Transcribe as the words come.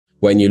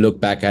when you look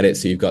back at it,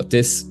 so you've got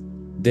this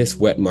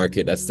wet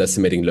market that's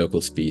decimating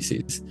local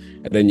species,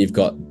 and then you've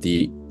got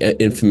the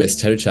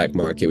infamous Chatuchak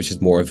Market, which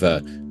is more of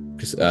a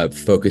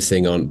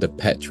focusing on the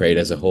pet trade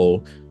as a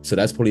whole. So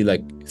that's probably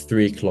like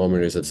 3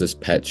 kilometers of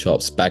just pet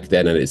shops back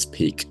then at its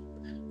peak.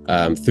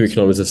 3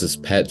 kilometers of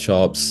just pet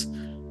shops,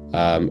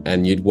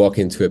 and you'd walk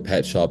into a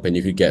pet shop and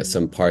you could get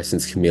some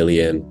Parsons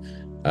chameleon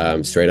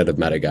straight out of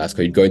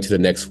Madagascar. You'd go into the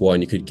next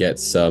one, you could get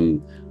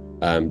some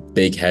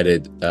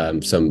big-headed,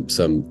 some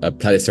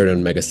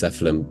Platycernum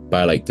megacephalum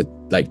by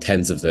like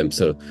tens of them.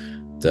 So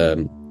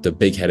the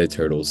big-headed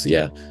turtles,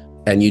 yeah.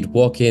 And you'd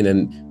walk in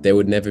and there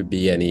would never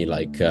be any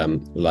like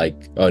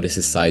oh, this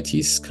is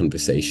CITES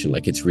conversation.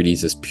 Like it's really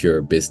just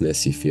pure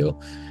business, you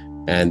feel.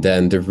 And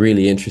then the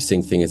really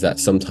interesting thing is that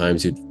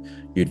sometimes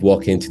you'd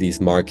walk into these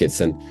markets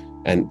and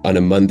on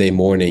a Monday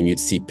morning, you'd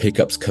see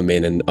pickups come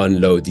in and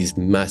unload these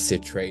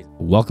massive trays.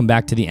 Welcome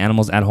back to the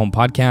Animals at Home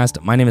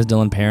podcast. My name is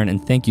Dylan Perrin,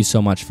 and thank you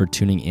so much for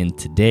tuning in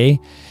today.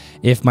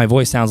 If my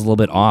voice sounds a little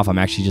bit off, I'm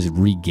actually just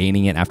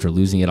regaining it after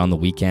losing it on the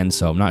weekend,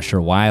 so I'm not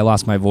sure why I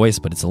lost my voice,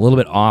 but it's a little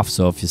bit off,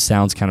 so if it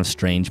sounds kind of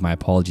strange, my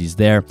apologies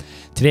there.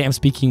 Today I'm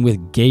speaking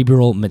with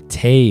Gabriel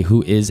Mattei,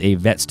 who is a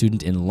vet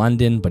student in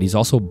London, but he's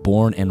also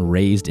born and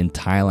raised in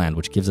Thailand,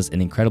 which gives us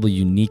an incredibly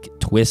unique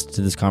twist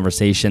to this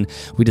conversation.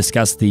 We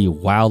discuss the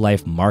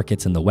wildlife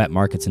markets and the wet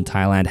markets in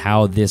Thailand,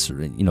 how this,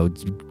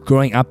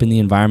 growing up in the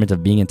environment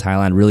of being in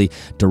Thailand really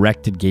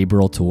directed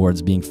Gabriel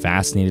towards being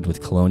fascinated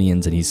with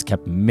chelonians, and he's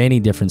kept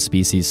many different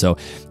species. So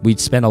we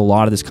spent a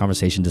lot of this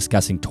conversation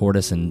discussing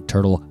tortoise and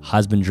turtle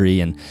husbandry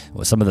and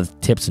some of the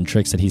tips and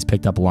tricks that he's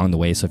picked up along the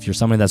way. So if you're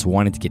somebody that's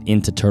wanting to get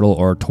into turtle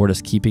or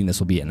tortoise keeping, this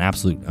will be an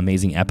absolute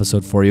amazing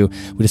episode for you.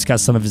 We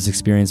discussed some of his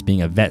experience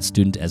being a vet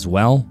student as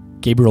well.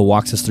 Gabriel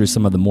walks us through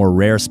some of the more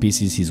rare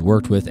species he's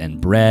worked with and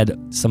bred,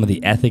 some of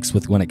the ethics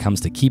with when it comes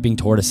to keeping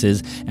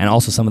tortoises, and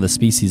also some of the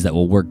species that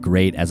will work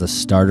great as a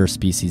starter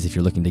species if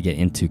you're looking to get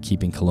into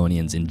keeping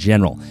chelonians in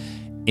general.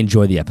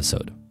 Enjoy the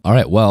episode. All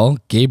right, well,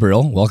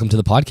 Gabriel, welcome to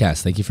the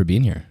podcast. Thank you for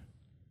being here.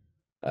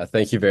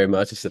 Thank you very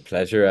much. It's a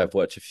pleasure. I've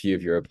watched a few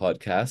of your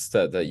podcasts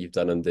that you've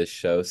done on this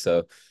show.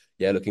 So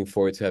yeah, looking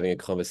forward to having a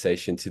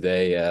conversation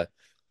today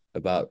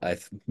about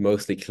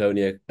mostly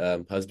chelonian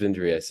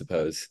husbandry, I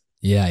suppose.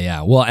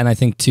 Yeah. Well, and I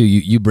think too,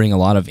 you bring a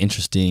lot of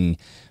interesting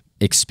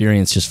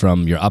experience just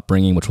from your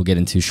upbringing, which we'll get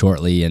into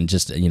shortly, and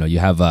just you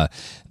have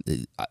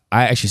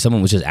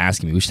someone was just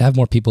asking me, we should have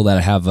more people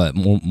that have a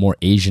more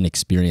Asian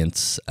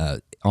experience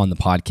on the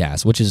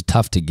podcast, which is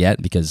tough to get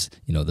because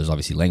there's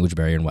obviously language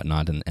barrier and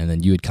whatnot, and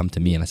then you would come to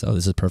me and I said, oh,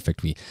 this is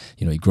perfect. We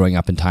growing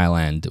up in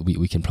Thailand,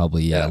 we can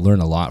probably learn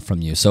a lot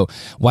from you. So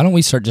why don't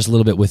we start just a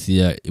little bit with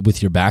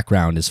your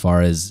background, as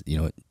far as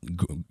you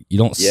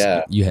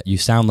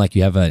sound like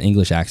you have an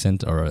English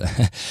accent or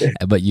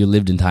but you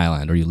lived in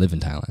Thailand, or you live in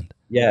Thailand.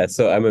 Yeah,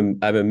 so I'm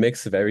a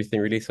mix of everything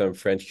really. So I'm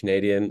French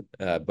Canadian,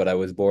 but I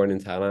was born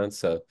in Thailand.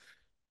 So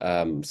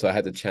I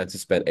had the chance to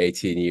spend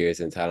 18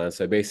 years in Thailand.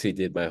 So I basically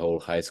did my whole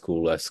high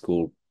school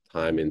school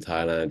time in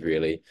Thailand,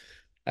 really.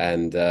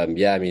 And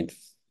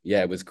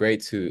it was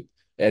great to.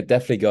 I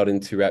definitely got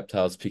into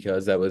reptiles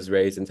because I was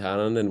raised in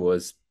Thailand and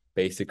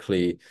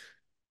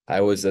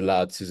I was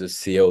allowed to just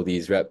see all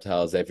these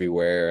reptiles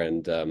everywhere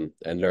and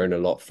learn a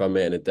lot from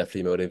it. And it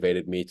definitely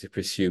motivated me to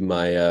pursue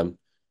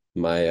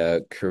my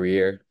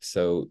career.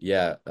 So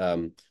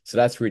so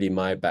that's really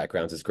my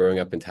background, is growing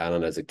up in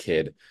Thailand as a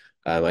kid.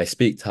 I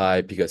speak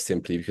Thai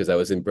because I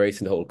was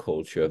embracing the whole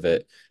culture of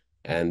it.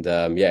 And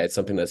it's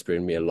something that's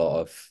bringing me a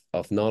lot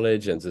of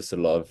knowledge and just a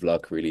lot of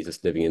luck, really,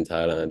 just living in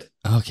Thailand.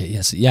 Okay,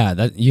 yes. Yeah,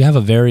 that you have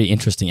a very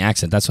interesting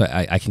accent. That's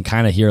why I can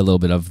kind of hear a little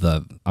bit of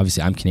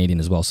obviously I'm Canadian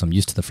as well, so I'm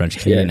used to the French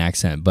Canadian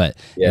accent, but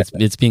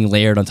it's being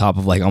layered on top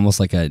of like almost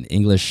like an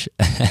English,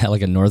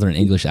 like a Northern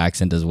English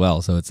accent as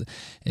well. So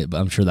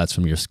I'm sure that's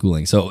from your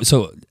schooling. So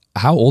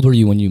how old were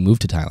you when you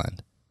moved to Thailand?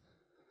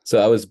 So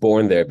I was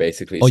born there,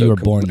 basically. Oh, so you were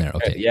born there.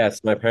 Okay.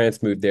 Yes, my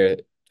parents moved there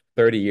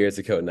 30 years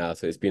ago now,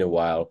 so it's been a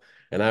while.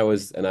 And I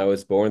was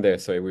born there,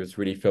 so it was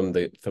really from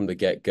the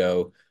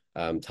get-go.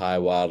 Thai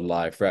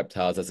wildlife,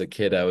 reptiles. As a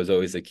kid, I was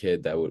always a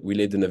kid we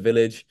lived in a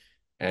village,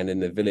 and in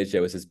the village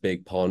there was this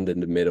big pond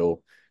in the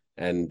middle.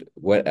 And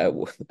when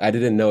I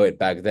didn't know it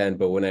back then,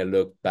 but when I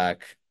look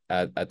back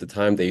at the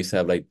time, they used to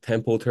have like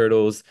temple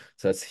turtles.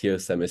 So that's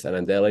Hiosemis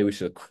anandele,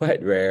 which are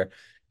quite rare.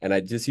 And I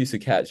just used to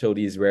catch all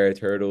these rare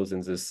turtles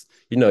and just,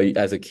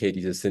 as a kid,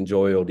 you just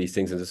enjoy all these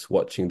things and just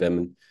watching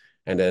them.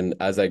 And then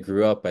as I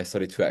grew up, I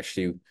started to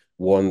actually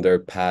wander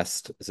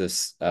past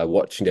just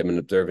watching them and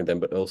observing them,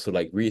 but also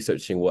like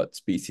researching what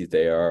species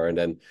they are. And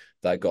then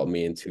that got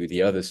me into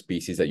the other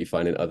species that you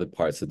find in other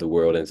parts of the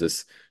world. And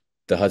just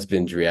the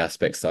husbandry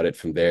aspect started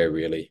from there,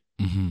 really.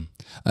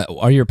 Mm-hmm.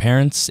 Are your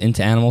parents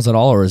into animals at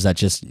all? Or is that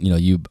just,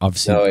 you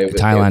obviously, no,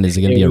 Thailand is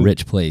going to be a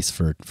rich place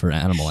for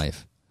animal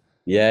life?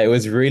 Yeah, it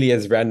was really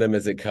as random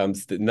as it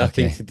comes.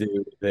 Nothing to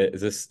do with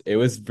it. It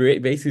was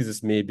basically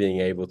just me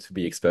being able to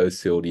be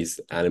exposed to all these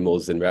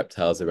animals and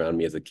reptiles around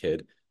me as a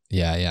kid.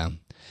 Yeah.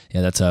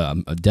 Yeah, that's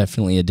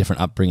definitely a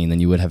different upbringing than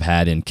you would have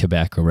had in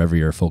Quebec or wherever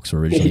your folks were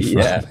originally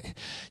from. Yeah,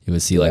 You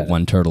would see like yeah.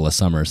 one turtle a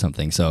summer or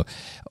something. So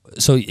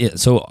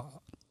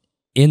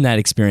in that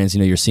experience,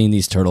 you're seeing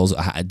these turtles.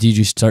 Did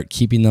you start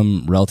keeping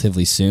them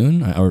relatively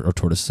soon, or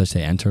tortoises, I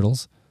say, and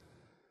turtles?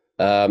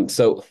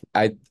 So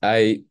I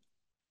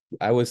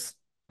was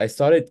I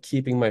started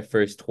keeping my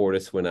first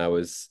tortoise when I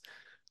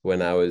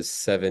was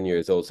 7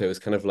 years old. So it was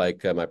kind of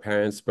like my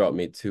parents brought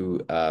me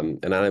to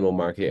an animal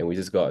market and we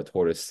just got a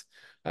tortoise.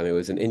 It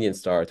was an Indian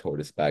star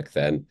tortoise back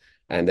then.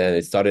 And then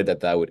it started at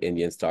that with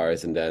Indian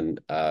stars, and then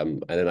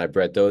I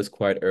bred those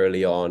quite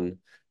early on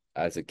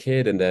as a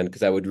kid. And then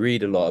because I would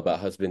read a lot about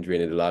husbandry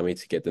and it allowed me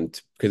to get them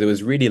because it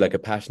was really like a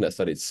passion that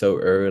started so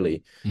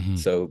early. Hmm.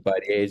 So by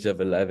the age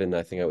of 11,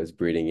 I think I was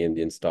breeding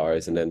Indian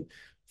stars. And then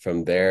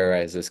from there,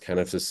 I just kind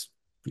of just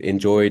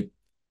enjoyed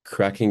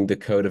cracking the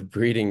code of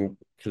breeding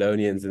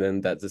chelonians, and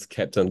then that just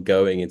kept on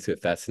going into a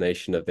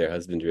fascination of their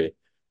husbandry.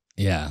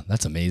 Yeah,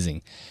 that's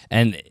amazing.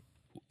 And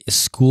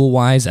school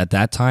wise, at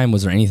that time,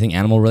 was there anything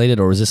animal related,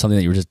 or was this something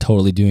that you were just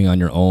totally doing on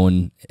your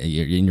own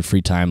in your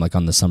free time, like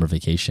on the summer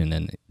vacation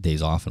and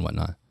days off and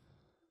whatnot?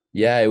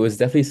 Yeah, it was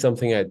definitely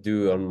something I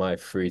do on my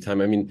free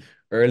time.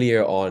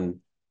 Earlier on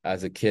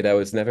as a kid, I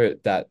was never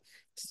that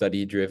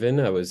study driven.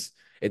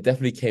 It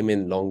definitely came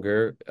in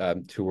longer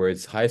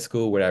towards high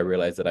school where I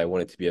realized that I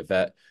wanted to be a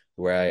vet,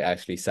 where I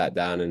actually sat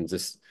down and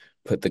just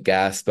put the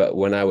gas. But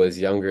when I was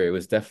younger, it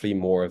was definitely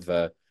more of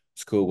a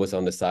school was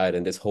on the side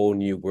and this whole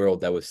new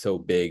world that was so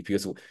big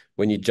because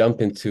when you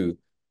jump into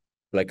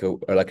like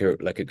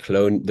a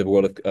clone the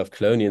world of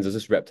chelonians or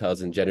just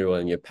reptiles in general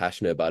and you're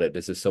passionate about it,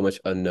 there's just so much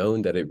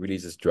unknown that it really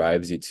just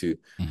drives you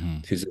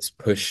Hmm. to just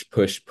push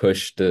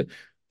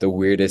the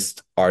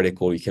weirdest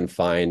article you can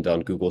find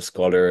on Google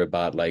Scholar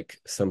about like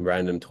some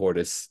random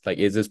tortoise. Like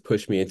it just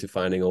pushed me into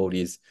finding all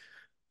these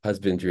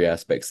husbandry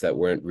aspects that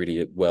weren't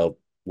really well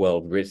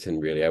written.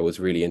 Really, I was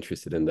really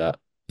interested in that.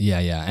 Yeah,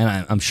 yeah,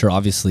 and I'm sure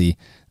obviously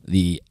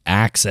the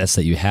access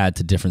that you had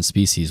to different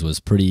species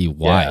was pretty Yeah.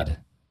 wide.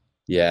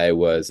 Yeah, it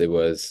was.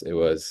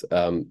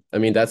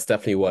 That's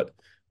definitely what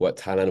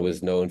Thailand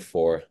was known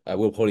for. I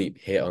will probably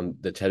hit on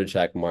the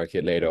Chatuchak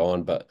market later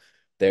on, but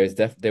there was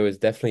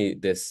definitely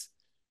this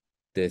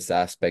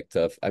aspect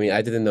of.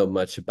 I didn't know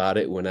much about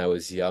it when I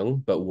was young,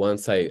 but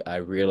once I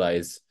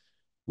realized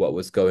what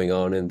was going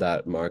on in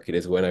that market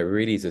is when I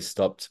really just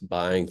stopped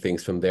buying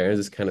things from there and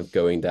just kind of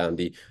going down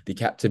the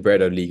captive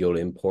bred or legal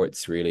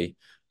imports really.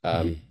 Mm.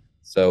 Um,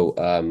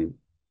 so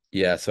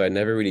yeah, so I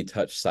never really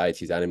touched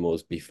CITES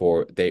animals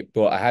before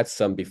well, I had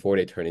some before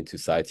they turned into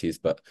CITES,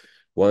 but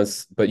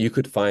you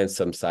could find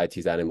some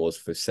CITES animals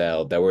for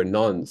sale that were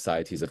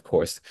non-CITES, of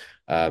course,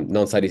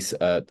 non-CITES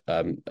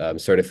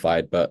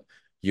certified, but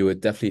you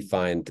would definitely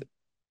find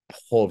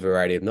whole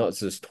variety of not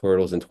just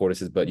turtles and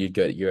tortoises, but you'd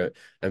get your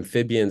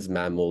amphibians,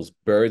 mammals,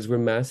 birds were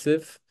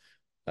massive.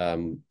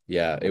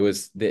 Yeah, it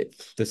was the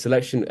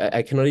selection.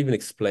 I cannot even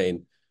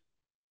explain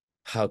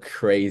how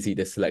crazy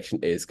the selection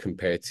is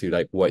compared to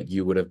like what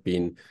you would have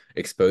been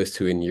exposed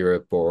to in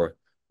Europe or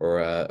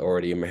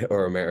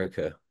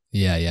America.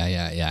 Yeah, yeah,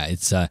 yeah, yeah.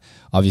 It's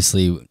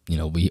obviously,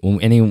 we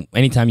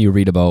anytime you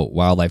read about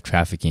wildlife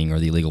trafficking or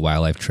the illegal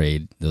wildlife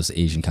trade, those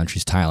Asian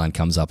countries, Thailand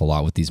comes up a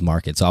lot with these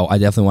markets. So I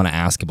definitely want to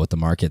ask about the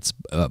markets.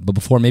 But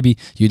before, maybe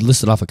you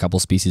listed off a couple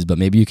species, but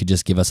maybe you could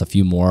just give us a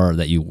few more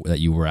that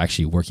you were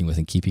actually working with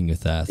and keeping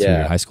with through your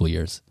Yeah. high school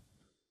years.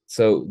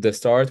 So the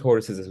star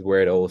tortoises is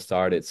where it all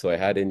started. So I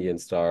had Indian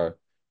star,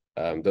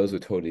 those were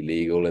totally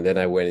legal, and then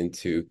I went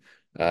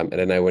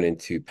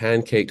into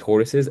pancake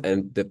tortoises,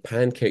 and the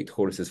pancake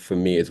tortoises for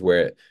me is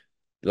where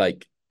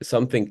like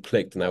something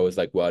clicked, and I was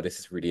like, wow, this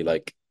is really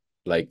like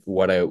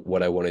what I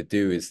want to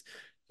do is,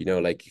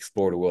 like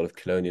explore the world of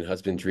colonial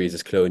husbandry,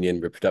 just colonial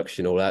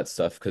reproduction, all that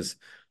stuff. Because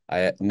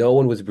I no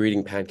one was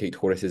breeding pancake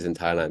tortoises in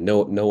Thailand.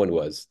 No one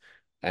was.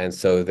 And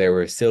so they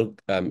were still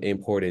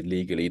imported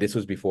legally. This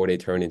was before they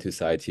turned into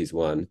CITES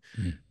one.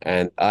 Mm.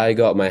 And I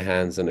got my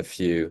hands on a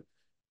few,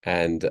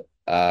 and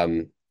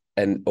um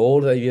and all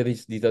the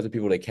these other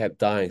people they kept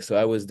dying. So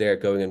I was there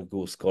going on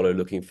Google Scholar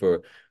looking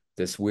for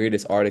this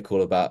weirdest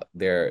article about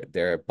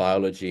their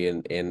biology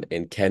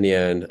in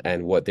Kenya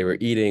and what they were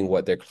eating,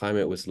 what their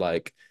climate was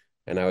like.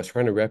 And I was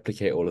trying to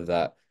replicate all of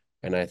that.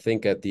 And I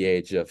think at the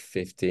age of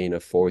 15 or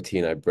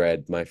 14, I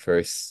bred my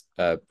first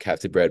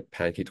captive bred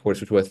pancake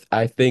tortoise, which was,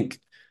 I think,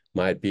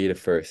 might be the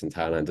first in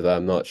Thailand, although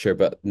I'm not sure.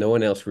 But no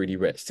one else really,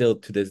 still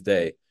to this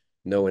day,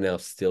 no one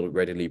else still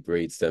readily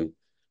breeds them.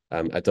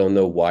 I don't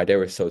know why they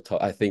were so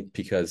tough. I think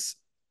because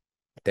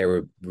they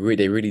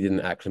really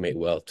didn't acclimate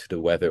well to the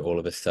weather all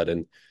of a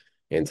sudden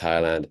in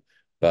Thailand.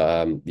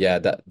 But yeah,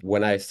 that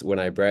when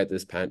I bred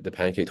the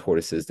pancake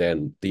tortoises,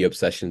 then the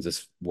obsession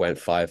just went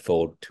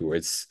fivefold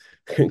towards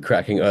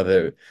cracking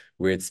other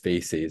weird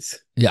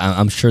species. Yeah,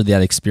 I'm sure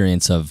that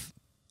experience of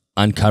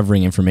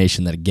uncovering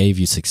information that gave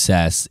you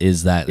success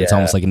is that it's Yeah,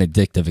 almost like an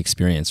addictive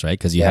experience, right?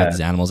 Because you have yeah,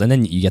 these animals and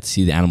then you get to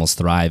see the animals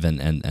thrive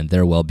and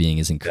their well-being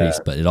is yeah,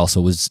 increased, but it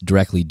also was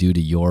directly due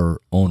to your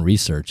own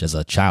research as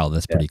a child.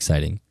 That's yeah. pretty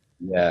exciting.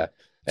 Yeah.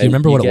 Do you And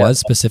remember you what it get, was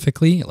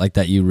specifically, like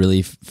that you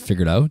really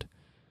figured out?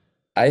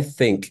 I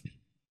think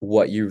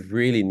what you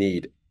really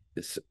need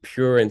is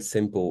pure and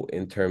simple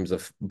in terms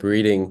of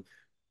breeding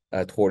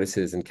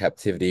tortoises in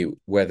captivity,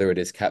 whether it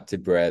is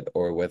captive bred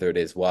or whether it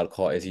is wild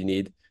caught, is you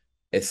need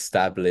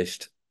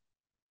established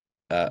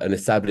an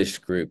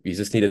established group. You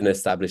just need an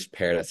established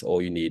pair. That's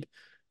all you need.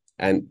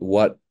 And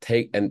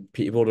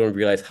people don't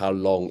realize how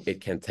long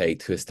it can take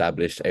to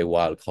establish a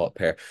wild caught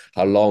pair,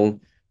 how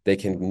long they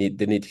need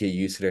to get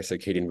used to their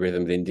circadian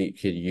rhythm, they need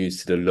to get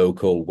used to the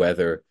local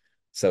weather.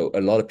 So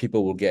a lot of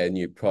people will get a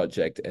new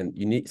project and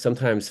you need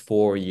sometimes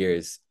 4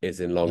 years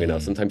isn't long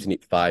enough. Mm, Sometimes you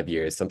need 5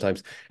 years,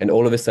 sometimes, and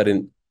all of a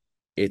sudden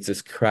it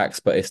just cracks,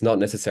 but it's not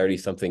necessarily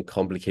something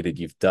complicated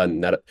you've done.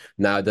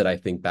 Now that I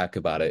think back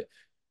about it,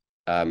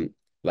 um,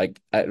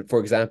 for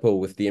example,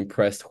 with the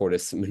impressed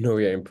tortoise,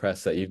 Minoria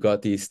impressa, you've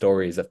got these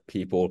stories of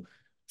people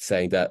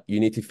saying that you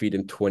need to feed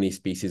them 20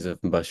 species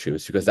of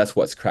mushrooms because that's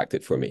what's cracked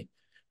it for me.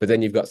 But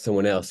then you've got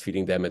someone else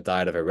feeding them a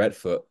diet of a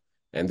redfoot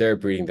and they're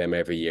breeding them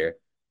every year.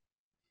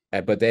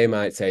 But they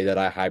might say that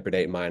I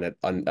hybridate mine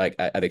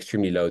at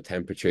extremely low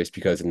temperatures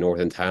because in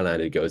northern Thailand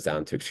it goes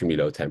down to extremely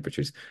low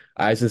temperatures.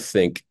 I just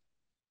think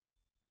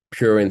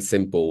pure and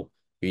simple,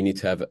 you need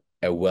to have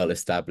a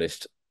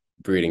well-established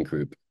breeding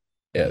group.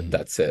 Yeah, mhm.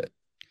 that's it.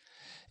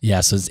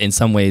 Yeah, so in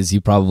some ways,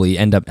 you probably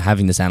end up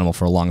having this animal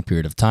for a long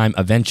period of time.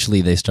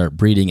 Eventually, they start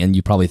breeding, and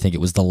you probably think it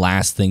was the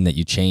last thing that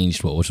you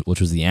changed, which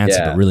was the answer,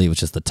 but Yeah, really it was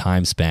just the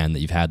time span that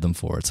you've had them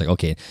for. It's like,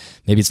 okay,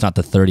 maybe it's not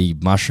the 30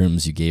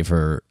 mushrooms you gave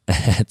her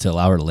to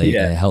allow her to lay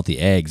yeah, healthy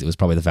eggs. It was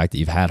probably the fact that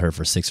you've had her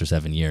for 6 or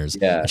 7 years,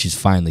 yeah, and she's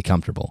finally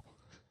comfortable.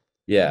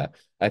 yeah.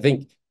 I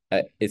think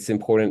it's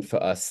important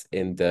for us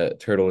in the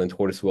turtle and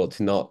tortoise world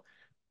to not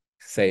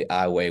say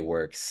our way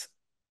works,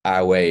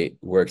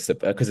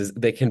 because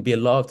there can be a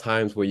lot of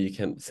times where you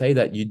can say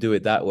that you do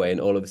it that way, and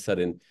all of a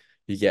sudden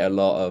you get a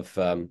lot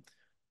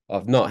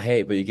of not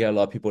hate, but you get a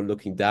lot of people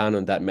looking down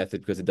on that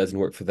method because it doesn't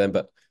work for them.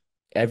 But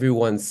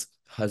everyone's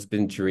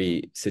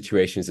husbandry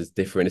situations is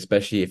different,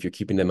 especially if you're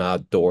keeping them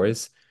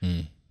outdoors.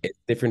 Mm, It's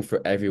different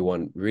for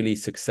everyone. Really,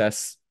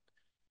 success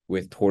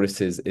with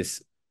tortoises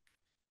is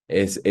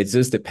it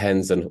just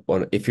depends on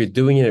if you're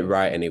doing it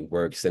right and it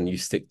works and you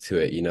stick to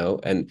it,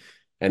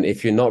 and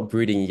if you're not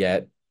breeding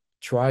yet,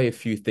 try a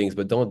few things,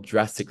 but don't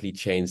drastically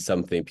change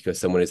something because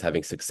someone is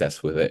having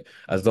success with it.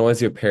 As long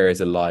as your pair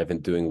is alive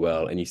and doing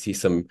well and you see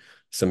some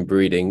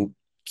breeding,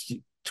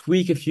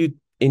 tweak a few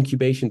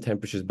incubation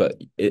temperatures,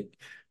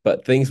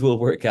 but things will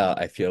work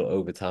out, I feel,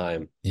 over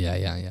time.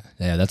 yeah.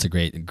 That's a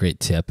great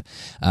tip.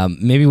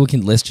 Maybe we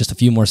can list just a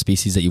few more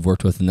species that you've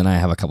worked with, and then I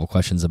have a couple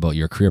questions about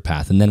your career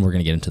path, and then we're going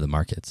to get into the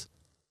markets.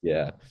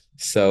 Yeah.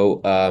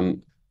 So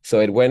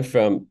it went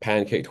from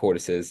pancake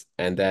tortoises,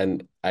 and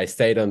then I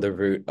stayed on the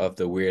route of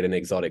the weird and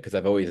exotic because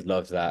I've always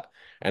loved that.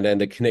 And then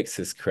the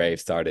Cnixus crave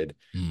started.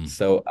 Mm.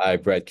 So I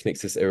bred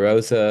Cnixus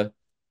erosa,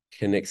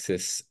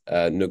 Cnixus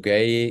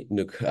nugei,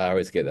 I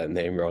always get that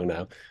name wrong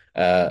now.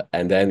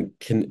 And then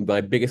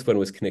my biggest one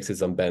was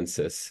Cnixus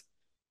zombensis.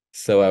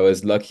 So I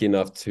was lucky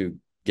enough to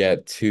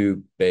get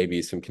two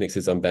babies from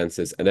Cnixus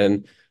zombensis. And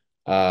then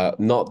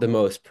not the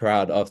most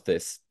proud of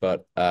this,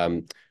 but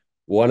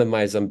one of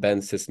my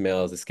zombensis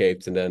males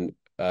escaped and then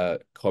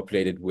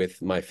copulated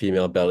with my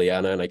female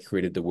Belliana, and I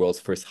created the world's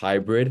first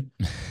hybrid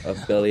of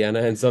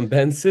Belliana and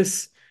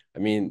zombensis. I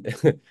mean,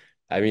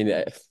 I mean,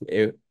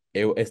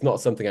 it's not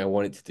something I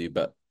wanted to do,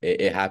 but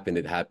it happened.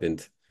 It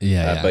happened.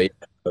 Yeah. But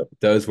yeah,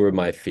 those were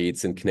my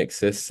feeds in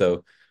Cnixus.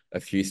 So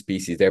a few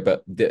species there,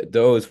 but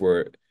those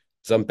were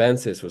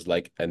Zombensis was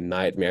like a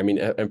nightmare. I mean,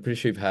 I'm pretty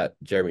sure you've had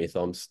Jeremy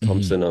Hmm.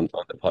 Thompson on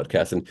the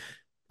podcast, and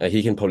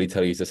he can probably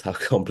tell you just how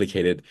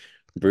complicated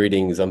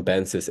breeding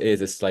Zombensis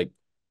is. It's like,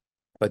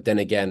 but then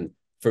again,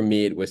 for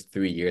me, it was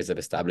 3 years of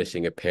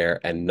establishing a pair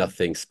and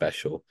nothing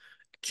special.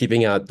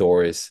 Keeping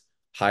outdoors,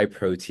 high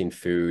protein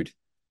food,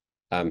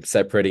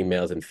 separating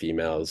males and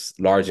females,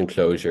 large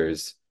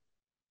enclosures,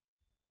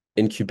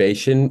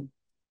 incubation.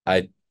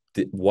 I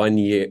did 1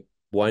 year.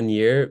 1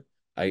 year,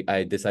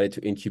 I decided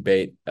to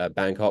incubate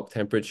Bangkok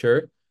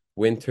temperature,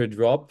 winter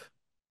drop,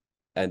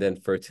 and then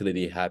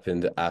fertility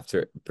happened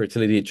after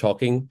fertility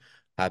chalking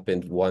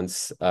happened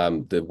once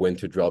the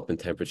winter drop in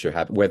temperature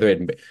happened.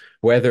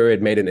 Whether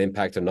it made an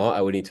impact or not,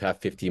 I would need to have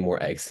 50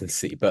 more eggs and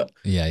see.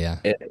 Yeah.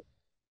 It,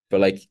 but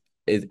like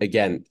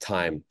again,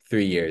 time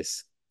 3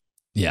 years.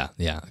 Yeah.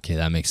 Okay,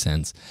 that makes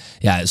sense.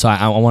 Yeah, so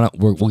I want to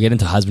we'll get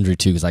into husbandry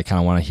too because I kind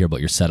of want to hear about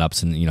your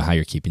setups and how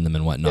you're keeping them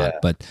and whatnot. Yeah,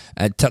 But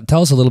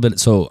tell us a little bit.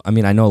 So I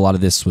mean, I know a lot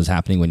of this was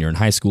happening when you're in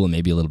high school and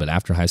maybe a little bit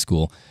after high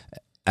school.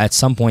 At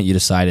some point, you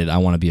decided I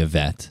want to be a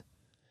vet,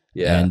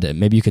 yeah, and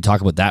maybe you could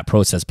talk about that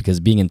process because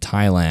being in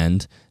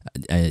Thailand,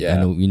 I yeah,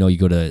 know you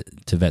go to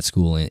vet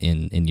school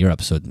in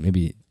Europe. So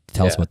maybe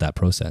tell us yeah. about that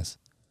process.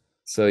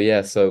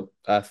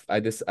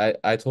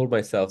 I told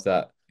myself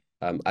that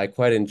I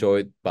quite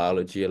enjoyed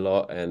biology a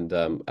lot, and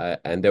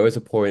there was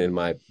a point in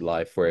my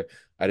life where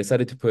I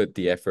decided to put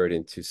the effort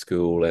into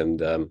school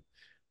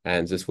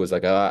and just was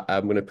like,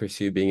 I'm going to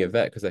pursue being a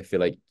vet because I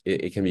feel like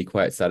it can be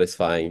quite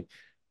satisfying.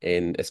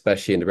 in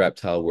especially in the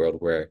reptile world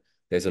where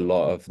there's a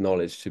lot of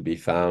knowledge to be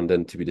found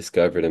and to be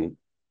discovered, and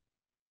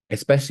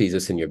especially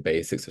just in your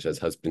basics such as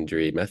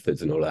husbandry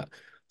methods and all that.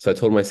 So I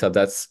told myself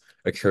that's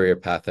a career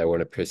path I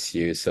want to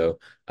pursue. So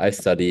I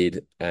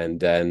studied, and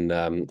then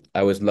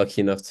I was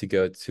lucky enough to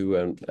go to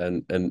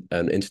an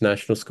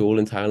international school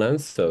in Thailand.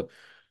 So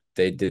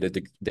they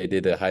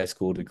did a high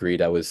school degree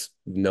that was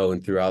known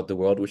throughout the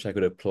world, which I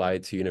could apply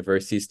to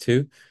universities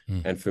too.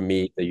 Mm. And for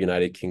me, the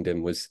United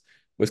Kingdom was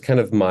kind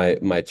of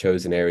my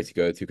chosen area to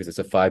go to because it's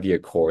a 5 year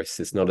course.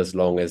 It's not as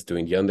long as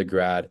doing the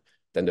undergrad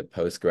than the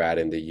postgrad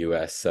in the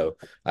US. So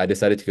I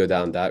decided to go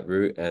down that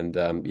route, and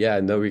yeah,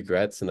 no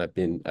regrets, and I've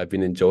been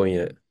enjoying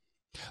it.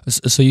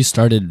 So you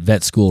started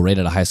vet school right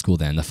out of high school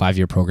then. The 5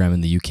 year program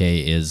in the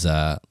UK is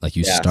like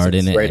you Yeah, so start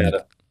in it straight and out you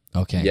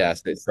of okay. yeah,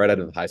 so it's right out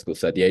of high school.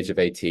 So at the age of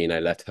 18, I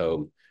left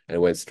home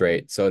and went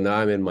straight. So now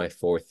I'm in my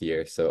fourth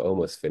year, so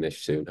almost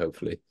finished soon,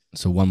 hopefully.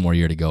 So one more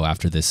year to go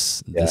after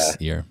this Yeah,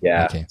 year.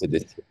 yeah, Okay. to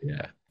this,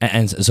 yeah.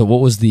 And so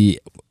was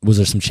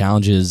there some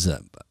challenges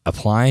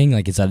applying?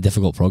 Like is that a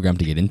difficult program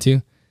to get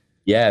into?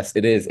 Yes,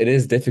 it is. It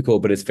is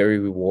difficult, but it's very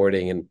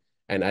rewarding,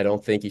 and I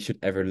don't think you should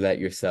ever let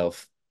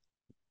yourself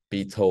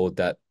be told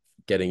that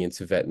getting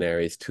into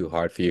veterinary is too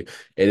hard for you.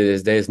 It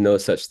is, there's no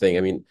such thing.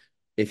 I mean,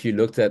 if you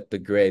looked at the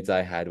grades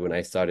I had when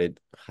I started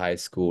high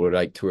school or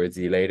like towards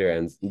the later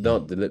ends,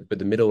 not the but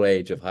the middle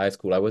age of high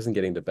school, I wasn't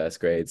getting the best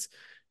grades.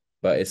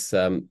 But it's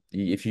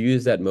if you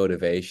use that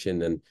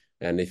motivation,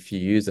 and if you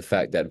use the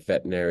fact that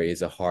veterinary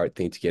is a hard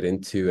thing to get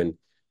into, and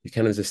you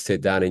kind of just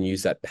sit down and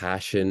use that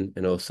passion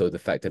and also the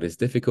fact that it's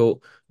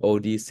difficult, all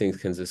these things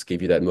can just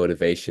give you that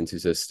motivation to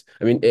just,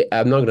 I mean,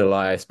 I'm not gonna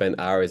lie, I spent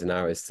hours and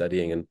hours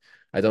studying, and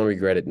I don't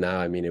regret it now.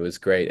 I mean, it was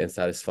great and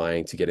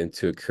satisfying to get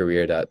into a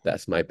career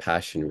that's my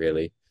passion,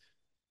 really.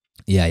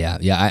 Yeah.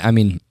 I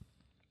mean,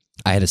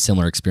 I had a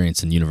similar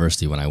experience in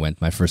university when I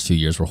went. My first few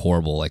years were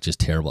horrible, like just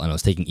terrible. And I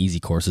was taking easy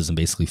courses and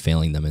basically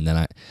failing them. And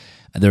then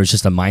there was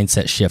just a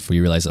mindset shift where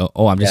you realize,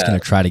 oh, I'm just Yeah, going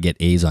to try to get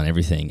A's on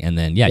everything. And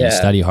then, yeah, you yeah,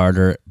 study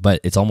harder, but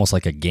it's almost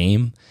like a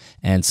game.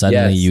 And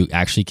suddenly yes, you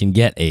actually can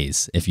get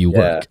A's if you yeah,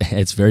 work.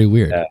 It's very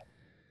weird. yeah.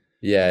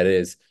 Yeah, it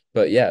is.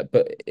 But yeah,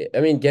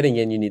 I mean, getting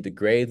in, you need the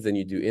grades, then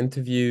you do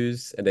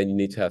interviews, and then you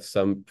need to have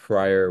some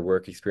prior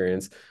work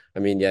experience. I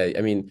mean, yeah,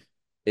 I mean,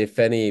 if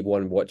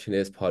anyone watching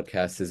this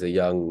podcast is a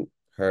young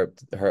a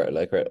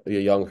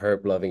young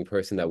herb loving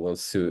person that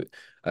wants to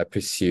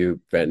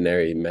pursue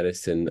veterinary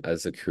medicine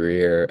as a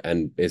career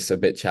and is a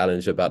bit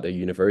challenged about the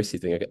university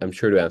thing, I'm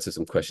sure to answer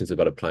some questions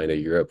about applying to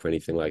Europe or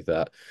anything like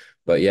that.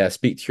 But yeah,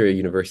 speak to your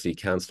university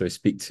counselor,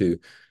 speak to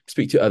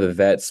other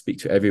vets, speak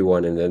to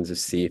everyone, and then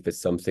just see if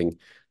it's something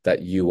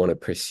that you want to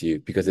pursue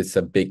because it's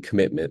a big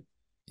commitment.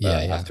 Yeah.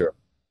 After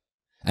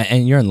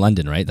And you're in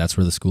London, right? That's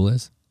where the school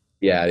is?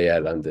 yeah,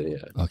 London,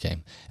 yeah,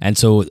 Okay. And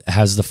so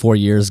has the 4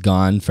 years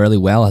gone fairly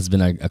well? Has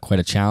been a quite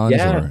a challenge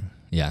yeah, or?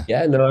 Yeah.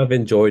 yeah. No, I've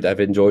enjoyed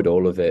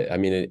all of it. I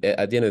mean,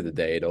 at the end of the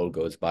day, it all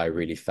goes by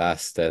really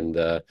fast, and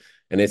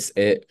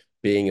it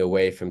being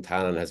away from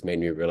Thailand has made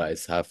me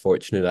realize how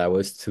fortunate I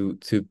was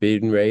to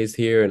being raised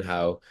here and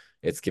how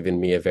it's given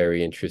me a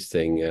very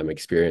interesting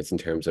experience in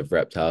terms of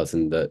reptiles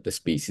and the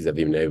species I've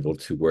been able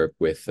to work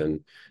with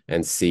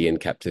and see in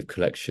captive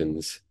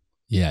collections.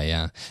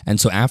 Yeah. And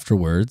so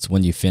afterwards,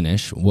 when you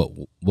finish, what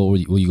will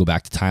you go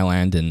back to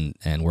Thailand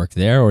and work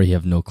there, or you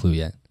have no clue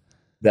yet?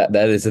 That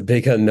is a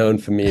big unknown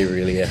for me,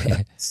 really.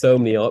 So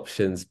many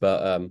options,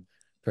 but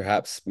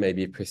perhaps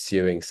maybe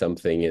pursuing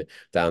something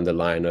down the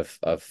line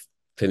of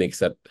clinics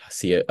that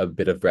see a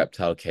bit of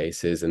reptile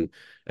cases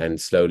and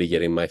slowly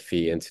getting my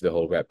feet into the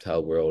whole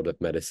reptile world of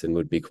medicine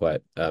would be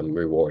quite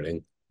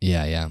rewarding.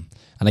 Yeah.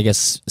 And I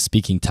guess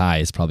speaking Thai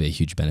is probably a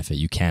huge benefit.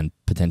 You can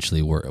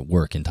potentially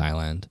work in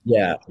Thailand.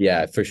 Yeah,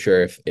 yeah, for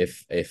sure.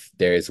 If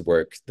there is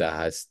work that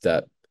has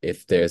that,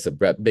 if there's a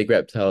big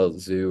reptile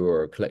zoo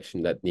or a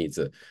collection that needs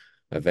a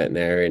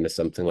veterinarian or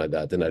something like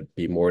that, then I'd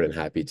be more than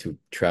happy to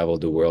travel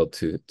the world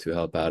to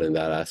help out in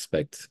that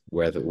aspect,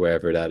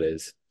 wherever that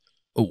is.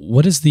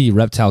 What is the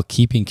reptile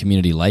keeping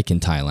community like in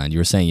Thailand? You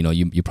were saying,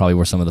 you probably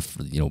were some of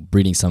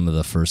breeding some of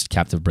the first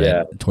captive bred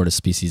Yeah, tortoise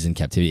species in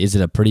captivity. Is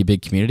it a pretty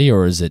big community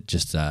or is it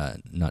just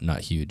not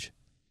huge?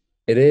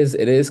 it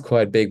is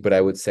quite big, but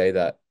I would say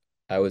that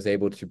I was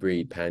able to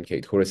breed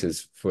pancake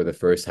tortoises for the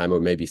first time, or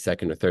maybe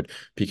second or third,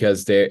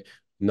 because there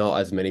not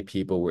as many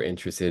people were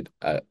interested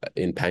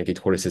in pancake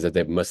tortoises as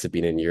there must have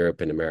been in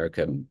Europe and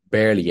America.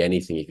 Barely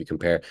anything if you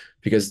compare,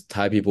 because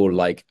Thai people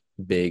like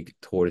big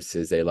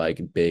tortoises. They like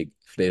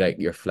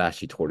your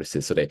flashy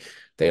tortoises. So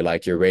they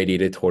like your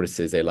radiated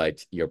tortoises. They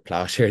like your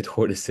plowshare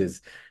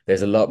tortoises.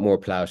 There's a lot more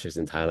plowshares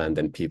in Thailand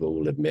than people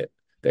will admit.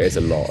 There is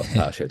a lot of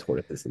plowshare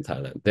tortoises in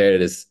Thailand. There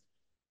it is,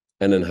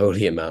 an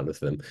unholy amount of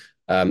them.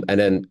 And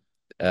then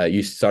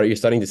you're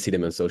starting to see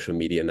them on social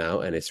media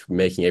now, and it's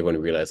making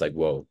everyone realize like,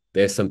 whoa,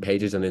 there's some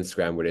pages on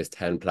Instagram where there's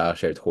 10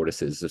 plowshare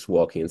tortoises just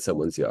walking in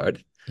someone's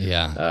yard.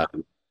 Yeah.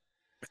 Um,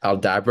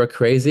 Aldabra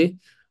crazy.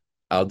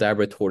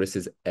 Aldabra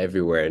tortoises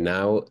everywhere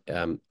now.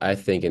 I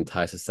think in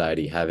Thai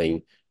society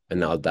having an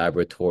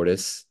Aldabra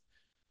tortoise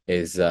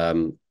is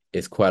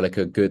is quite like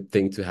a good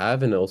thing to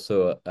have. And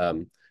also,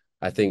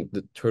 I think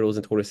the turtles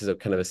and tortoises are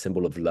kind of a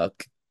symbol of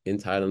luck in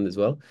Thailand as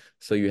well.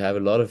 So you have a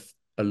lot of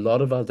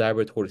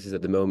Aldabra tortoises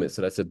at the moment.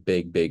 So that's a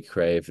big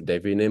crave.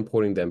 They've been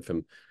importing them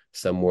from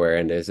somewhere,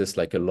 and there's just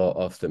like a lot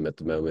of them at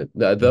the moment,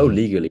 though Mhm.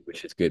 legally,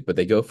 which is good. But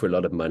they go for a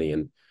lot of money,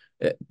 and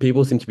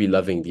people seem to be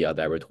loving the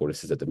Aldabra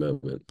tortoises at the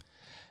moment.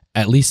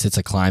 At least it's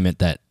a climate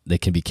that they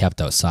can be kept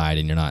outside,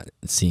 and you're not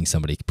seeing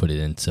somebody put it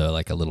into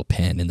like a little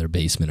pen in their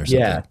basement or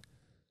Yeah, something.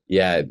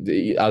 yeah,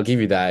 I'll give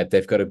you that. If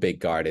they've got a big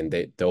garden,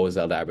 those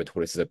Aldabra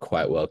tortoises are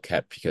quite well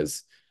kept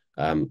because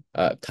Thai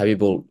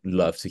people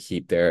love to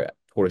keep their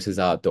tortoises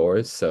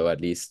outdoors, so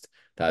at least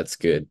that's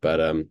good.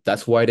 But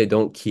that's why they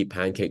don't keep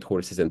pancake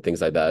tortoises and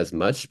things like that as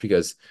much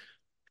because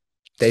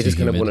It's they too just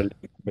kind of want to humid.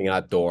 leave something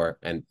outdoor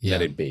and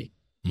let Yeah. it be,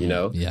 you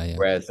know? Yeah. Yeah.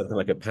 Whereas something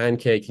like a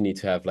pancake, you need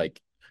to have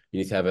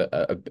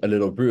a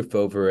little roof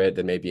over it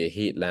and maybe a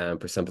heat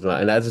lamp or something like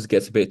that. And that just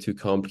gets a bit too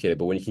complicated.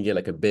 But when you can get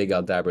like a big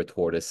Aldabra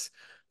tortoise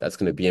that's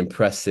going to be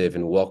impressive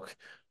and walk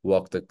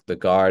the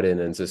garden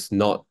and just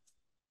not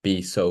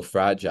be so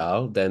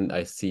fragile, then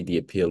I see the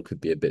appeal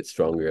could be a bit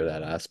stronger in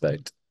that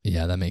aspect.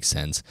 Yeah, that makes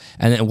sense.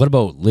 And then what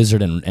about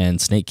lizard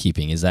and snake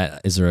keeping? Is there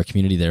a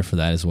community there for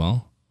that as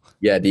well?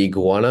 Yeah, the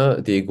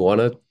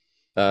iguana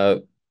uh,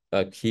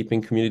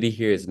 keeping community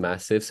here is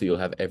massive. So you'll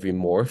have every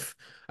morph.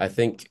 I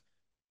think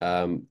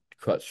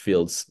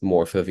Crutchfield's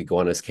morph of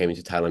iguanas came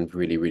into Thailand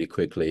really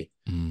quickly.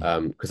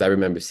 Mm. Because I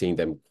remember seeing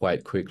them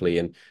quite quickly,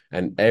 and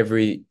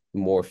every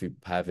morph you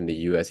have in the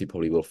US, you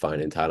probably will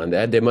find in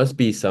Thailand. There must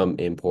be some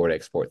import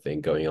export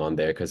thing going on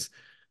there because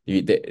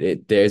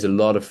there's a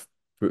lot of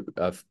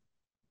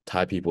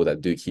Thai people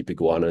that do keep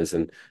iguanas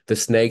and the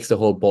snakes, the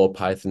whole ball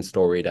python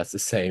story, that's the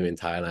same in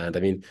Thailand. I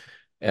mean,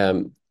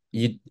 um,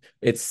 you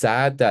it's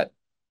sad that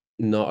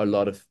not a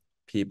lot of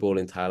people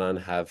in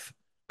Thailand have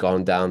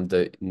gone down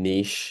the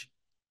niche,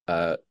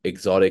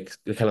 exotic,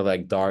 kind of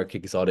like dark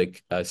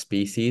exotic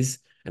species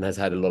and has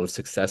had a lot of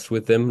success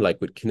with them,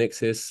 like with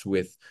Cynixis,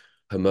 with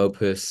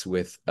Homopus,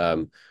 with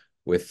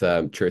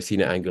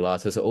Chiracina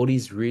angulata. So all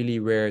these really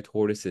rare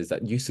tortoises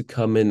that used to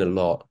come in a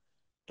lot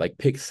like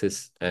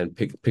Pixis and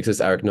Pixis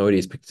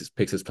arachnoides,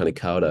 Pixis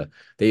planicauda,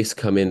 they used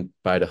to come in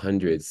by the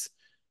hundreds,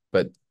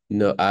 but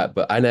no,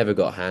 but I never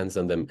got hands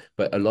on them.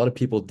 But a lot of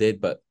people did,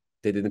 but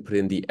they didn't put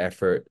in the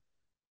effort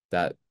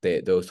that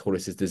those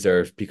tortoises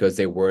deserved because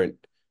they weren't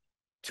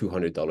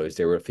 $200,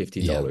 they were Yeah.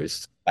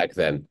 $50 back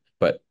then.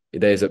 But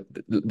there's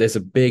a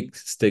big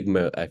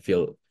stigma I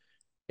feel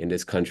in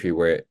this country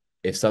where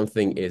if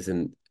something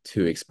isn't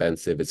too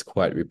expensive, it's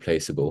quite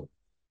replaceable.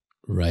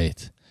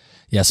 Right.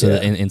 Yeah. So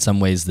Yeah, in some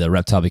ways, the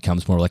reptile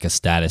becomes more like a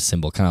status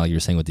symbol, kind of like you were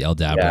saying with the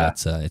Aldabra.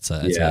 yeah, It's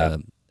yeah,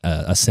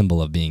 a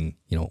symbol of being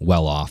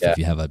well off yeah, if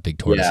you have a big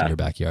tortoise in yeah. your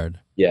backyard.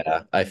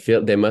 Yeah, I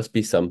feel there must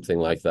be something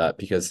like that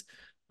because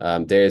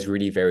there is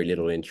really very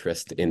little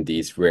interest in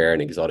these rare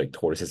and exotic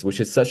tortoises, which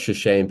is such a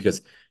shame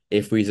because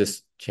if we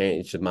just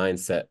change the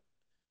mindset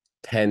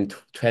 10,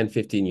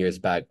 15 years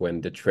back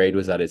when the trade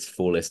was at its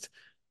fullest,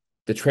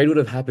 the trade would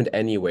have happened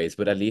anyways,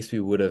 but at least we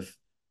would have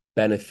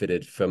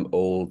benefited from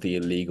all the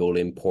illegal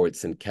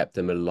imports and kept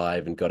them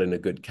alive and gotten a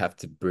good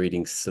captive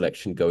breeding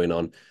selection going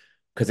on.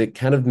 Because it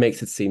kind of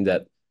makes it seem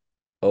that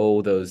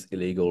all those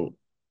illegal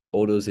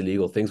all those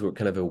illegal things were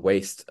kind of a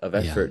waste of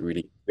Yeah. effort,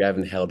 really. We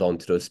haven't held on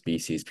to those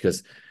species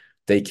because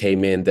they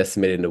came in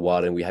decimated in the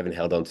wild and we haven't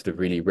held on to the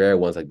really rare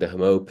ones like the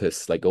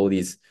Homopus, like all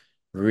these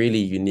really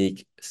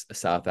unique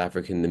South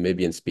African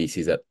Namibian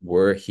species that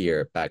were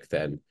here back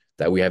then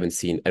that we haven't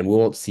seen and we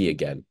won't see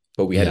again.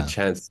 But we had a Yeah.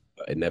 chance,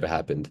 but it never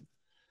happened.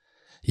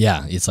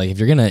 Yeah, it's like if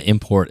you're gonna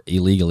import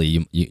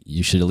illegally,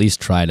 you should at least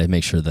try to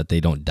make sure that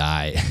they don't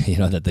die.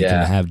 That they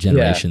can Yeah. have Yeah.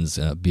 generations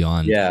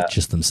beyond Yeah.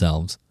 just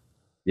themselves.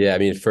 Yeah. I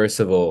mean, first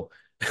of all,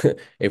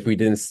 if we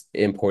didn't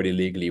import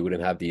illegally, we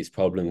wouldn't have these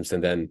problems.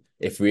 And then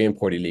if we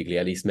import illegally,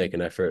 at least make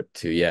an effort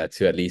to, yeah,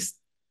 to at least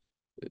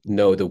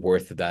know the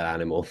worth of that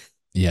animal.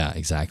 Yeah,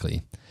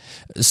 exactly.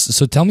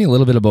 So tell me a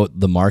little bit about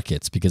the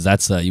markets because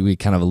that's we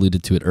kind of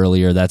alluded to it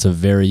earlier. That's a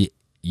very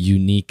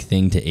unique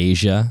thing to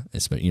Asia,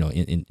 especially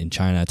in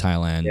China,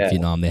 Thailand, Yeah.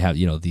 Vietnam. They have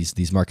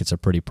these markets are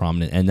pretty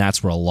prominent, and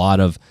that's where a lot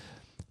of,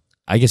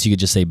 I guess you could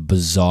just say,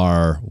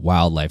 bizarre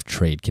wildlife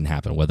trade can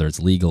happen, whether it's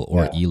legal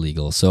or Yeah.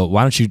 illegal. So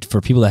why don't you,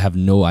 for people that have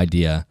no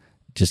idea,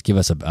 just give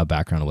us a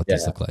background of what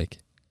these Yeah. look like?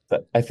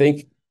 But I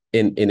think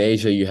in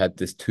Asia you had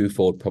this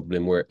twofold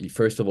problem where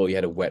first of all you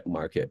had a wet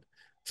market.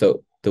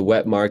 So the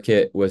wet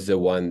market was the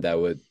one that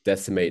would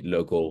decimate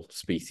local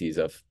species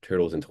of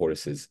turtles and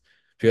tortoises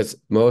because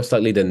most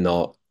likely than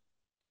not,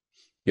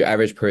 your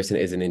average person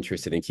isn't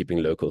interested in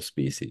keeping local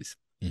species.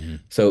 Hmm.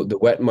 So the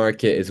wet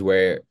market is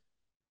where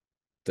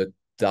the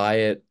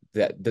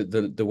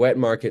wet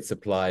market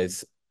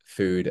supplies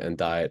food and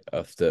diet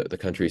of the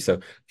country. So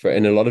for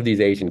in a lot of these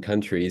Asian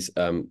countries,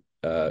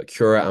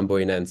 Cura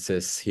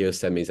amboinensis,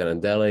 Hyosemis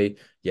anandele,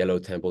 yellow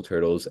temple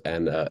turtles,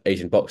 and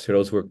Asian box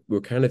turtles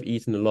were kind of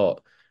eaten a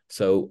lot.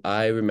 So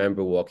I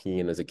remember walking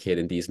in as a kid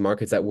in these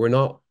markets that were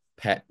not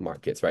pet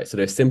markets, right? So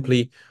they're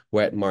simply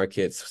wet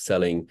markets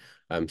selling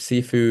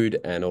seafood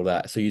and all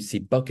that. So you'd see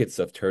buckets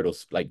of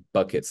turtles, like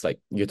buckets, like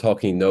you're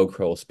talking no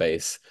crawl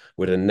space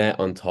with a net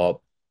on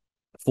top,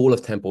 full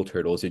of temple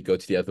turtles. You'd go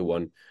to the other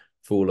one,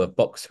 full of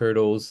box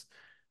turtles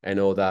and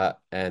all that.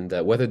 And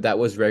whether that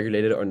was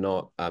regulated or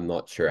not, I'm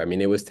not sure. I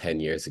mean, it was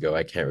 10 years ago.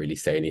 I can't really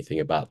say anything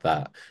about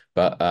that.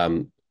 But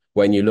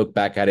when you look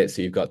back at it,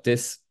 so you've got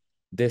this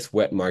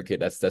wet market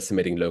that's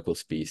decimating local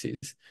species.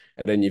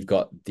 And then you've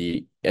got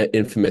the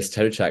infamous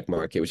Chatuchak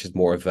Market, which is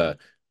more of a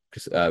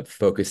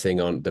focusing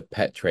on the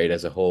pet trade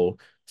as a whole.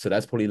 So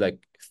that's probably like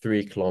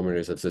 3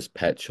 kilometers of just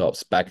pet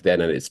shops back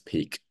then at its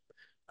peak.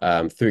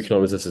 3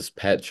 kilometers of just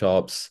pet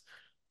shops.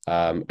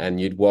 And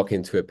you'd walk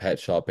into a pet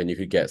shop and you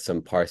could get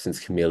some Parsons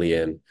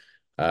chameleon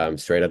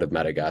straight out of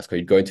Madagascar.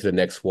 You'd go into the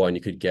next one,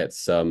 you could get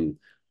some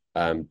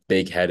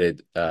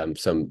big-headed some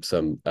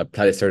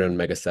Platycerdon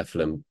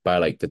megacephalum by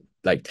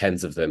like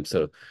tens of them.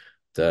 So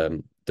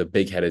the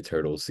big-headed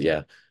turtles,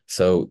 yeah.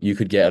 So you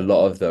could get a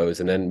lot of those,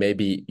 and then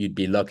maybe you'd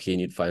be lucky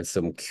and you'd find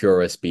some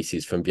Cura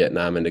species from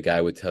Vietnam, and the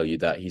guy would tell you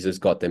that he's just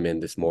got them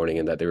in this morning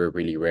and that they were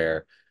really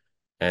rare.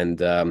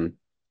 And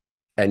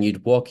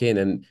you'd walk in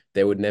and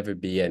there would never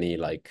be any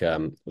like,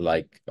 oh,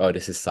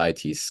 this is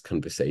society's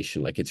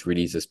conversation. Like it's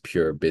really just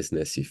pure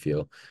business, you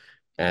feel.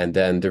 And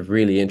then the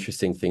really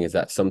interesting thing is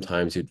that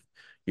sometimes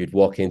you'd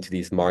walk into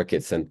these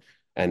markets and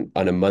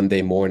on a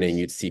Monday morning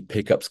you'd see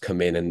pickups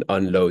come in and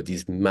unload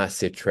these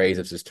massive trays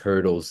of just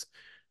turtles.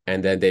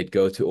 And then they'd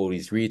go to all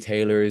these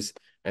retailers.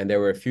 And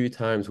there were a few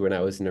times when I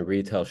was in a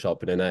retail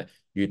shop and then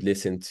you'd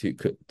listen to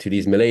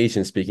these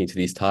Malaysians speaking to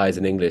these Thais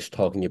in English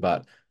talking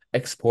about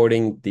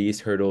exporting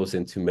these turtles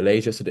into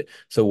Malaysia.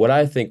 So what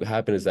I think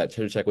happened is that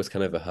Chatuchak was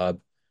kind of a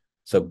hub.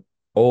 So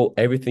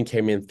everything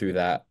came in through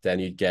that. Then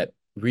you'd get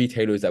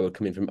retailers that would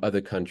come in from other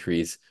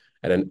countries,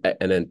 and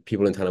then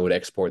people in Thailand would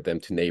export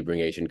them to neighboring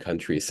Asian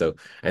countries. So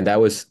and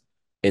that was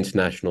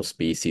international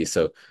species.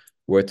 So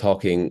we're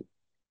talking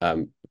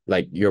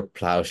like your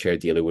plowshare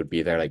dealer would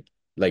be there,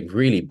 like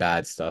really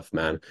bad stuff,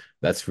 man.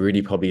 That's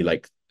really probably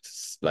like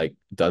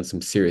done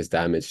some serious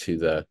damage to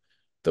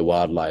the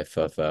wildlife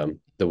of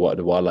the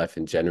wildlife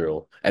in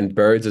general, and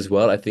birds as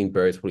well. I think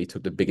birds probably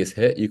took the biggest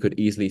hit. You could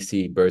easily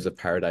see birds of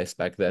paradise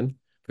back then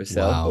for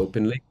sale Wow.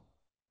 openly.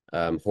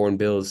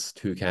 Hornbills,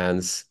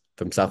 toucans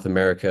from South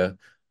America.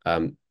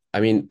 I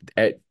mean,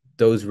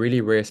 those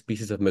really rare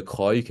species of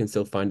macaw, you can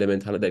still find them in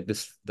Thailand, like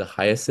this the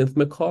hyacinth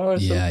macaw or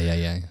Yeah, something. yeah,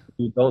 yeah.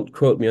 You don't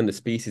quote me on the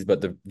species,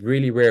 but the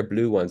really rare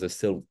blue ones are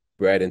still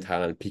bred in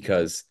Thailand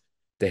because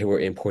they were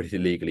imported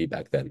illegally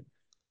back then.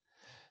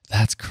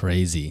 That's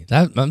crazy.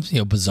 That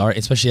bizarre,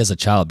 especially as a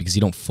child, because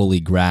you don't fully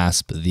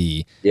grasp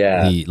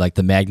Yeah.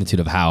 the magnitude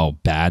of how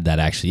bad that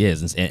actually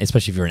is, and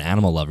especially if you're an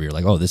animal lover, you're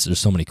like, oh, there's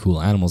so many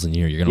cool animals in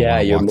here. You're gonna Yeah,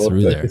 want to you're walk more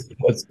through there. focused on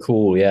what's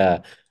cool. Yeah.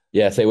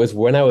 Yeah. So it was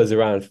when I was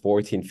around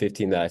 14,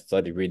 15 that I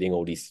started reading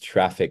all these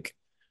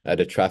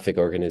the traffic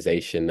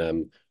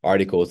organization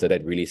articles that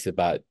I'd released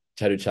about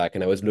Chatuchak.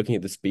 And I was looking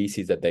at the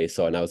species that they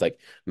saw. And I was like,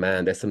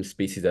 man, there's some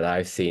species that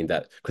I've seen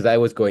that because I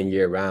was going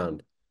year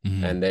round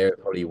Hmm. and they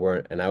probably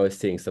weren't. And I was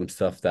seeing some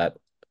stuff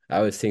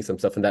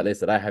on that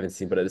list that I haven't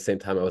seen. But at the same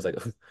time, I was like,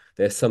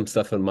 there's some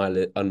stuff on my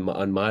list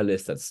on my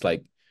list that's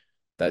like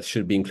that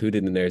should be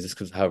included in there just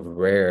because of how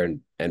rare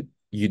and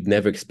you'd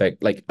never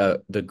expect like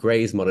the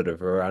Gray's monitor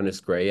for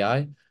Varanus gray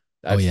eye.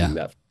 Oh I've seen yeah.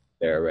 that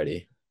there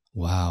already.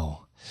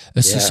 Wow.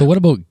 So Yeah. what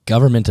about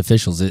government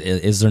officials?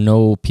 Is there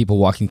no people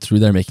walking through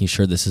there making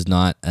sure this is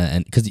not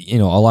and because a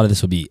lot of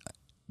this would be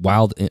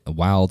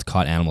wild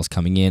caught animals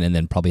coming in and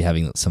then probably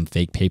having some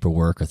fake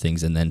paperwork or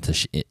things and then to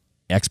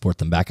export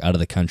them back out of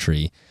the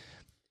country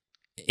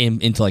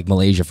into like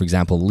Malaysia, for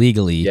example,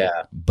 legally,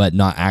 Yeah. but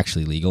not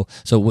actually legal.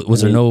 So I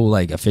was there mean, no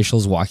like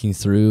officials walking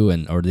through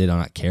and or did they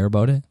not care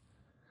about it?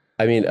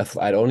 I mean, if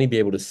I'd only be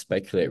able to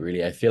speculate,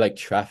 really. I feel like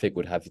traffic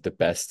would have the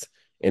best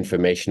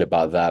information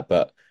about that.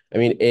 But I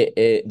mean,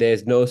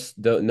 there's no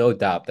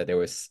doubt that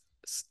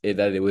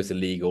that it was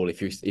illegal.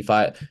 If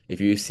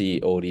you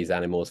see all these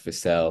animals for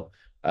sale,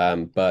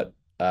 but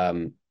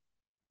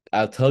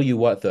I'll tell you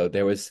what though,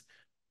 it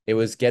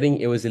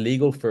was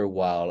illegal for a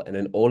while, and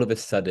then all of a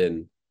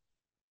sudden,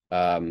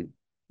 um,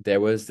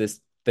 there was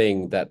this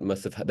thing that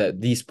must have had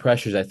that these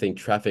pressures. I think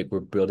traffic were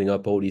building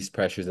up all these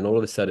pressures, and all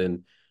of a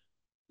sudden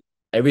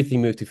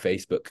everything moved to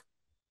Facebook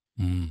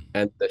Mm.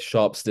 and the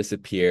shops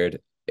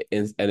disappeared.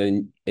 And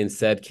then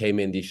instead came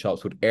in these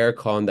shops with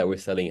aircon that were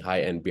selling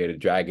high-end bearded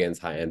dragons,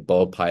 high-end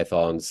ball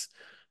pythons,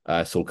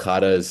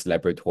 sulcatas,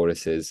 leopard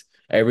tortoises.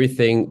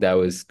 Everything that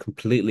was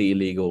completely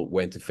illegal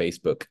went to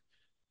Facebook.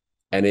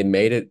 And it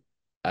made it,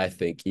 I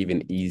think,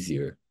 even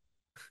easier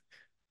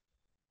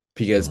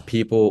because Oh,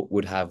 people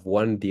would have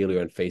one dealer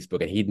on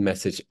Facebook and he'd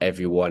message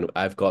everyone,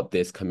 I've got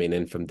this coming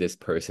in from this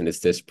person, it's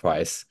this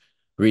price,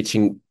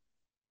 reaching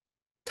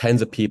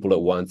tens of people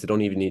at once. They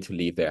don't even need to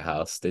leave their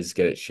house. They just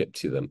get it shipped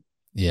to them.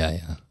 yeah,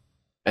 yeah.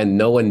 And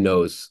no one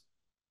knows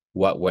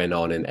what went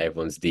on in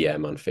everyone's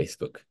DM on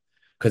Facebook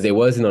because it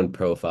wasn't on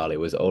profile, it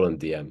was all on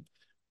DM.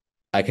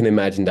 I can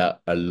imagine that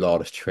a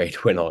lot of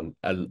trade went on.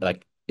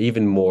 Like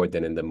even more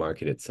than in the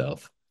market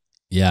itself.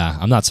 Yeah,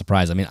 I'm not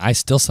surprised. I mean, I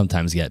still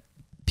sometimes get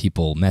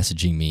people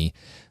messaging me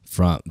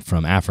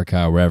from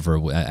Africa or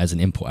wherever as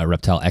a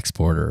reptile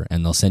exporter,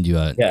 and they'll send you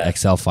a Yeah,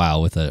 Excel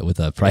file with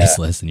a yeah, price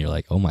list, and you're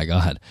like, oh my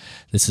god,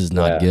 this is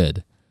not yeah,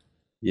 good.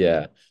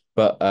 yeah.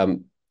 But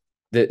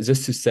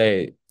just to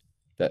say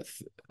that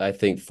I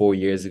think 4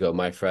 years ago,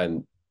 my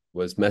friend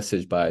was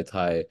messaged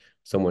by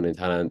someone in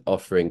Thailand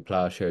offering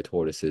plowshare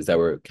tortoises that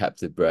were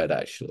captive bred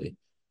actually,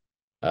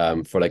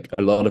 for like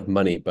a lot of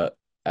money. But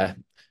uh,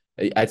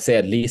 I'd say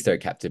at least they're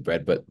captive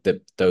bred, but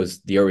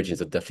the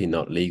origins are definitely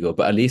not legal.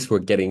 But at least we're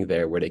getting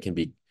there where they can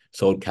be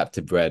sold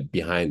captive bred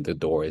behind the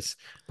doors.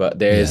 But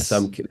there's Yes.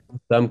 some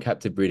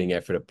captive breeding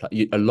effort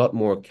a lot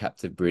more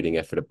captive breeding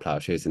effort of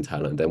plowshares in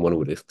Thailand than one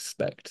would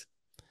expect.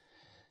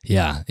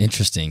 Yeah,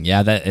 interesting.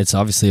 Yeah, that it's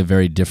obviously a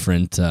very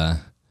different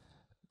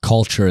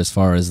culture as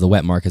far as the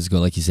wet markets go.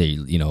 Like you say,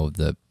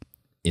 the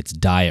it's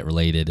diet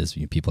related as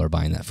people are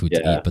buying that food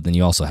to eat, Yeah, but then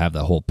you also have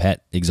the whole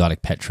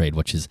exotic pet trade,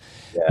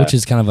 yeah. which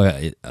is kind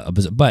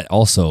of but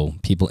also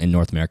people in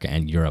North America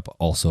and Europe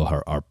also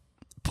are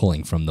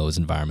pulling from those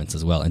environments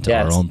as well into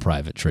our Yes. own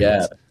private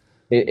Yeah. trades.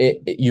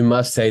 You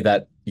must say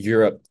that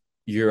Europe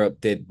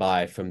did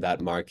buy from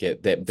that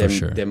market. For There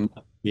sure. must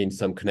have been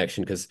some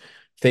connection because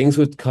things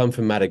would come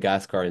from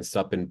Madagascar and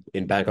stop in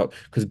Bangkok.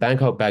 Because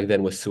Bangkok back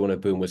then was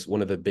Suvarnabhumi, was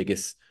one of the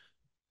biggest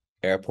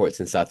airports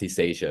in Southeast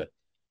Asia.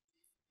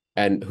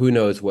 And who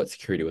knows what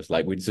security was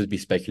like. We'd just be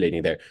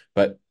speculating there.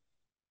 But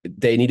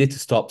they needed to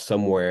stop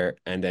somewhere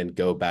and then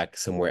go back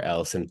somewhere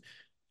else.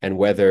 And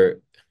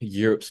whether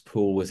Europe's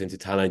pool was into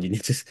Thailand,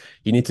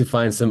 you need to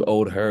find some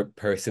old herb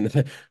person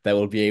that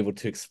will be able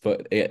to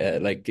exploit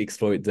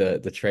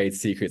the trade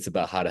secrets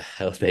about how the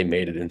hell they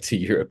made it into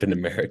Europe and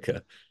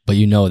America. But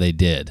they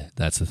did.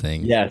 That's the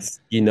thing. Yes,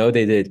 you know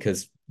they did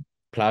because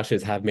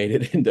plowshares have made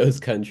it in those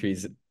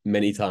countries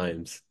many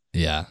times.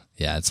 Yeah.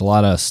 Yeah. It's a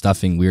lot of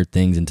stuffing weird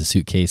things into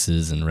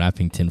suitcases and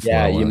wrapping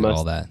Yeah, tinfoil you and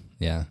all must. that.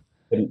 Yeah.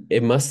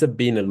 It must have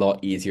been a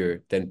lot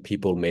easier than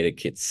people made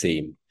it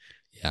seem.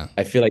 Yeah.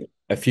 I feel like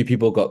a few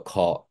people got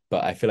caught,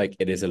 but I feel like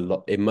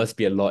it must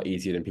be a lot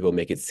easier than people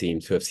make it seem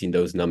to have seen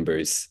those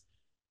numbers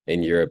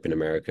in Europe and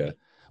America.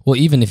 Well,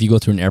 even if you go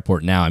through an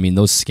airport now, I mean,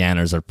 those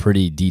scanners are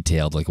pretty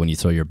detailed. Like when you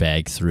throw your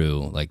bag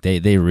through, like they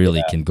really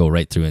Yeah. can go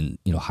right through and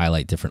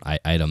highlight different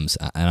items.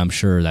 And I'm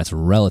sure that's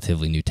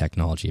relatively new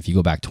technology. If you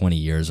go back 20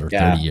 years or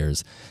 30 Yeah.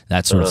 years,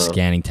 that sort of Uh,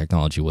 scanning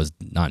technology was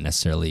not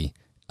necessarily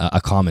a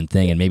common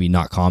thing, and maybe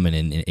not common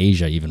in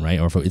Asia even, right?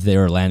 Or if they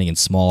were landing in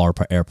small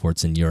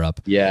airports in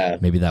Europe, yeah.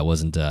 maybe that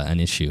wasn't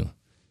an issue. Who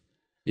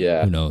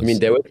Yeah. I mean, knows?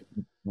 there was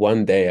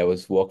one day I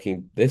was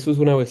walking, this was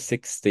when I was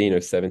 16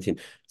 or 17.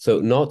 So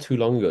not too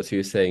long ago. So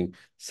you're saying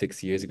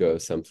 6 years ago or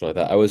something like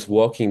that. I was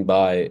walking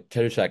by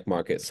Chatuchak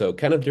Market. So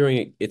kind of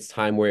during its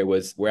time where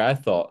I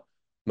thought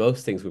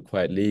most things were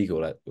quite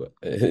legal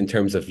in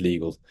terms of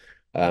legal.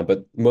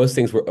 But most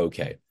things were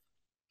okay.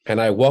 And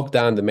I walk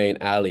down the main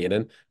alley and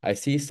then I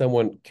see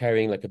someone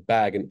carrying like a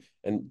bag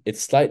and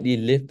it's slightly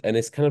lit and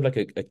it's kind of like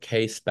a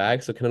case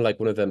bag. So kind of like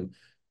one of them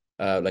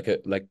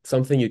like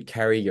something you'd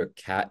carry your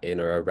cat in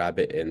or a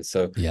rabbit in.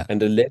 So Yeah.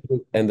 and the lid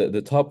and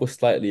the top was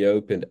slightly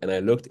opened, and I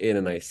looked in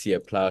and I see a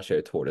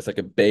plowshare tortoise, like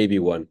a baby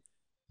one.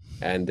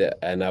 And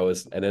then I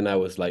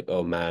was like,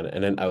 oh man.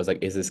 And then I was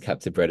like, is this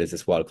captive bred? Is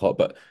this wild caught?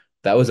 But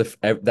that's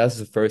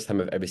the first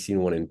time I've ever seen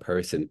one in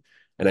person.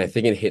 And I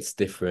think it hits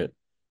different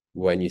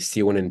when you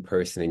see one in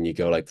person and you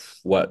go like,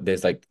 what?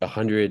 There's like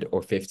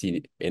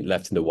 150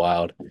 left in the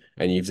wild,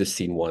 and you've just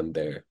seen one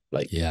there.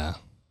 Like Yeah.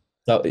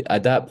 so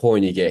at that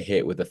point, you get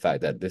hit with the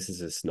fact that this is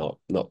just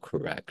not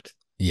correct.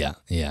 Yeah.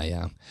 Yeah.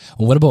 Yeah.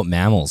 Well, what about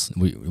mammals?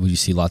 Would you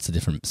see lots of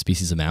different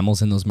species of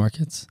mammals in those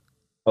markets?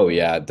 Oh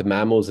yeah, the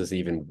mammals is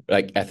even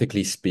like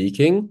ethically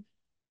speaking,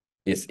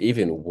 it's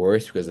even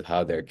worse because of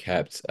how they're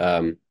kept.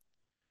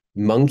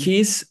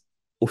 Monkeys,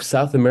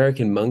 South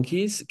American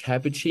monkeys,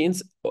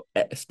 capuchins,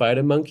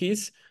 spider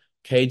monkeys,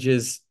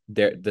 cages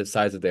the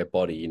size of their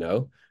body,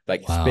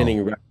 like Wow.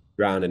 spinning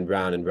round and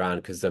round and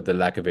round because of the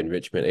lack of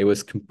enrichment. It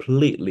was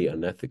completely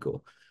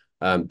unethical.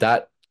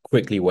 That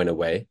quickly went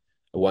away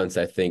once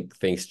I think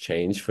things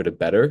changed for the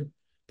better.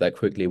 That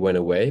quickly went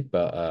away,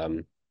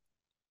 but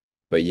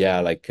yeah,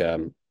 like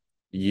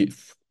you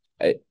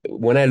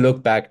when I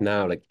look back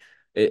now, like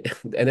and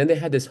then they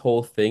had this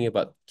whole thing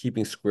about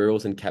keeping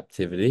squirrels in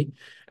captivity.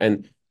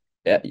 And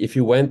if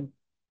you went,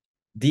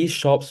 these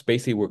shops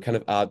basically were kind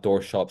of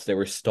outdoor shops. They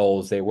were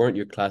stalls. They weren't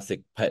your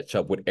classic pet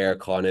shop with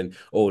aircon and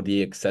all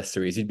the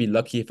accessories. You'd be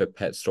lucky if a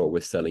pet store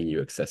was selling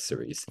you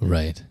accessories.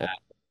 Right. Uh,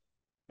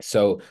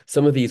 so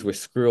some of these were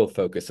squirrel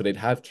focused. So they'd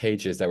have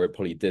cages that were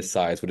probably this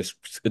size with a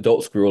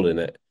adult squirrel in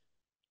it,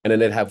 and then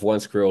they'd have one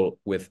squirrel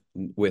with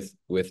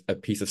a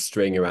piece of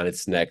string around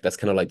its neck. That's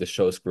kind of like the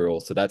show squirrel.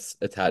 So that's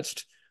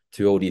attached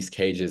to all these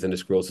cages, and the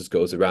squirrel just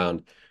goes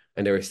around.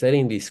 And they were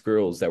setting these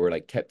squirrels that were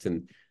like kept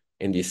in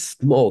these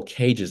small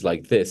cages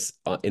like this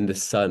in the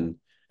sun.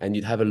 And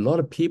you'd have a lot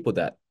of people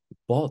that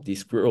bought these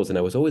squirrels, and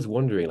I was always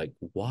wondering like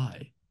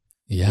why,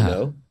 you Yeah.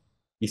 know?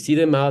 You see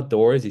them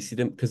outdoors, you see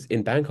them because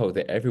in Bangkok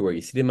they're everywhere.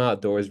 You see them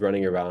outdoors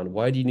running around.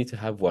 Why do you need to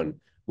have one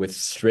with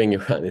string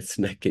around its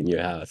neck in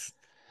your house?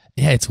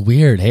 Yeah, it's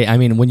weird. Hey, I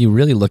mean, when you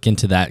really look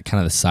into that kind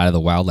of the side of the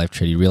wildlife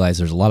trade, you realize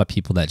there's a lot of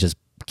people that just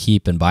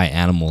keep and buy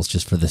animals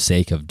just for the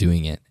sake of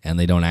doing it, and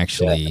they don't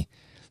Yeah, actually.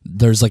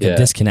 There's like a yeah,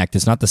 disconnect.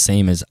 It's not the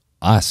same as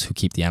us who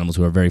keep the animals,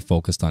 who are very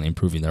focused on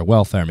improving their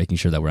welfare, making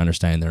sure that we're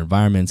understanding their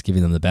environments,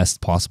 giving them the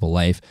best possible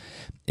life.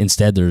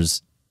 Instead,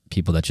 there's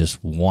people that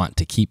just want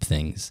to keep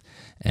things,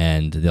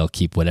 and they'll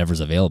keep whatever's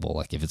available.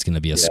 Like if it's going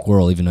to be a yeah,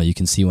 squirrel, even though you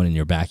can see one in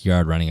your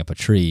backyard running up a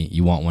tree,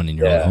 you want one in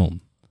your own yeah.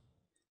 home.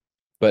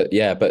 But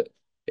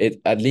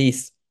it at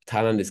least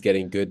Thailand is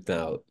getting good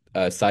now.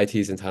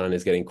 CITES in Thailand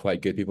is getting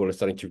quite good. People are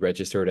starting to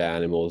register their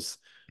animals.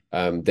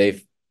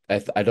 They've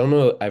I don't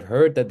know. I've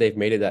heard that they've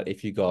made it that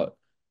if you got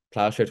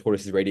plowshare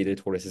tortoises, radiated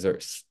tortoises,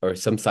 or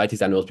some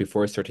CITES animals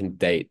before a certain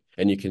date,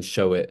 and you can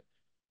show it,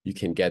 you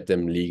can get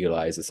them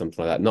legalized or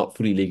something like that. Not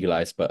fully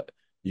legalized, but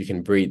you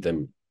can breed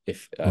them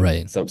if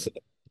Right. some.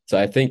 So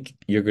I think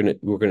we're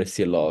gonna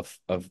see a lot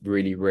of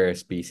really rare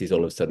species all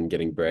of a sudden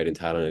getting bred in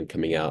Thailand and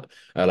coming out.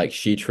 Like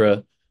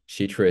Chitra.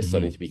 Chitra is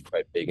starting Mhm. to be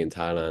quite big in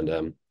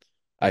Thailand.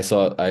 I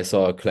saw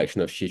a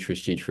collection of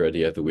Chitra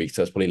the other week.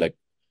 So it's probably like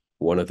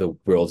one of the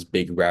world's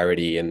big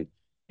rarity in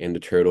the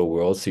turtle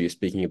world. So you're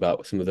speaking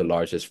about some of the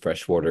largest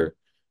freshwater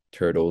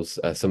turtles,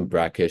 some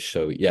brackish.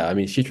 So yeah, I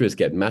mean Chitras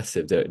get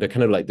massive. They're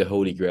kind of like the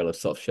holy grail of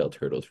softshell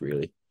turtles,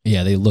 really.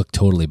 Yeah, they look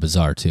totally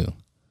bizarre too.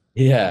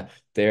 Yeah,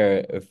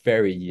 they're a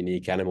very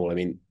unique animal. I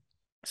mean,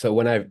 so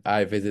when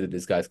I visited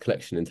this guy's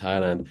collection in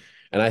Thailand,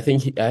 and I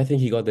think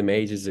he got them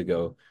ages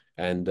ago,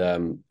 and Are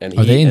they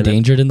he and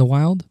endangered in the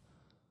wild?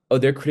 oh,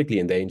 they're critically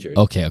endangered.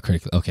 Okay,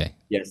 critically. Okay,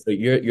 Yeah, so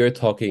you're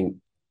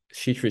talking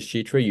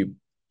Chitra.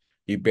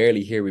 You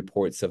barely hear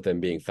reports of them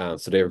being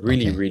found. So they're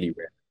really, okay. really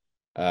rare.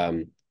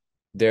 Um,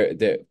 they're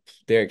they're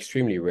they're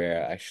extremely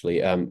rare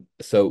actually.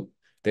 So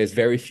there's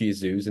very few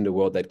zoos in the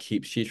world that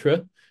keep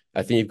Chitra.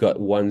 I think you've got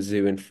one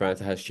zoo in France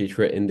that has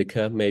Chitra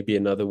indica, maybe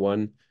another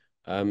one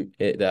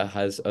that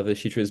has other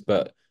Chitras.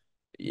 But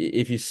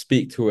if you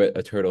speak to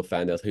a turtle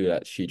fan, they'll tell you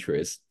that Chitra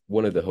is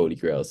one of the holy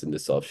grails in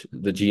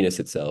the genus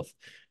itself.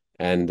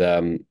 And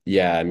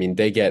yeah, I mean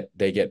they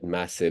get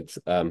massive.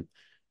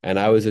 And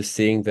I was just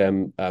seeing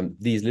them,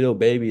 these little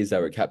babies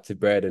that were captive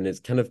bred, and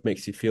it kind of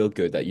makes you feel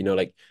good that, you know,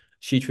 like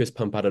Cheetahs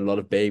pump out a lot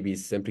of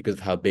babies simply because of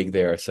how big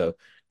they are. So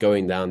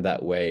going down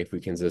that way, if we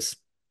can just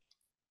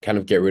kind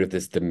of get rid of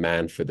this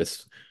demand for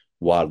this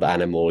wild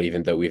animal,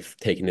 even though we've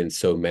taken in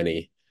so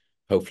many,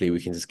 hopefully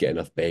we can just get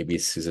enough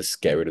babies to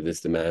just get rid of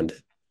this demand.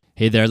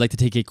 Hey there, I'd like to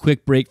take a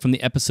quick break from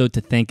the episode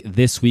to thank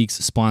this week's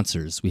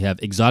sponsors. We have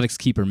Exotics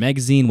Keeper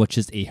magazine, which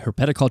is a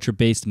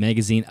herpetoculture-based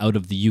magazine out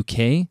of the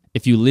UK.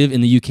 If you live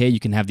in the UK, you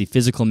can have the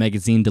physical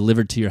magazine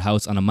delivered to your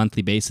house on a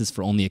monthly basis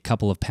for only a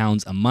couple of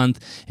pounds a month.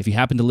 If you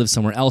happen to live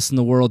somewhere else in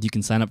the world, you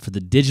can sign up for the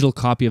digital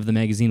copy of the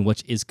magazine,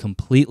 which is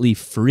completely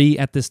free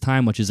at this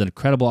time, which is an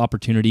incredible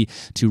opportunity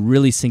to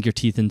really sink your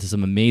teeth into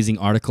some amazing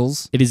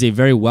articles. It is a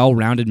very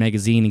well-rounded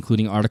magazine,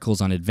 including articles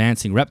on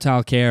advancing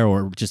reptile care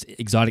or just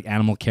exotic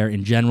animal care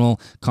in general,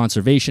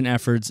 conservation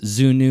efforts,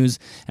 zoo news,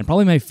 and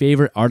probably my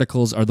favorite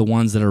articles are the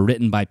ones that are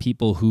written by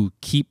people who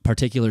keep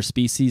particular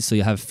species. So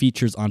you have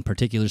features on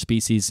particular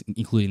species,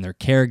 including their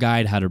care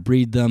guide, how to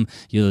breed them,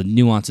 the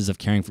nuances of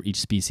caring for each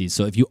species.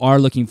 So if you are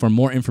looking for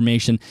more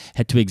information,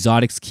 head to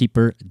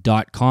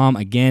exoticskeeper.com.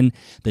 Again,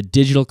 the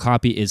digital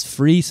copy is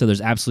free, so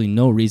there's absolutely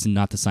no reason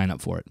not to sign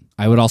up for it.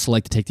 I would also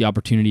like to take the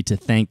opportunity to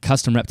thank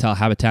Custom Reptile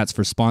Habitats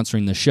for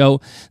sponsoring the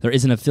show. There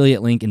is an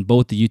affiliate link in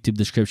both the YouTube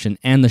description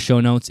and the show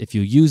notes. If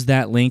you use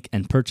that link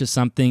and purchase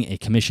something, a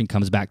commission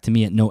comes back to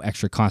me at no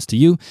extra cost to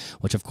you,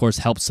 which of course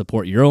helps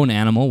support your own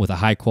animal with a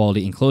high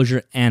quality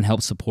enclosure and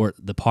helps support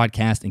the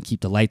podcast and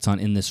keep the lights on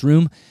in this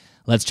room.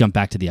 Let's jump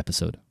back to the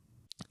episode.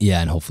 Yeah,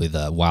 and hopefully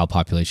the wild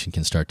population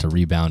can start to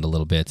rebound a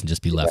little bit and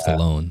just be left Yeah.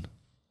 alone.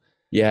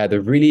 Yeah,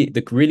 the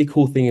really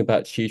cool thing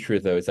about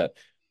Chitra though is that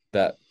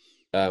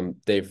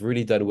they've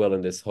really done well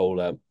in this whole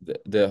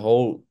the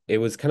whole it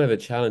was kind of a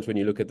challenge when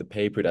you look at the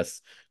paper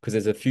that's because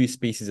there's a few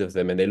species of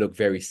them and they look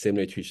very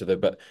similar to each other,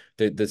 but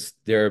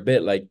they're a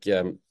bit like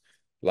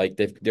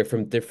they're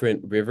from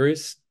different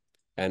rivers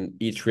and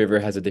each river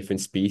has a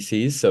different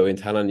species. So in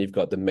Thailand you've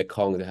got the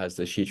Mekong that has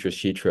the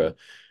Chitra,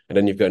 and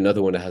then you've got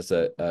another one that has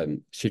a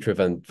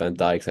Chitra Van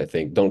Dykes, I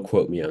think. Don't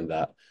quote me on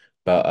that.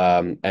 But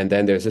and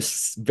then there's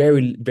this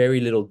very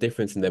little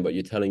difference in them, but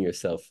you're telling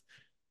yourself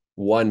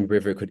one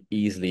river could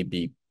easily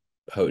be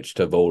poached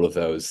of all of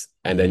those,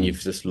 and then Mm-hmm. you've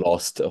just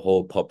lost a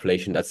whole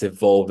population that's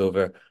evolved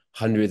over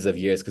hundreds of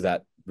years because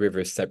that river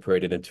is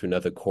separated into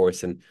another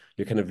course, and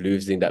you're kind of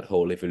losing that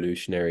whole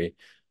evolutionary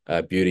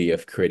beauty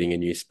of creating a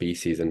new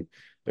species. And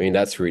I mean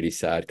that's really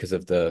sad because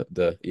of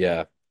the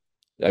yeah.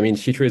 I mean,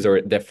 Chitras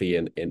are definitely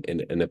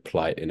in a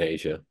plight in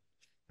Asia.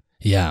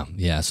 Yeah,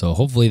 yeah. So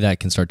hopefully that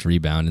can start to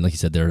rebound. And like you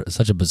said, they're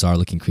such a bizarre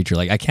looking creature.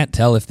 Like I can't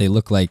tell if they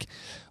look like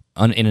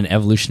in an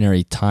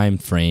evolutionary time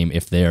frame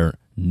if they're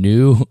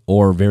new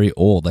or very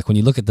old. Like when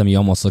you look at them, you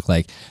almost look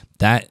like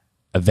that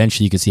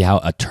eventually you could see how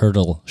a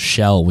turtle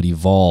shell would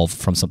evolve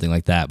from something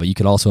like that. But you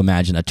could also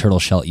imagine a turtle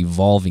shell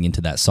evolving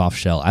into that soft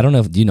shell. I don't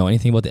know. Do you know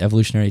anything about the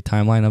evolutionary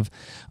timeline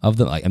of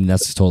them? Like, I mean,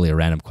 that's totally a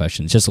random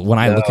question. It's just when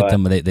I No, look at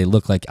them, they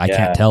look like I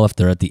can't yeah, tell if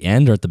they're at the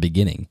end or at the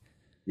beginning.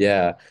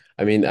 yeah.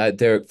 I mean,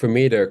 they're for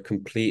me they're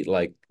complete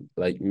like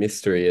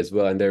mystery as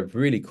well, and they're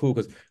really cool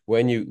because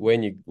when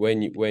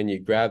you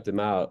grab them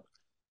out,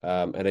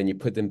 and then you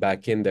put them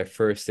back in, their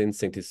first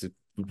instinct is to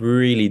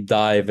really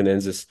dive and then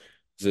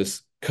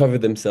just cover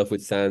themselves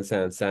with sand,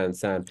 sand, sand,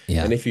 sand.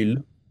 Yeah. And if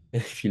you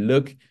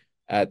look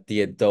at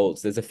the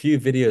adults, there's a few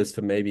videos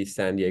from maybe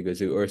San Diego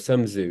Zoo or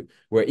some zoo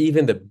where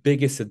even the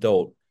biggest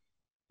adult,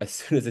 as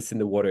soon as it's in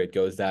the water, it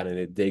goes down and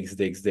it digs,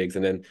 digs, digs,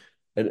 and then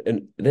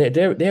and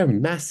they're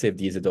massive,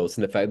 these adults,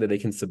 and the fact that they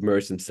can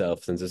submerge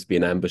themselves and just be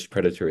an ambush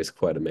predator is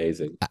quite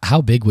amazing.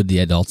 How big would the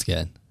adults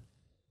get?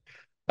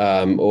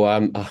 Or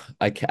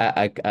I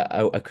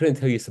couldn't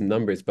tell you some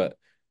numbers, but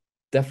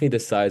definitely the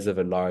size of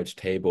a large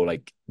table.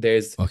 Like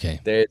Okay.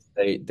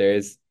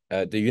 there's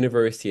the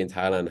university in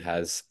Thailand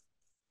has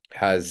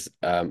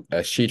a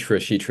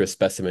Chitra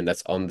specimen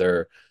that's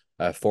under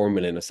 4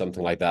 million or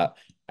something like that,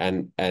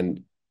 and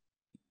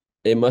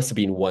it must have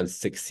been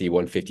 160,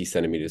 150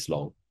 centimeters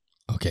long.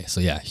 Okay. So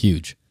yeah,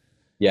 huge.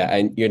 Yeah,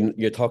 and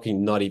you're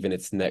talking not even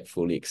its neck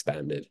fully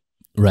expanded.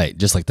 Right.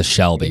 Just like the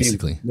shell, Maybe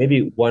basically.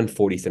 maybe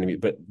 140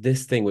 centimeters. But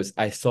this thing was,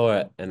 I saw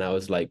it and I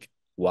was like,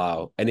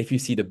 wow. And if you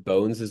see the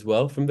bones as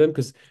well from them,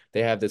 because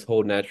they have this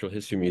whole natural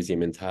history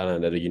museum in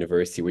Thailand at a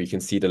university where you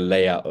can see the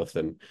layout of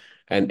them.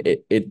 And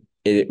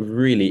it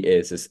really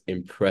is just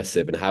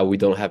impressive. And how we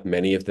don't have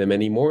many of them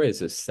anymore is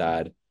just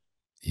sad.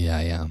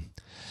 Yeah. Yeah.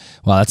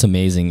 Wow, that's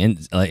amazing.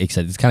 And like I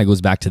said, this kind of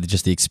goes back to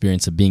just the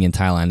experience of being in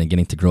Thailand and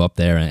getting to grow up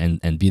there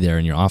and be there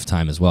in your off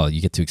time as well.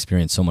 You get to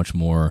experience so much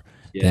more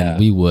than Yeah.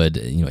 we would,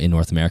 in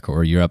North America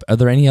or Europe. Are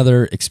there any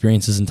other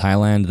experiences in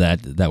Thailand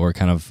that were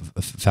kind of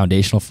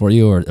foundational for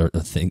you, or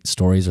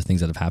stories or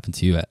things that have happened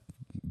to you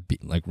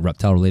like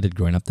reptile related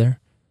growing up there?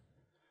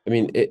 I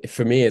mean,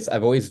 for me, it's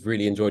I've always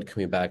really enjoyed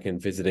coming back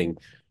and visiting,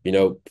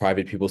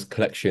 private people's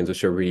collections,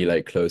 which are really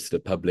like close to the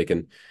public.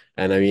 And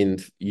I mean,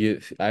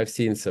 I've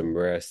seen some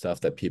rare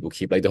stuff that people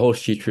keep. Like the whole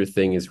Chitra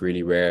thing is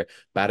really rare.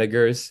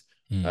 Badgers,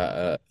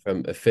 Mm.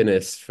 from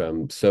Affinis,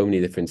 from so many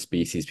different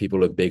species.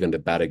 People are big on the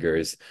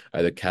Badgers,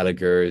 the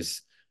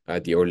Caligars,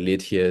 the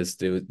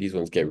Orlithias. These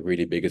ones get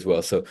really big as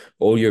well. So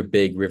all your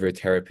big river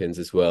terrapins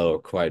as well are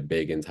quite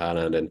big in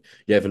Thailand, and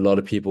you have a lot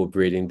of people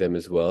breeding them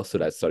as well. So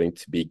that's starting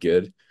to be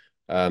good.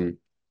 Um,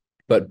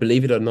 but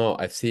believe it or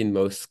not, I've seen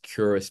most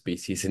Cura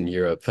species in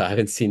Europe. I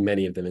haven't seen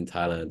many of them in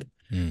Thailand.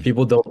 Mm.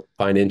 People don't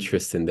find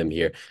interest in them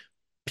here.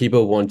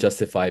 People won't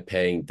justify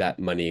paying that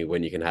money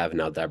when you can have an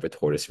Aldabra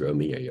tortoise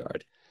roaming your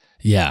yard.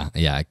 Yeah,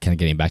 yeah, kind of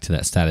getting back to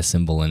that status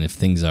symbol, and if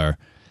things are,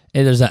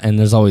 and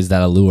there's always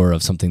that allure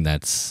of something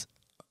that's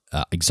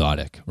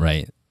exotic,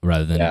 right?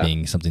 Rather than Yeah,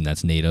 being something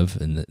that's native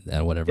and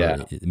whatever,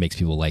 yeah, it makes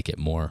people like it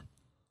more.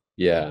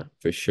 yeah,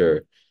 for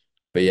sure.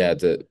 But yeah,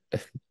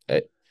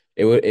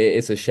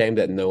 it's a shame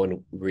that no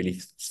one really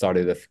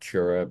started a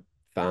Cura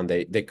found.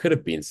 They could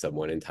have been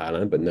someone in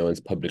Thailand, but no one's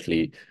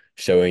publicly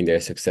showing their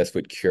success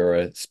with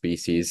Cura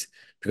species,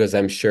 because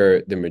I'm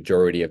sure the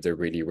majority of the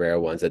really rare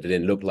ones that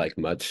didn't look like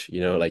much,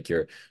 like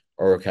your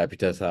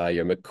Orocapitata,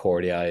 your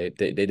McCordii,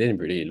 they didn't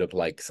really look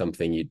like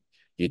something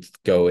you'd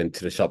go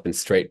into the shop and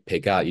straight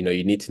pick out. You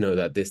need to know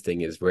that this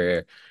thing is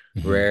rare,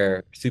 Hmm.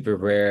 rare, super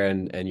rare,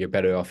 and you're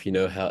better off,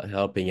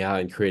 helping out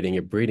and creating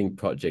a breeding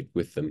project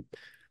with them.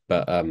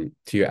 But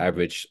to your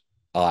average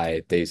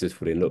eye, they just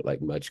wouldn't look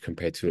like much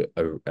compared to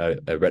a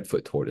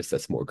redfoot tortoise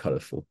that's more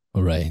colorful.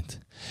 Right.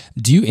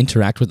 Do you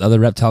interact with other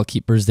reptile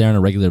keepers there on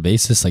a regular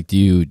basis? Like, do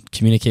you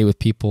communicate with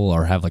people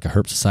or have like a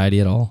herp society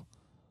at all?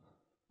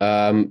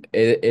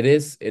 It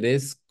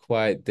is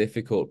quite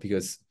difficult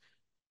because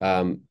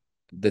um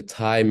the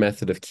Thai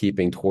method of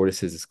keeping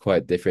tortoises is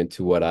quite different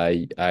to what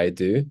I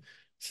do.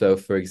 So,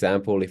 for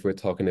example, if we're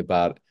talking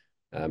about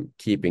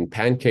keeping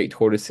pancake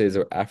tortoises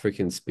or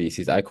African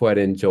species, I quite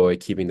enjoy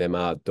keeping them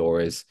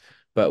outdoors,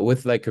 but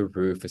with like a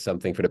roof or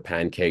something for the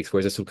pancakes,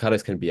 whereas the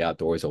sulcatas can be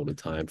outdoors all the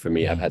time. For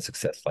me, I've Mm. had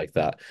success like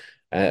that.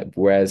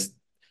 Whereas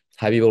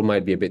Thai people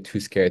might be a bit too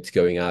scared to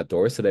going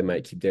outdoors, so they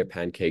might keep their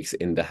pancakes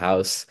in the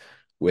house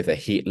with a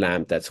heat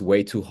lamp that's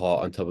way too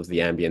hot on top of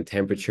the ambient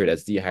temperature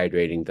that's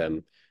dehydrating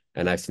them.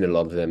 And I've seen a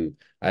lot of them,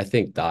 I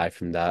think, die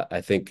from that.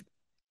 I think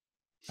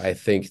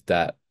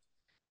that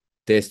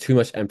there's too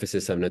much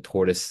emphasis on the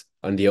tortoise,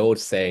 on the old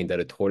saying that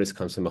a tortoise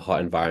comes from a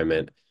hot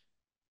environment.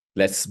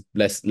 Let's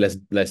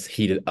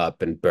heat it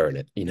up and burn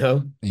it,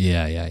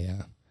 Yeah, yeah,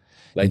 yeah.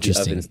 like the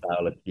oven Interesting.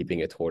 style of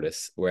keeping a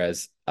tortoise.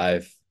 Whereas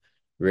I've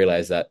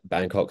realized that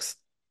Bangkok's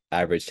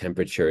average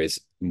temperature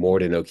is more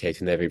than okay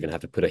to never even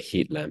have to put a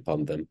heat lamp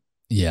on them.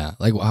 Yeah.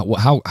 Like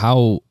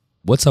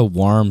what's a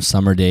warm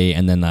summer day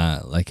and then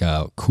like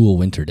a cool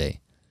winter day?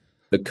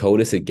 The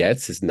coldest it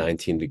gets is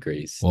 19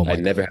 degrees. Oh I my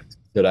never God. have to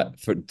do that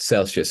for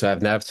Celsius, so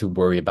I've never have to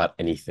worry about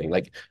anything.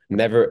 Like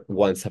never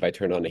once have I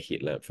turned on a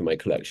heat lamp for my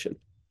collection.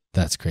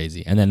 That's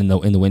crazy. And then in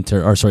the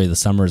winter, or sorry, the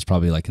summer is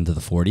probably like into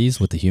the 40s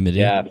with the humidity.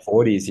 Yeah,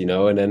 40s,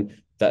 and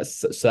then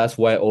that's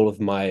why all of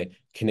my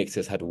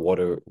connectors had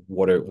water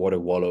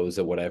wallows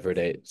or whatever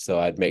so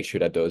I'd make sure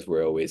that those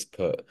were always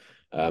put.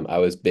 I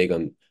was big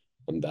on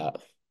that.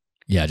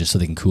 Yeah, just so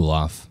they can cool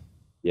off.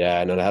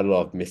 Yeah, and I had a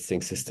lot of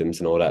misting systems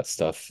and all that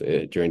stuff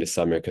during the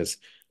summer because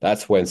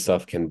that's when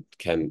stuff can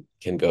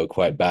go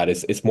quite bad.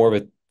 It's more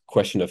of a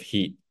question of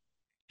heat,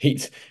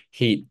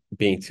 heat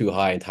being too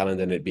high in Thailand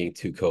than it being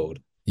too cold.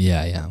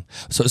 Yeah, yeah.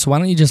 So why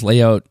don't you just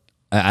lay out?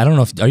 I don't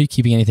know if are you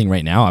keeping anything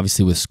right now?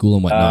 Obviously with school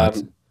and whatnot.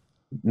 Um,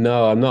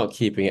 no, I'm not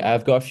keeping it.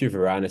 I've got a few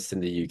Varanus in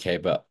the UK,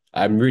 but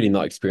I'm really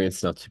not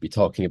experienced enough to be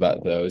talking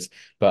about those.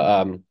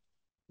 But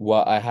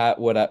what I had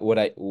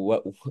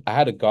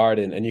a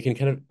garden, and you can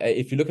kind of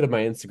if you look at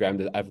my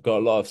Instagram, I've got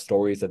a lot of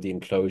stories of the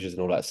enclosures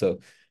and all that. So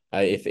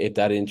if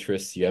that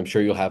interests you, I'm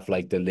sure you'll have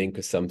like the link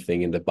or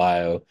something in the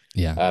bio.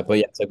 Yeah. But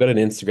yes, I've got an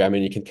Instagram,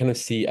 and you can kind of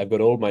see I've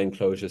got all my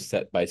enclosures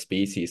set by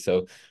species.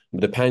 So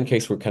the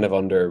pancakes were kind of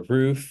under a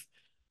roof.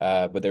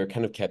 But they were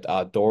kind of kept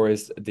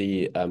outdoors.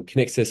 The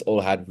Cnixus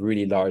all had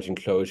really large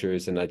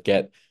enclosures, and I'd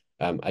get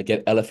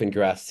elephant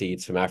grass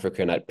seeds from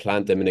Africa, and I'd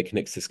plant them in a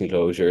Cnixus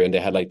enclosure, and they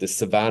had like this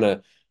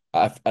savanna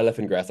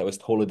elephant grass that was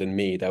taller than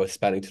me, that was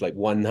spanning to like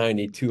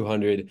 190,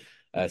 200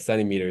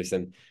 centimeters,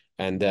 and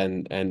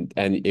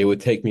it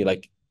would take me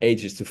like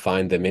ages to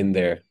find them in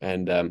there,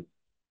 and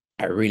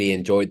I really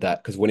enjoyed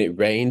that because when it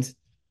rained,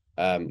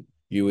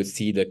 you would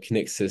see the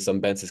Cnixus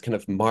umbensis kind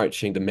of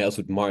marching. The males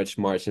would march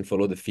and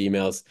follow the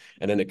females,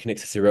 and then the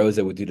Cnixus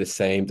erosa would do the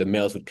same. The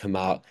males would come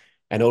out,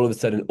 and all of a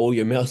sudden, all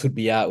your males would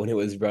be out when it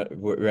was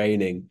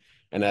raining,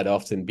 and I'd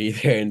often be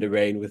there in the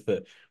rain with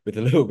a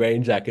little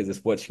rain jacket,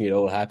 just watching it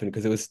all happen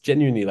because it was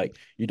genuinely like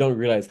you don't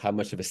realize how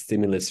much of a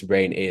stimulus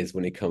rain is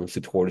when it comes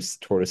to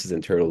tortoises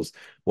and turtles.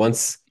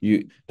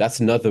 That's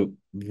another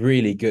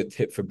really good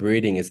tip for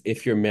breeding is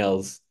if your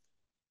males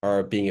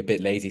are being a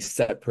bit lazy,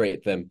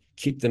 separate them,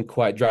 keep them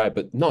quite dry,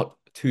 but not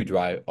too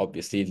dry,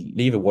 obviously.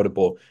 Leave a water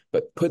ball,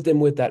 but put them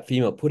with that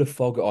female, put a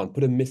fogger on,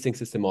 put a misting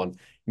system on,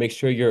 make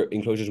sure your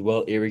enclosure is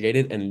well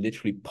irrigated and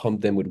literally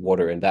pump them with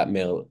water, and that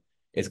male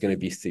is going to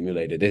be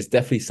stimulated. There's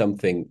definitely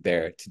something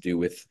there to do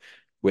with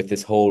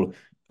this whole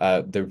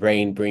the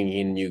rain bringing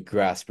in new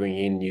grass,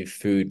 bringing in new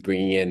food,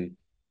 bringing in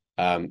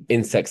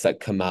insects that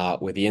come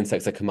out. With the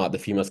insects that come out, the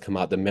females come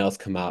out, the males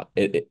come out.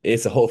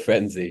 It's a whole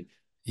frenzy.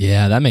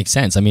 Yeah, that makes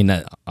sense. I mean,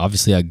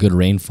 obviously, a good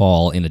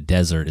rainfall in a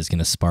desert is going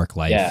to spark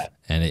life, Yeah,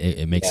 and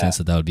it makes yeah, sense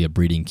that would be a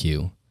breeding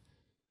queue.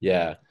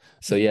 yeah.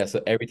 So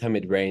every time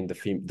it rained,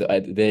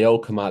 they all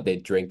come out, they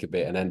drink a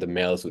bit, and then the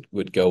males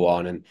would go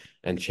on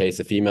and chase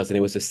the females. And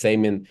it was the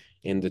same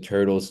in the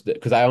turtles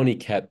because I only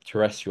kept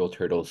terrestrial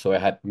turtles. So I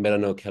had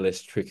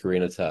Melanochelis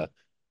trichorhinata.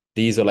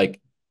 These are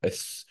like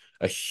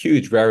a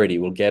huge rarity.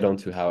 We'll get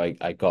onto how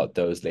I got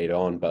those later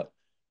on, but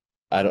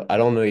I don't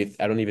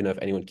even know if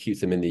anyone keeps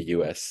them in the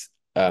US.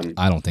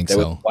 I don't think There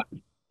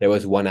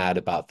was so. one ad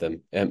about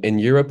them. In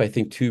Europe, I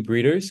think two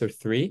breeders or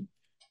three,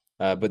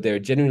 but they're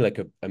generally like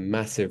a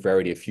massive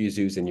rarity. A few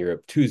zoos in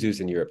Europe, two zoos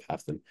in Europe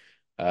have them.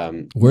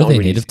 Were Not they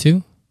really. native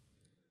to?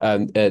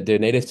 They're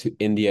native to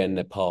India and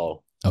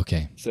Nepal,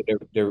 Okay. so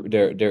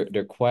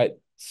they're quite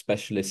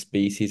specialist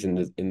species in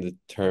the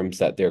terms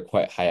that they're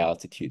quite high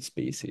altitude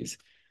species,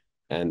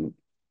 and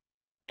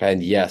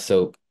and yeah,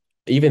 so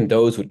even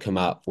those would come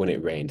out when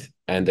it rained,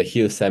 and the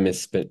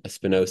Heliocemis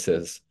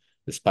spinosas,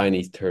 the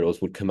spiny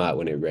turtles, would come out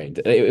when it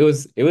rained.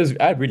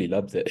 I really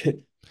loved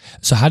it.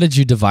 So how did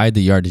you divide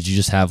the yard? Did you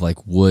just have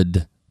like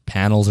wood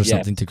panels or Yes.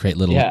 something to create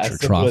little Yeah, as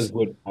simple troughs? as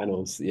wood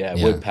panels. Yeah,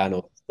 Yeah. wood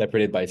panels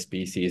separated by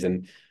species,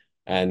 and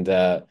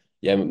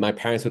yeah, my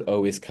parents would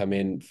always come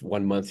in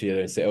 1 month to the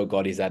other and say, "Oh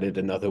God, he's added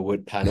another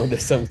wood panel.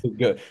 There's something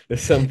good.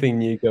 There's something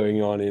new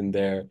going on in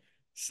there."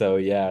 So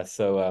yeah,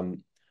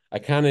 I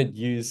kind of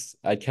use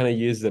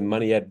the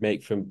money I'd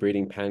make from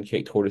breeding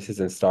pancake tortoises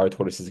and star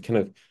tortoises to kind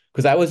of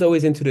because I was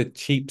always into the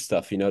cheap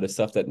stuff, the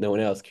stuff that no one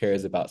else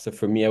cares about. So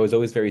for me, I was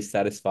always very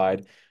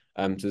satisfied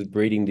just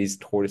breeding these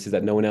tortoises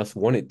that no one else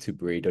wanted to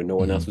breed or no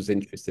one Hmm. else was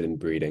interested in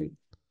breeding.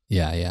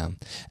 Yeah, yeah.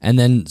 And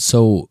then,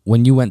 so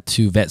when you went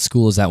to vet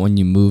school, is that when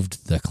you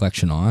moved the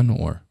collection on,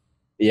 or?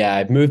 Yeah,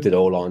 I've moved it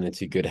all on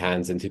into good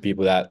hands, into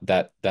people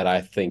that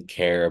I think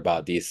care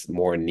about these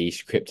more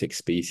niche cryptic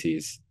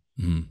species.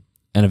 Mhm.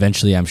 And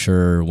eventually, I'm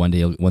sure one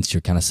day, once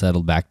you're kind of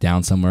settled back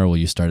down somewhere, will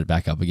you start it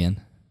back up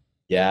again?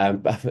 Yeah,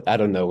 I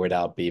don't know where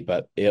that'll be,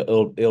 but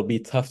it'll be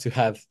tough to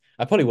have.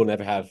 I probably will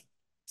never have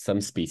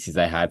some species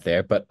I had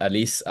there, but at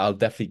least I'll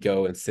definitely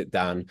go and sit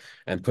down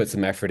and put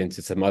some effort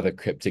into some other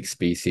cryptic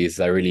species.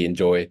 I really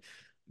enjoy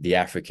the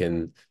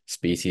African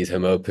species,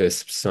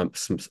 Homopus,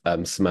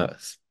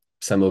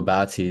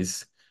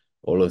 Samobates.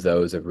 All of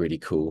those are really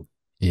cool.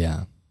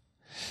 Yeah.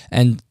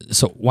 And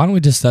so, why don't we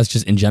discuss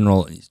just in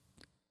general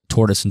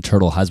tortoise and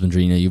turtle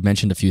husbandry? You've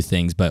mentioned a few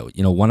things, but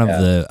one of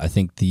Yeah, I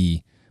think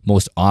the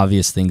most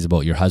obvious things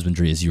about your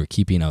husbandry is you were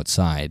keeping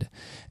outside,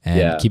 and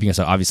yeah, keeping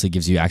outside obviously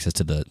gives you access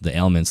to the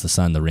elements, the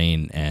sun, the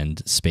rain,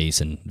 and space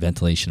and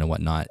ventilation and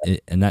whatnot.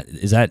 And that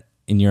is that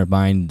in your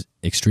mind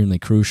extremely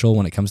crucial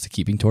when it comes to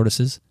keeping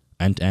tortoises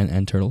and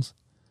turtles?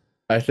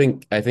 I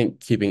think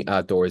keeping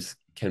outdoors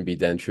can be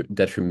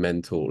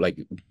detrimental, like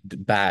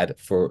bad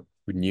for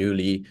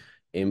newly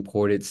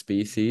imported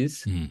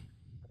species. Mm.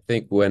 I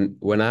think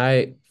when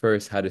I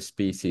first had a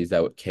species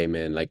that came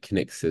in, like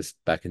Kinixis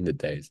back in the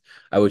days,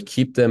 I would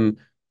keep them,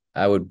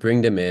 I would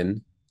bring them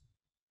in,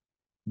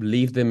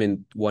 leave them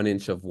in 1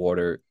 inch of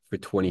water for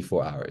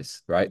 24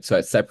 hours, right? So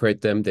I'd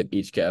separate them, they'd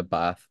each get a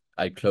bath.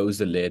 I'd close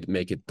the lid,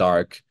 make it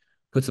dark,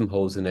 put some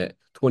holes in it,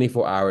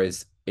 24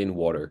 hours in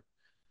water.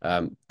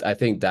 I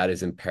think that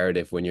is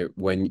imperative when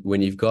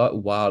you've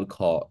got wild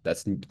caught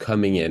that's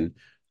coming in,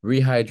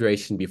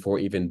 rehydration before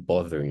even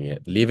bothering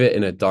it. Leave it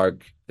in a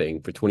dark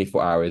thing for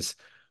 24 hours,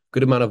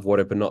 good amount of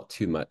water, but not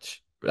too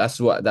much. That's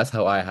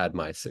how I had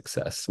my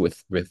success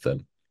with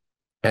them.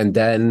 And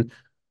then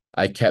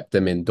I kept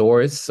them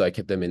indoors, so I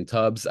kept them in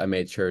tubs. I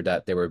made sure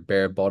that they were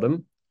bare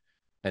bottom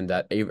and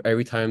that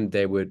every time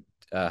they would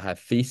have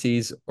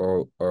feces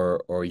or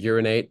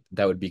urinate,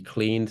 that would be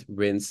cleaned,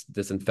 rinsed,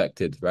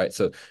 disinfected, right?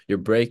 So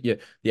the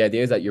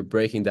idea is that you're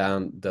breaking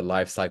down the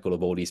life cycle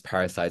of all these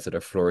parasites that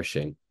are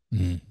flourishing.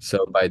 Mm.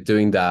 So by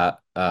doing that,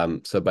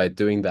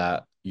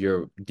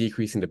 you're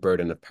decreasing the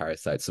burden of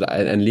parasites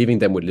and leaving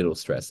them with little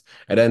stress.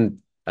 And then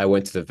I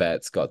went to the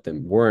vets, got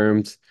them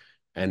wormed,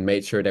 and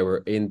made sure they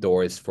were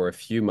indoors for a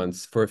few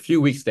months, for a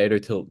few weeks later,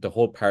 till the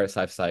whole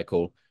parasite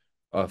cycle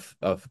of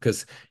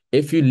because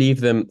if you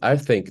leave them, I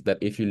think that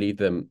if you leave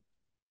them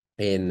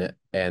in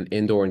an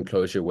indoor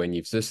enclosure when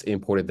you've just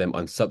imported them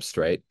on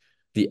substrate,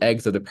 the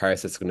eggs of the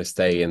parasites are going to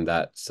stay in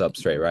that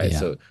substrate, right? Yeah.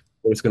 So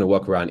they're just going to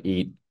walk around,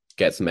 eat,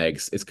 get some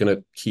eggs. It's going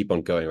to keep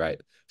on going, right?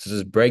 So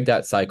just break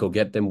that cycle,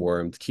 get them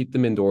wormed, keep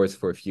them indoors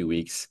for a few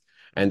weeks,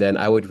 and then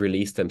I would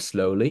release them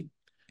slowly.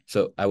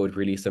 So I would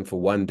release them for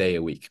 1 day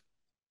a week,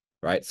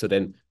 right? So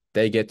then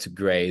they get to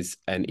graze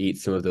and eat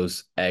some of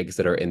those eggs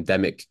that are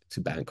endemic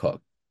to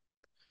Bangkok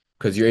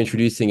because you're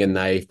introducing a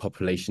naive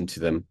population to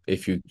them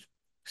if you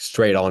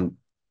straight on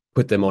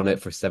put them on it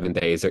for 7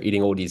 days. They're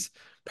eating all these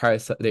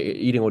they're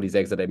eating all these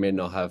eggs that they may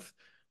not have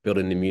built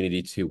an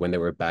immunity to when they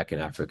were back in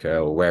Africa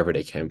or wherever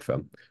they came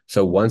from.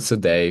 So once a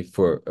day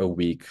for a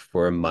week,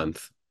 for a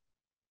month,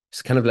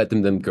 just kind of let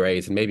them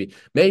graze, and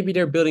maybe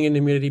they're building an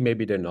immunity,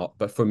 maybe they're not.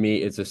 But for me,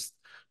 it's just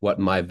what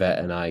my vet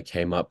and I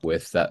came up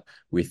with that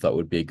we thought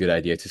would be a good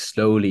idea to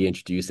slowly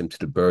introduce them to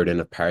the burden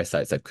of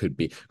parasites that could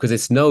be, because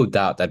it's no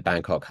doubt that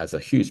Bangkok has a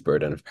huge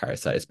burden of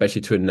parasites,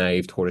 especially to a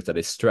naive tortoise that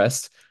is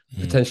stressed,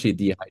 Mm. potentially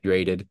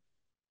dehydrated.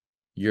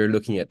 You're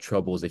looking at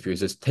troubles if you're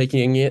just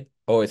taking it.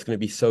 Oh, it's going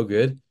to be so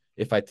good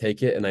if I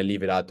take it and I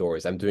leave it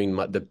outdoors. I'm doing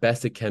the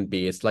best it can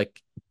be. It's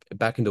like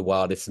back in the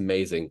wild. It's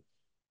amazing.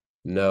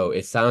 No,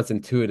 it sounds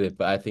intuitive,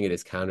 but I think it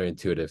is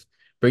counterintuitive.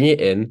 Bring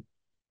it in,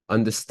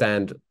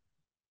 understand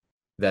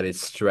that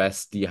it's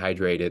stressed,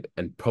 dehydrated,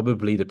 and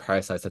probably the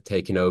parasites are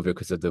taking over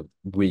because of the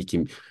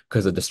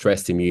because of the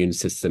stressed immune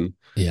system.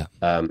 Yeah.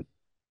 Um,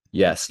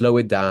 yeah, slow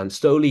it down,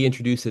 slowly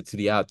introduce it to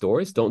the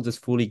outdoors. Don't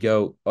just fully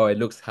go, oh, it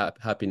looks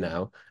happy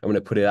now. I'm going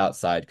to put it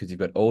outside because you've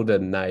got all the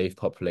naive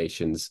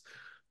populations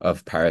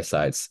of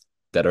parasites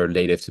that are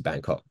native to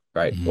Bangkok,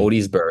 right? Mm-hmm. All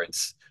these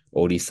birds,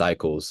 all these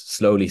cycles,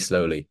 slowly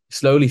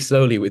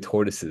with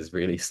tortoises,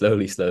 really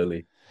slowly,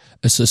 slowly.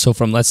 So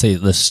from, let's say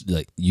this,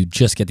 like, you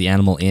just get the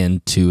animal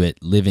into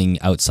it living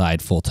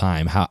outside full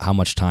time. How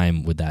much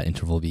time would that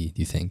interval be,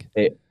 do you think?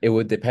 It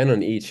would depend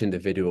on each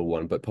individual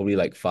one, but probably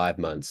like 5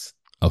 months.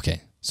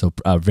 Okay. So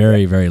a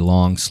very, very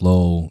long,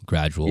 slow,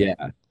 gradual.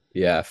 Yeah.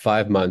 Yeah,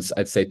 5 months.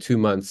 I'd say 2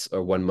 months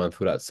or 1 month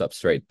without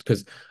substrate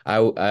because I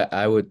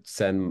would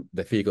send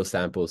the fecal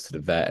samples to the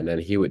vet and then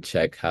he would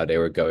check how they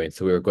were going.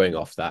 So we were going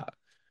off that.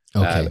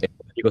 Okay. If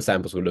the fecal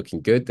samples were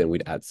looking good, then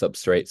we'd add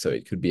substrate so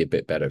it could be a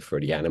bit better for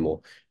the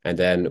animal. And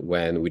then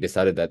when we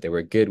decided that they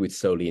were good, we'd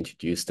slowly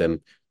introduce them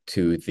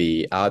to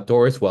the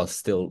outdoors while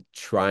still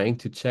trying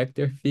to check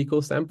their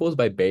fecal samples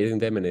by bathing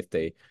them. And if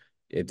they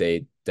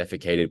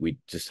defecated, we'd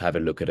just have a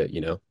look at it,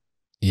 you know.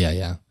 Yeah,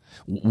 yeah.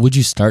 Would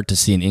you start to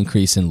see an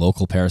increase in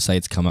local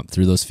parasites come up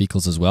through those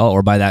fecals as well?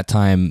 Or by that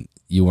time,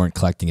 you weren't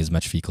collecting as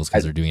much fecals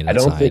because they're doing it I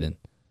don't outside? think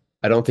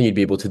I don't think you'd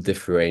be able to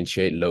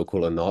differentiate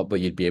local or not, but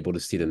you'd be able to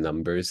see the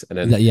numbers. And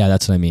then Yeah,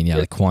 that's what I mean. Yeah,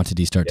 yeah, like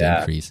quantities start to yeah,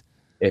 increase.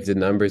 if the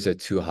numbers are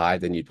too high,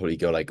 then you'd probably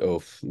go like,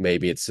 oh,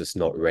 maybe it's just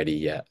not ready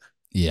yet,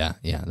 Yeah,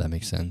 yeah, that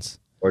makes sense.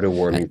 or the Uh,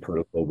 worming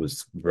protocol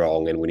was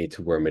wrong, and we need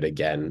to worm it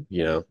again.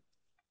 You know,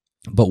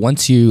 But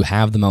once you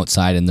have them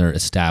outside and they're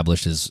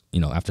established as,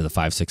 after the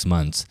 5, 6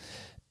 months,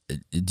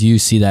 do you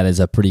see that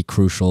as a pretty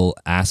crucial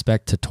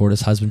aspect to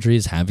tortoise husbandry,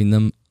 is having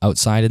them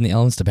outside in the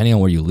elements, depending on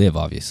where you live,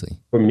 obviously?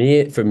 for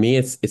me,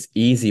 it's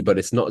easy, but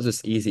it's not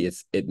just easy.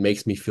 It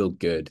makes me feel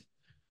good.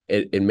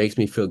 It makes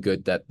me feel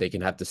good that they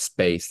can have the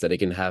space, that they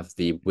can have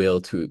the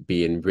will to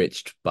be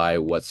enriched by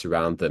what's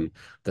around them.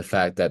 The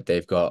fact that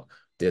they've got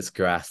this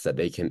grass that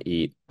they can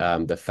eat,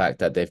 the fact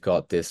that they've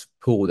got this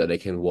pool that they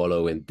can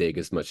wallow and dig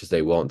as much as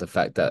they want, the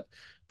fact that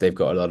they've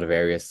got a lot of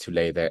areas to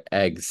lay their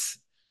eggs,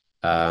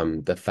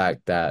 the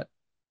fact that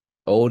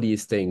all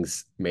these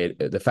things made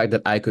the fact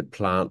that I could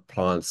plant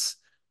plants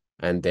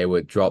and they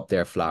would drop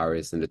their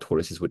flowers and the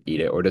tortoises would eat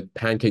it, or the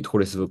pancake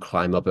tortoises would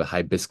climb up a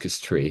hibiscus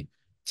tree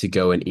to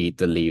go and eat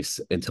the leaves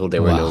until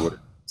there were no more Wow.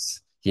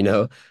 leaves, you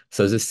know?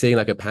 So just seeing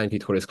like a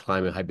pancake tortoise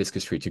climb a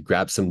hibiscus tree to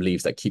grab some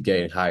leaves that keep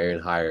getting higher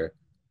and higher,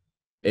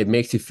 it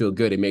makes you feel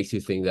good. It makes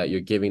you think that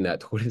you're giving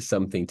that tortoise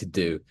something to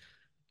do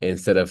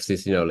instead of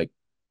just,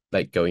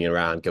 like going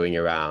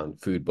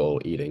around, food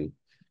bowl eating,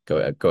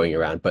 going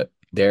around. But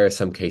there are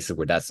some cases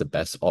where that's the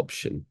best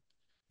option.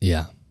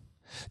 Yeah.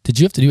 Did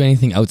you have to do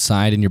anything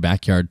outside in your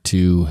backyard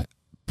to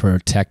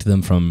protect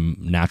them from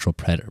natural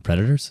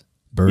predators,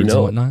 You birds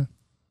and know, whatnot?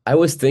 I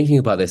was thinking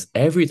about this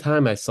every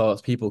time I saw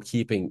people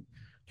keeping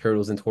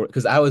turtles and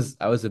tortoises because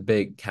I was a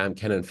big Cam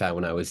Kennan fan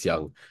when I was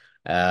young.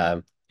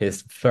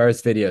 His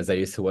first videos I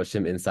used to watch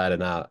him inside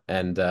and out,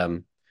 and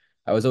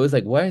I was always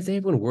like, why is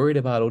everyone worried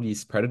about all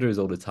these predators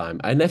all the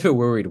time? I never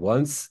worried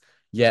once,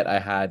 yet I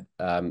had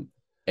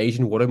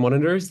Asian water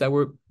monitors that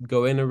were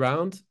going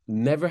around.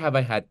 Never have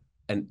I had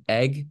an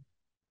egg,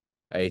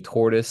 a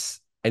tortoise,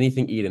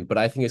 anything eaten. But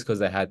I think it's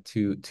because I had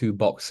two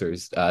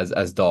boxers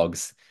as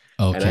dogs,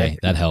 and I Okay,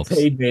 that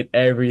helps. they made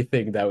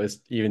everything that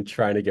was even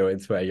trying to go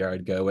into our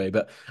yard go away.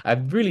 But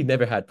I've really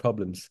never had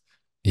problems.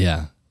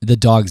 Yeah. The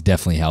dogs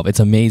definitely help. It's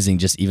amazing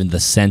just even the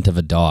scent of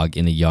a dog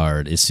in a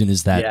yard. As soon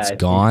as Yeah, that's I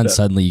think gone, so.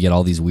 suddenly you get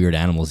all these weird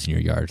animals in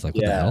your yard. It's like,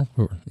 what the Yeah, hell?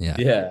 Yeah.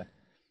 yeah,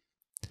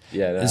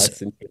 yeah. No, Is-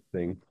 that's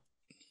interesting.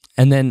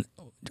 And then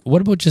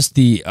what about just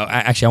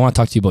actually, I want to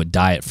talk to you about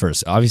diet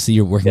first. Obviously,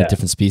 you're working with Yeah,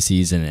 different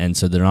species, and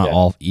so they're not yeah,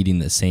 all eating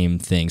the same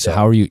thing. So yeah,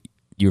 how are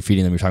you're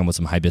feeding them? You're talking about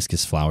some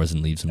hibiscus flowers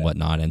and leaves and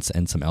whatnot,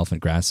 and some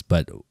elephant grass.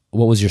 But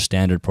what was your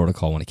standard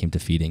protocol when it came to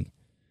feeding?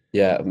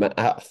 yeah.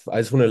 I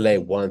just want to lay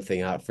one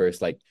thing out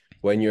first. Like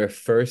when you're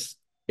first,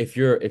 if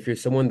you're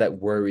someone that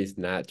worries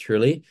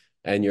naturally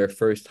and you're a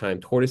first time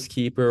tortoise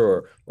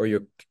keeper or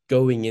you're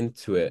going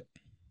into it,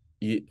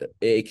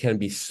 it can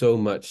be so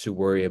much to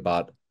worry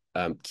about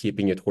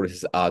keeping your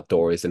tortoises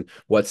outdoors and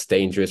what's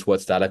dangerous,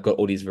 what's that. I've got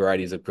all these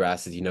varieties of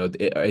grasses,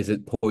 is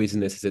it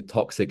poisonous, is it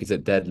toxic, is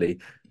it deadly?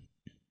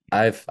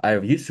 I've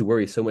used to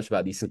worry so much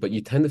about these things, but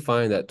you tend to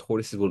find that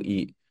tortoises will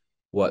eat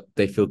what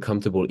they feel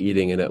comfortable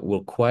eating, and it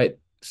will quite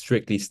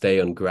strictly stay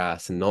on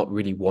grass and not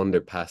really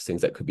wander past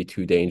things that could be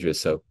too dangerous.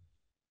 So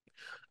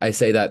I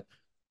say that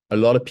a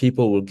lot of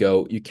people will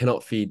go, you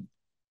cannot feed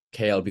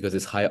kale because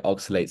it's high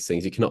oxalates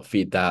things. You cannot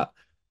feed that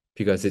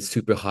because it's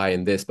super high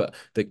in this. But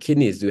the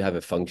kidneys do have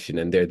a function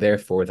and they're there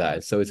for that.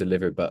 And so is the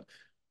liver. But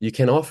you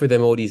can offer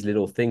them all these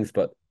little things,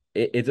 but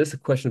it's just a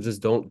question of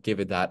just don't give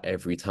it that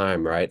every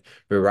time, right?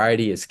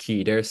 Variety is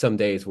key. There are some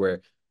days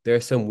where there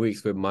are some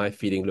weeks where my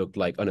feeding looked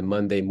like on a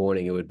Monday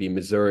morning, it would be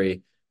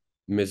Missouri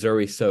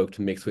soaked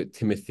mixed with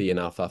Timothy and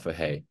alfalfa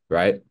hay,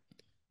 right?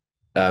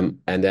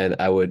 And then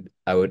I would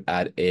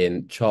add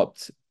in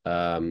chopped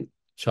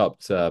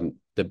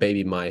the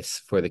baby mice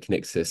for the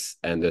Knixis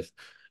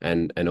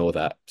and all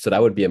that. So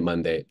that would be a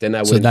Monday. Then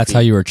I So wouldn't that's how feed.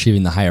 you were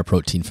achieving the higher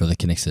protein for the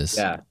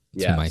kinexis Yeah,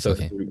 through yeah. mice. So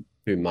Okay,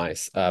 through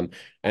mice. And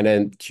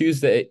then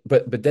Tuesday,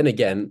 but then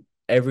again,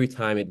 every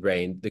time it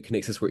rained, the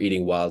Knixis were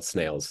eating wild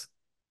snails.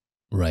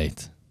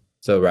 right.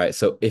 So right,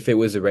 so if it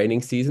was a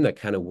raining season, I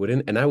kind of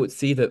wouldn't, and I would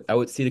see the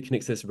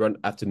Knixis run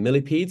after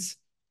millipedes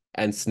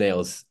and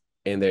snails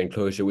in their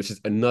enclosure, which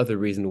is another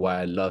reason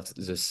why I loved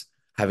just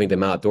having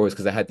them outdoors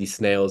because I had these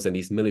snails and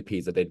these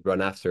millipedes that they'd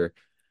run after,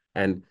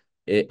 and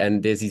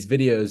and there's these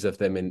videos of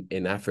them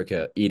in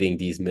Africa eating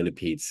these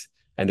millipedes,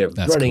 and they're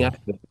That's running cool. after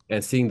them,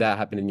 and seeing that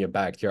happen in your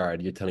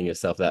backyard, you're telling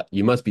yourself that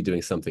you must be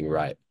doing something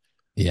right.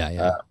 Yeah,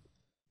 Uh, yeah.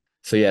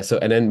 so yeah, so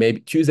and then maybe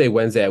Tuesday,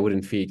 Wednesday, I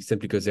wouldn't feed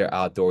simply because they're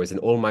outdoors, and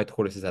all my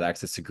tortoises had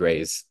access to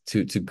graze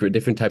to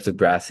different types of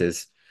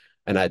grasses,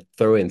 and I'd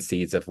throw in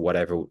seeds of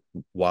whatever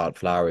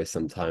wildflowers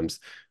sometimes,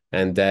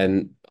 and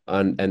then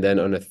on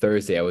a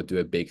Thursday I would do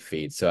a big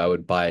feed. So I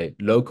would buy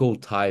local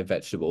Thai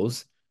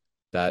vegetables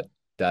that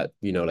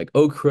like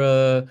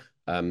okra,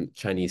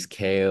 Chinese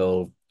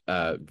kale,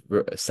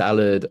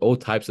 salad, all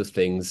types of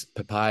things,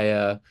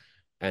 papaya,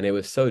 and it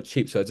was so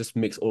cheap. So I just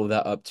mix all of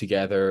that up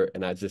together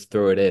and I just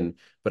throw it in.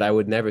 But I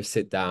would never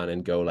sit down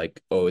and go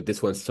like, oh,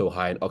 this one's so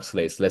high in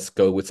oxalates. Let's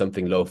go with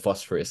something low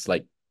phosphorus.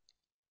 Like,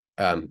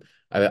 um,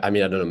 I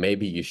mean, I don't know,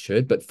 maybe you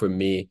should, but for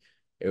me,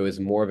 it was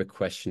more of a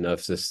question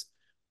of just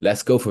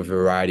let's go for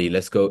variety.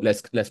 Let's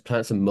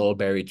plant some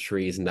mulberry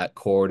trees in that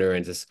corner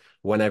and just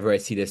whenever I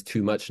see there's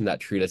too much in that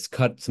tree, let's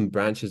cut some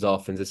branches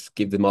off and just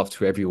give them off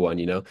to everyone,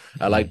 you know.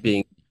 I like Mhm.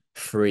 being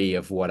free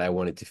of what I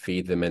wanted to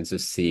feed them and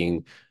just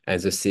seeing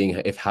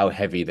if how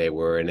heavy they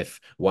were and if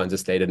one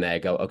just laid an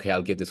egg, okay,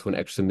 I'll give this one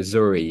extra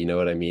Missouri, you know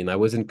what I mean? I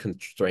wasn't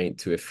constrained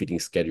to a feeding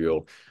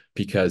schedule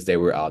because they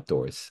were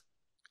outdoors.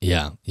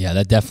 Yeah, yeah,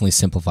 that definitely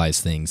simplifies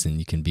things, and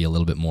you can be a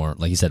little bit more,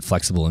 like you said,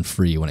 flexible and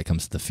free when it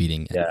comes to the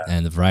feeding, Yeah.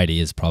 and the variety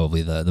is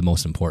probably the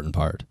most important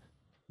part.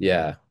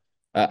 Yeah.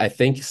 I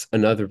think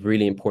another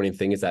really important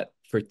thing is that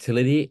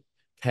fertility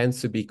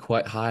tends to be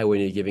quite high when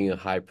you're giving a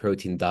high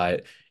protein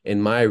diet.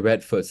 In my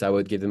Redfoots, I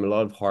would give them a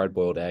lot of hard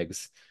boiled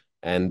eggs.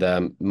 And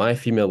my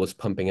female was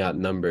pumping out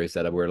numbers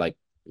that were like,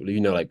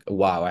 like,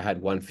 wow, I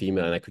had one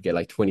female and I could get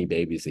like 20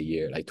 babies a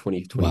year, like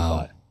 20,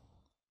 Wow. 25.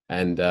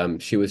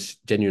 and she was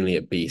genuinely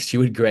a beast. She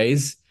would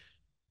graze.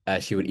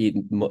 She would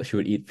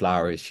eat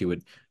flowers. She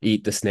would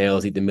eat the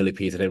snails, eat the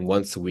millipedes, and then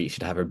once a week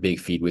she'd have her big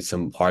feed with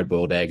some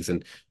hard-boiled eggs.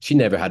 And she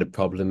never had a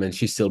problem. And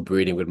she's still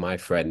breeding with my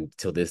friend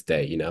till this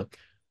day. You know.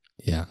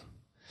 Yeah.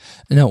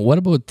 Now, what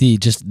about the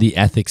just the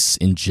ethics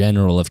in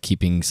general of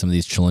keeping some of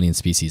these chelonian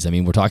species? I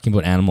mean, we're talking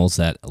about animals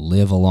that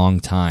live a long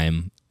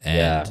time,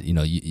 Yeah. and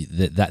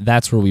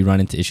that's where we run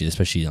into issues,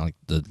 especially like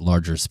the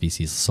larger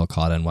species,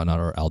 sulcata and whatnot,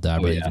 or Oh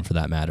aldabra, yeah. even for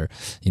that matter.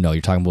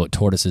 You're talking about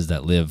tortoises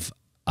that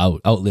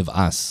outlive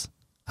us.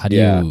 How do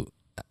Yeah. you,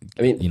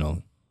 I mean, you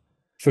know?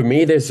 for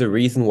me, there's a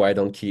reason why I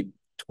don't keep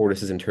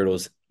tortoises and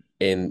turtles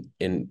in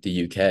the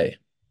UK.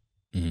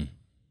 Mhm.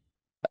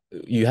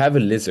 You have a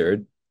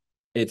lizard.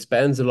 It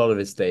spends a lot of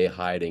its day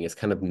hiding. It's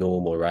kind of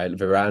normal, right?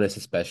 Varanus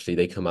especially,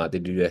 they come out, they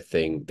do their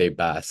thing, they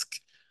bask.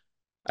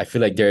 I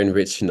feel like they're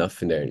enriched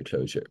enough in their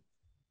enclosure.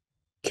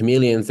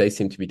 Chameleons, they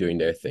seem to be doing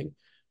their thing.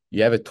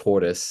 You have a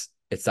tortoise,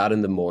 it's out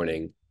in the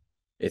morning,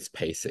 it's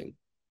pacing.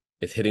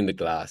 It's hitting the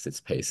glass,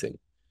 it's pacing.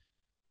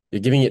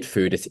 You're giving it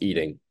food, it's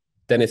eating.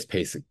 Then it's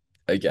pacing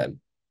again,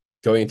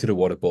 going into the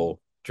water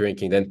bowl,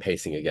 drinking, then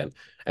pacing again.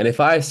 And if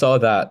I saw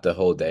that the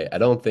whole day, I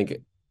don't think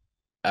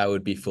I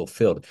would be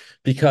fulfilled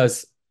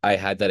because I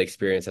had that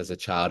experience as a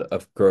child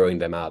of growing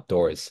them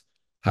outdoors.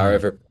 Mm.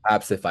 However,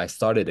 perhaps if I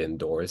started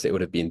indoors, it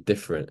would have been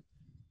different.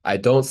 I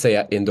don't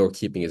say indoor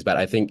keeping is bad.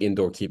 I think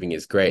indoor keeping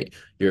is great.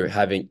 You're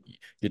having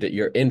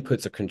your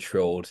inputs are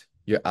controlled,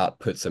 your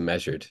outputs are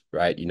measured,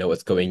 right? You know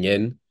what's going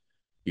in,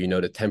 you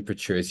know the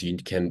temperatures, you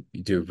can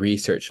do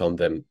research on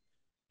them.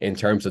 In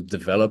terms of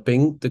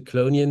developing the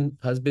chelonian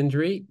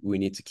husbandry, we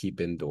need to keep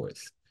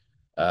indoors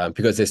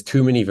because there's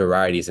too many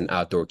varieties in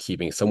outdoor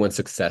keeping. Someone's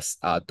success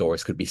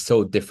outdoors could be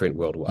so different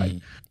worldwide.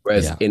 Mm.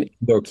 Whereas Yeah. in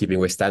indoor keeping,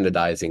 we're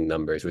standardizing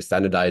numbers, we're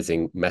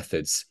standardizing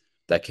methods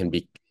that can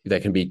be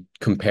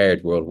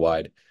compared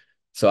worldwide.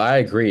 So I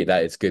agree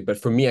that it's good,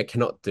 but for me, I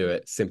cannot do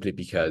it simply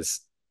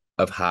because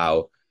of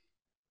how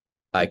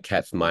I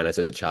kept mine as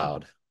a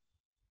child.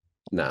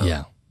 Now,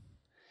 Yeah.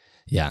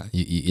 Yeah,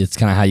 it's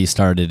kind of how you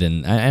started,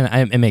 and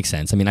it makes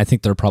sense. I mean, I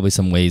think there are probably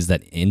some ways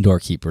that indoor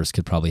keepers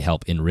could probably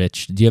help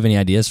enrich. Do you have any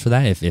ideas for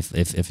that?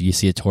 If you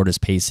see a tortoise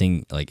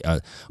pacing, like,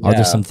 are there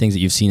yeah, some things that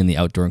you've seen in the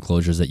outdoor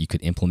enclosures that you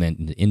could implement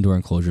in the indoor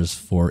enclosures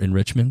for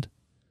enrichment?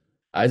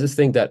 I just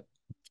think that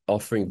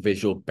offering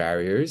visual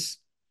barriers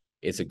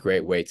is a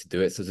great way to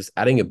do it. So just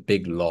adding a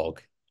big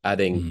log,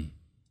 adding Mm.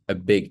 a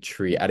big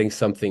tree, adding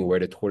something where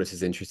the tortoise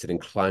is interested in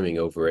climbing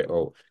over it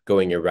or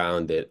going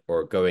around it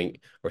or going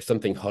or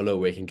something hollow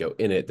where he can go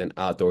in it, then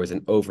outdoors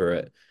and over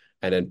it,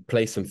 and then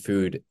place some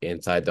food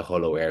inside the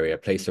hollow area,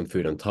 place some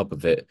food on top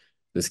of it,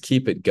 just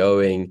keep it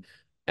going.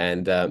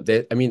 And I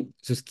mean,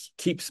 just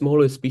keep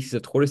smaller species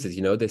of tortoises.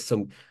 You know, there's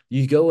some.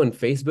 You go on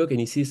Facebook and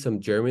you see some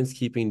Germans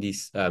keeping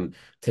these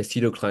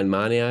Testido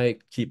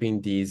kleinmanii,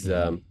 keeping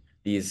Mm.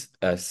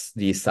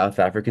 these South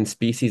African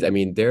species. I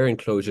mean, their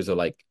enclosures are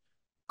like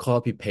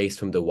copy paste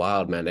from the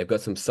wild, man. They've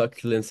got some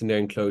succulents in their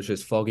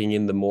enclosures, fogging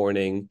in the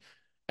morning,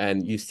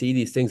 and you see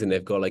these things, and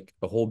they've got like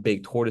a whole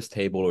big tortoise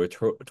table or a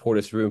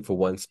tortoise room for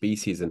one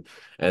species, and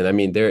I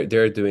mean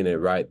they're doing it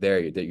right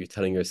there. That you're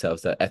telling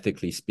yourselves that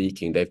ethically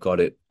speaking, they've got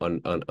it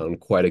on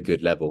quite a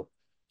good level.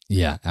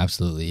 Yeah,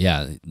 absolutely.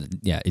 Yeah,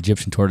 yeah.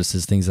 Egyptian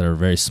tortoises, things that are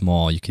very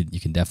small, you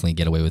can definitely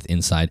get away with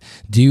inside.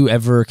 Do you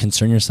ever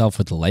concern yourself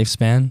with the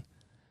lifespan?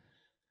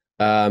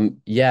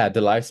 Yeah,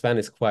 the lifespan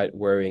is quite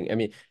worrying. I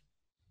mean,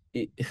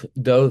 it,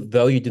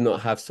 though you do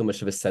not have so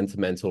much of a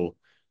sentimental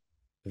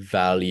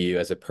value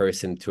as a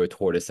person to a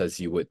tortoise as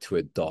you would to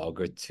a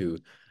dog or to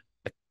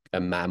a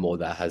mammal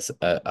that has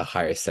a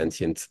higher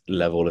sentient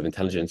level of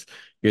intelligence,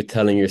 you're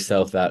telling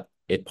yourself that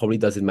it probably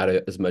doesn't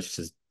matter as much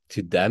as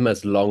to them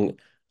as long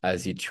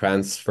as you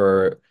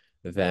transfer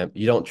them.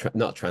 You don't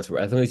not transfer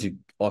as long as you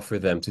offer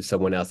them to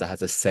someone else that has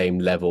the same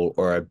level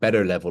or a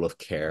better level of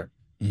care,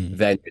 Mm.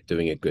 then you're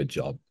doing a good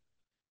job.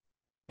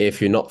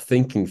 If you're not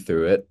thinking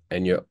through it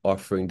and you're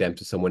offering them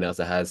to someone else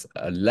that has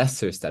a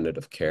lesser standard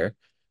of care,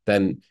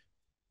 then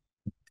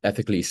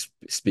ethically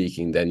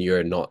speaking, then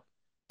you're not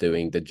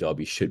doing the job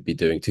you should be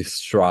doing to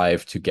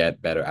strive to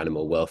get better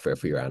animal welfare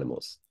for your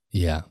animals.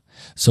 Yeah.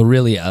 So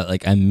really,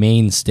 like a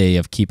mainstay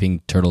of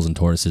keeping turtles and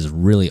tortoises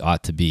really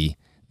ought to be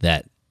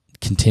that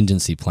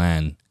contingency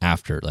plan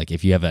after. Like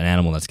if you have an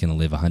animal that's going to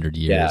live 100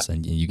 Yeah, years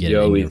and you get you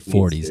it in your always need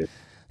 40s, to.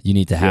 you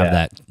need to have Yeah,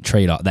 that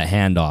trade off, that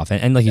handoff.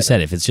 And like you yeah,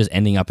 said, if it's just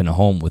ending up in a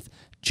home with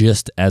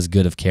just as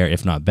good of care,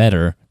 if not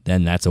better,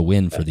 then that's a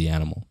win yeah. for the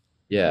animal.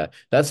 Yeah.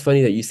 That's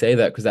funny that you say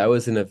that because I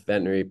was in a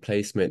veterinary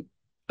placement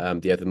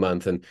the other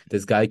month and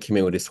this guy came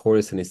in with his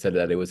horse and he said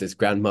that it was his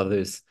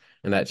grandmother's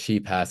and that she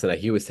passed and that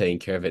he was taking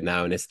care of it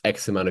now and it's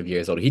X amount of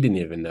years old. He didn't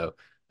even know.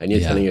 And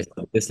you're telling Yeah.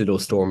 yourself this little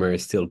stormer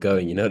is still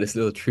going, you know, this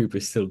little troop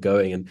is still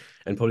going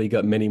and probably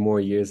got many more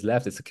years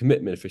left. It's a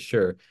commitment for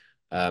sure.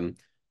 Um,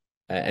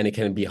 and it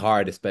can be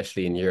hard,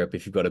 especially in Europe,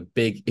 if you've got a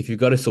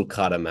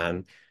sulcata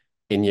man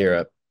in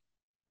Europe,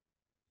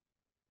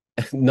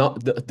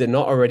 not they're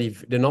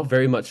not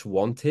very much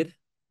wanted.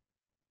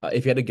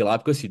 If you had a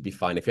Galapagos, you'd be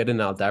fine. If you had an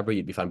Aldabra,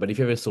 you'd be fine. But if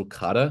you have a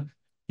sulcata,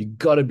 you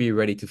got to be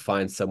ready to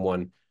find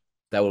someone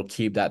that will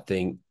keep that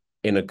thing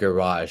in a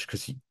garage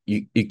because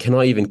you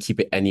cannot even keep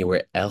it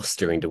anywhere else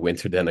during the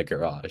winter than a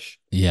garage.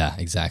 Yeah,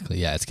 exactly.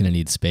 Yeah, it's gonna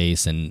need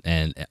space and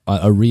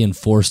a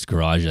reinforced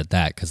garage at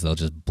that because they'll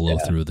just blow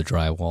Yeah. through the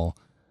drywall.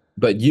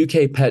 But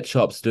UK pet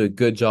shops do a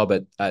good job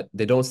at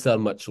they don't sell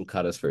much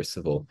sulcatas, first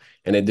of all,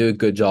 and they do a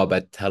good job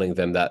at telling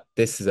them that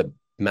this is a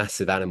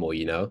massive animal,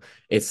 you know.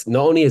 It's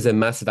not only is a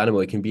massive animal,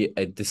 it can be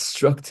a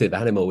destructive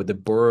animal with the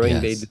burrowing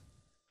they do. Yes.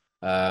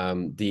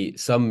 The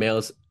some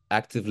males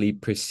actively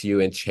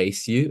pursue and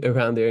chase you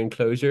around their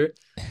enclosure.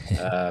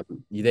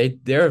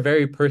 They're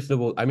very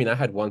personable. I mean, I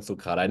had one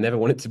sulcata. I never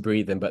wanted to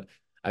breed them, but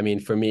I mean,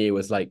 for me, it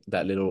was like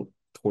that little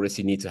tortoise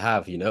you need to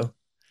have, you know?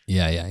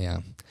 Yeah, yeah, yeah.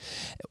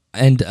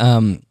 And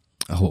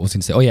what was I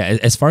going to say? Oh yeah,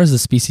 as far as the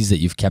species that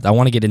you've kept, I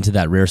want to get into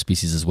that rare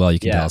species as well. You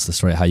can tell Yeah, us the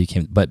story of how you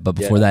came, but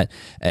before yeah. that,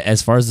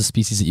 as far as the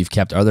species that you've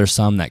kept, are there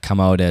some that come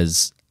out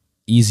as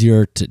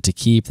easier to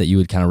keep that you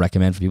would kind of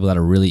recommend for people that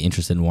are really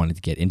interested in wanting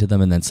to get into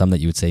them, and then some that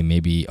you would say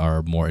maybe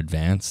are more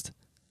advanced?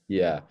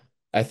 Yeah,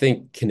 I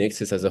think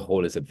Kinixis as a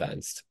whole is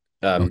advanced.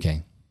 Um,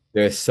 Okay.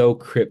 they're so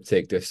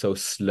cryptic, they're so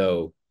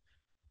slow.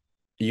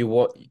 You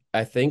want,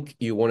 I think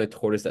you want a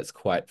tortoise that's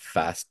quite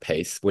fast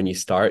paced when you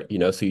start, you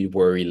know, so you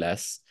worry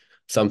less.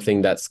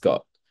 Something that's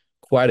got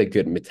quite a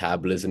good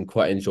metabolism,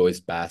 quite enjoys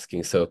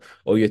basking. So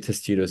all your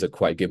testudos are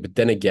quite good. But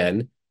then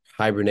again,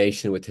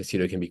 hibernation with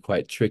testudo can be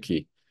quite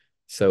tricky.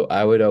 So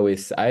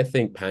I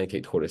think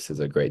pancake tortoises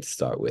are great to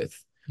start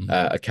with.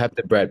 Mhm. A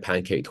captive bred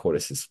pancake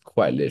tortoise is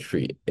quite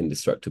literally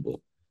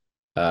indestructible.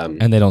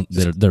 And they don't,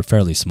 Just they're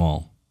fairly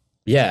small.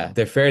 yeah,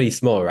 they're fairly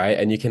small, right?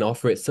 And you can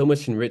offer it so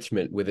much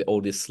enrichment with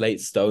all these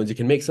slate stones. You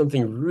can make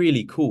something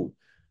really cool,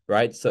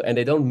 right? So and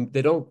they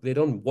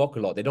don't walk a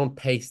lot. They don't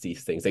pace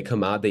these things. They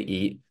come out, they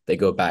eat, they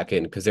go back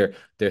in because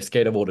they're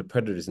scared of all the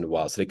predators in the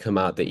wild. So they come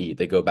out, they eat,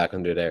 they go back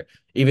under there.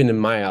 Even in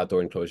my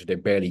outdoor enclosure, they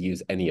barely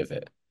use any of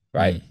it,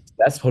 right? Mm.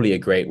 That's probably a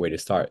great way to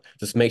start.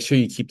 Just make sure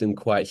you keep them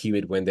quite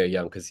humid when they're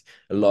young because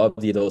a lot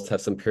of the adults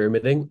have some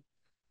pyramiding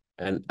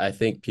and I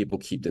think people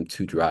keep them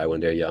too dry when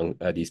they're young,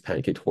 these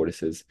pancake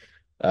tortoises.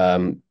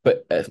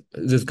 But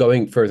just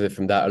going further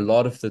from that, a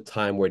lot of the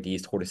time where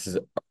these tortoises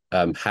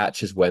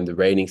hatch is when the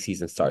raining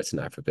season starts in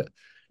Africa.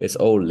 It's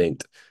all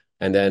linked.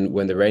 And then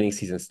when the raining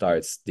season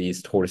starts,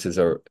 these tortoises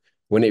are,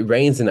 when it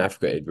rains in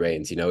Africa, it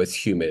rains, you know, it's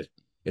humid,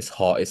 it's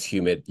hot, it's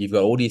humid. You've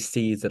got all these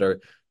seeds that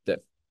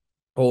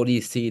all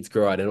these seeds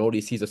grow out, and all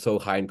these seeds are so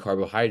high in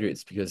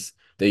carbohydrates because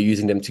they're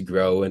using them to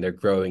grow and they're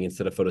growing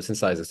instead of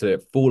photosynthesizing. So they're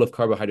full of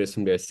carbohydrates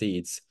from their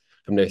seeds,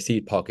 from their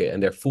seed pocket,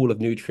 and they're full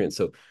of nutrients.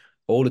 So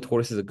all the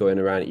tortoises are going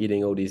around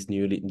eating all these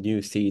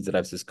new seeds that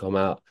have just come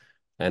out.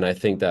 And I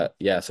think that,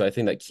 yeah, so I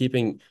think that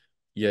keeping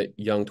your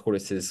young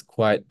tortoises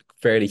quite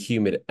fairly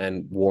humid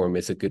and warm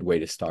is a good way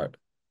to start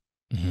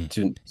Mhm.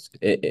 to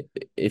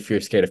if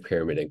you're scared of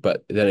pyramiding.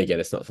 But then again,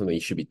 it's not something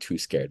you should be too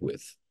scared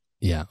with.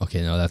 Yeah.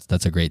 Okay. No,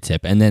 that's a great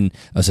tip. And then,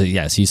 so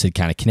yeah, so you said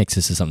kind of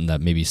Kinixis is something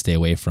that maybe stay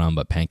away from,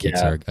 but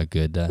pancakes Yeah. are a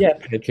good. Yeah,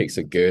 pancakes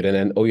are good, and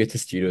then all your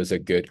testudos are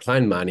good.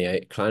 Klein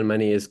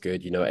Mani is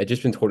good. You know,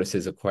 Egyptian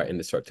tortoises are quite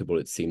indestructible.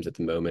 It seems at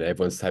the moment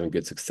everyone's having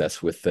good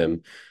success with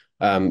them.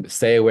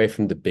 Stay away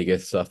from the bigger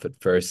stuff at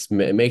first.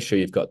 Make sure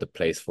you've got the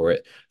place for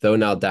it. Though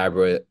now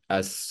Dabra,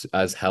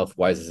 as health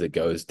wise as it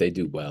goes, they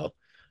do well.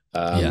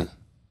 Yeah. Um,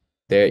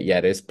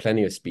 there's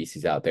plenty of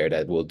species out there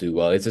that will do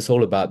well. It's just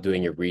all about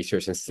doing your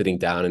research and sitting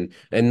down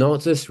and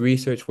not just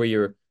research where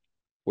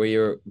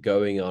you're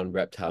going on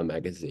Reptile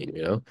Magazine,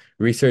 you know?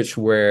 Research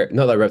where,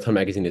 not that Reptile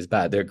Magazine is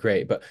bad, they're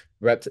great, but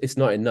it's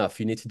not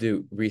enough. You need to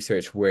do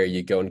research where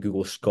you go on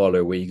Google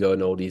Scholar, where you go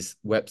on all these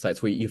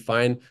websites where you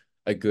find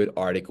a good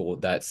article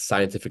that's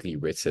scientifically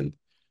written,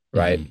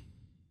 right? Hmm.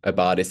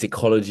 About its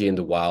ecology in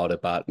the wild,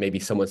 about maybe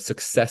someone's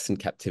success in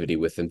captivity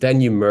with them. Then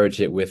you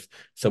merge it with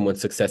someone's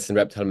success in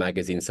Reptile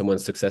Magazine,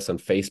 someone's success on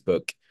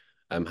Facebook,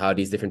 how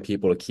these different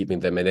people are keeping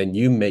them, and then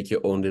you make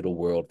your own little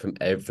world from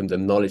the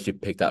knowledge you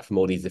picked up from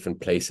all these different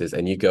places,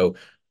 and you go,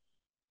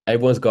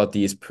 everyone's got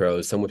these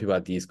pros, some people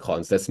have these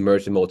cons. Let's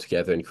merge them all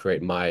together and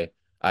create my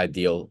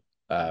ideal,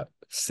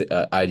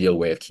 ideal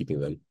way of keeping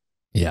them.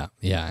 Yeah,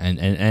 yeah,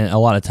 and a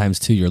lot of times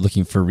too, you're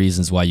looking for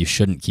reasons why you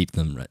shouldn't keep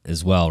them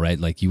as well, right?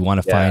 Like you want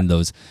to Yeah, find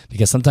those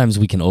because sometimes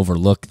we can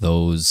overlook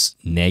those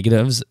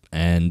negatives,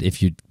 and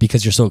if you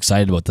because you're so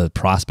excited about the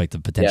prospect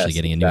of potentially yes,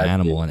 getting a new exactly.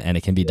 animal, and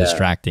it can be Yeah,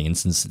 distracting. And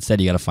since instead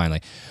you got to find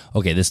like,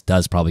 okay, this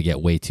does probably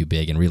get way too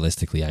big, and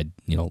realistically, I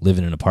live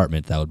in an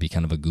apartment that would be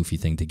kind of a goofy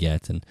thing to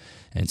get, and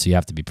so you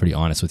have to be pretty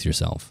honest with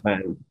yourself.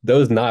 man,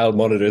 those Nile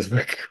monitors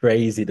were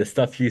crazy. The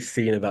stuff you've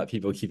seen about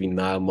people keeping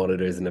Nile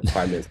monitors in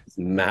apartments is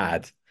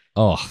mad.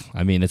 Oh,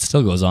 I mean, it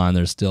still goes on.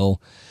 There's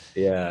still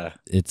Yeah,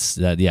 it's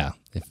that yeah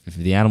if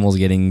the animal's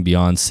getting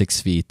beyond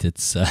 6 feet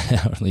it's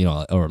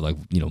or like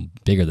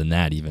bigger than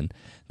that even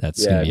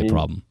that's going yeah. to I be a mean,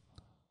 problem.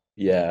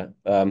 yeah.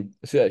 So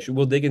yeah,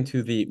 we'll dig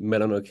into the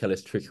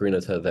Melanochelis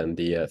trichirinata then,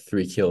 the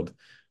three-killed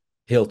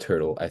hill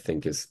turtle, I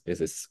think is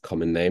its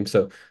common name.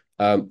 So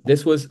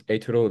this was a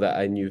turtle that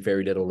I knew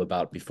very little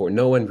about before.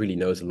 No one really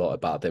knows a lot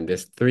about them.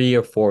 There's three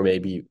or four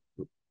maybe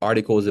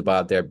articles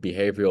about their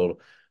behavioral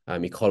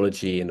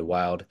ecology in the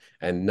wild,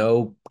 and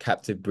no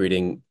captive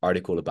breeding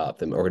article about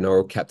them or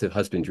no captive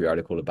husbandry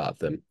article about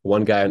them.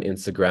 One guy on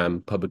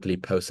Instagram publicly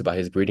posts about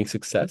his breeding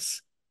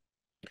success.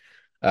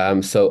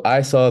 So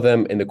I saw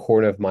them in the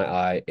corner of my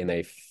eye in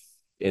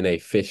a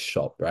fish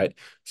shop, right?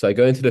 So I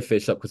go into the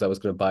fish shop because I was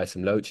going to buy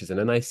some loaches, and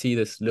then I see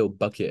this little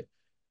bucket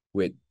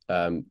with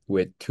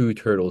two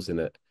turtles in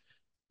it,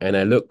 and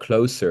I look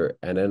closer,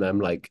 and then I'm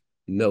like,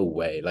 no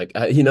way. Like,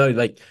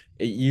 like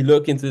you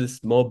look into this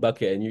small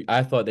bucket, and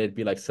I thought they'd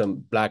be like some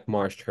black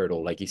marsh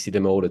turtle, like you see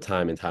them all the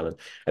time in Thailand.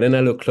 And then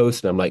I look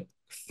closer, and I'm like,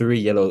 three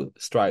yellow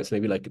stripes,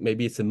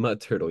 maybe it's a mud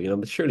turtle,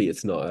 but surely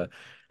it's not a.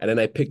 And then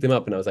I picked them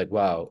up, and I was like,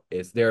 wow,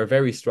 they're a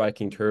very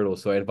striking turtle.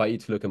 So I invite you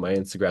to look at my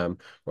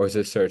Instagram or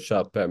to search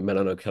up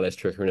Melanocheles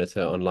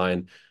tricornita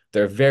online.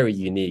 They're very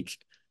unique,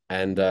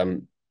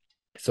 and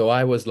so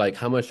I was like,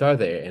 how much are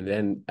they?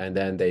 And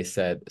then they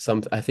said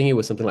I think it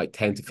was something like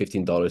 $10 to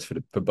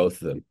 $15 for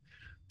both of them.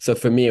 So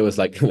for me, it was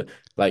like,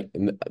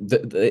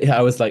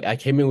 I was like, I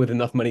came in with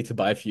enough money to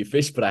buy a few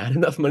fish, but I had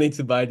enough money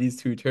to buy these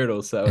two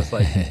turtles. So I was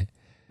like,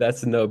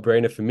 that's a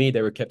no-brainer for me.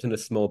 They were kept in a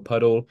small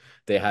puddle.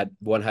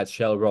 One had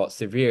shell rot,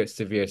 severe,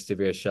 severe,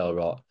 severe shell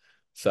rot.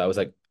 So I was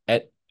like,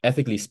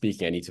 ethically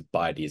speaking, I need to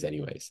buy these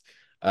anyways.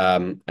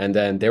 And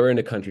then they were in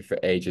the country for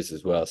ages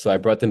as well. So I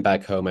brought them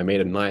back home. I made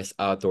a nice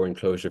outdoor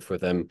enclosure for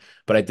them,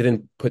 but I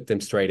didn't put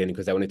them straight in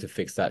because I wanted to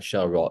fix that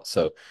shell rot.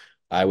 So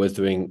I was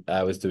doing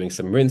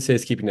some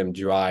rinses, keeping them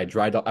dry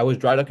dock. I was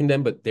dry docking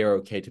them, but they're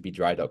okay to be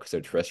dry docked because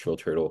they're terrestrial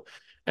turtle.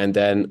 And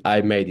then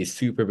I made these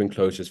superb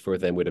enclosures for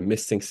them with a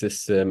misting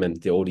system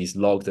and all these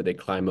logs that they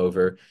climb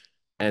over.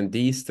 And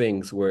these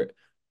things were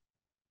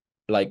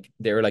like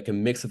they were like a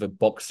mix of a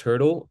box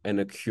turtle and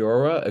a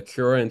cura. A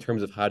cura in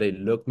terms of how they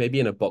look, maybe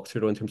in a box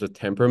turtle in terms of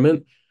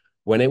temperament.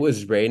 When it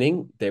was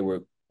raining, they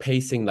were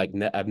pacing like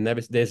I've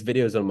never. There's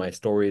videos on my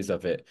stories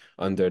of it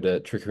under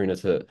the Tricorina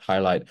to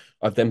highlight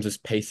of them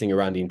just pacing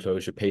around the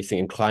enclosure, pacing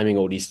and climbing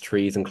all these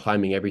trees and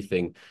climbing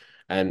everything.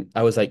 And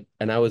I was like,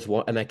 and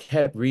I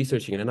kept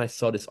researching, and then I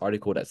saw this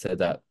article that said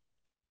that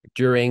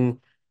during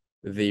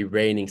the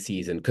raining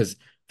season, because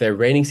their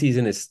raining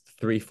season is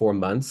 3 4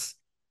 months,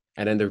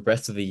 and then the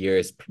rest of the year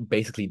is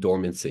basically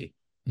dormancy.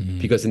 Mm.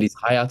 Because in these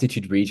high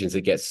altitude regions,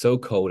 it gets so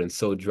cold and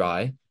so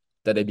dry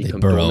that they They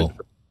become dormant.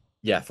 burrow.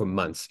 Yeah, for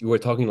months. You were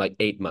talking like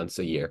 8 months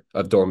a year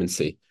of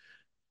dormancy.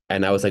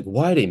 And I was like,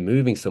 why are they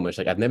moving so much?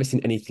 Like I've never seen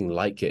anything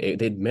like it.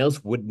 The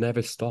males would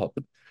never stop.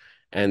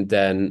 And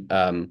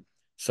then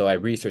so I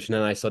researched, and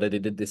then I saw that they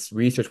did this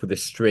research with a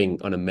string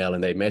on a male,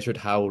 and they measured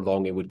how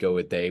long it would go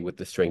a day with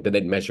the string. Then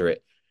they'd measure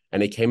it.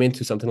 And it came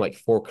into something like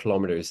 4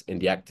 kilometers in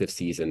the active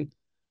season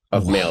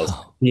of males.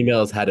 Wow.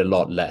 Females had a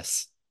lot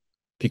less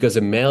because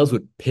the males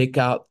would pick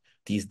out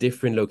these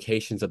different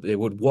locations of they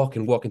would walk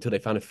and walk until they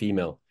found a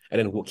female and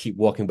then we'll keep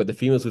walking, but the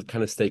females would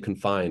kind of stay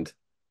confined.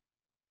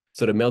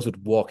 So the males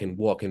would walk and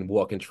walk and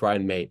walk and try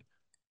and mate.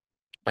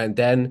 And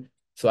then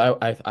so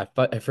I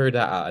figured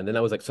that out. And then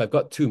I was like, so I've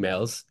got two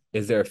males.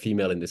 Is there a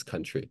female in this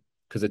country?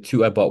 Because the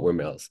two I bought were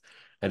males.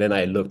 And then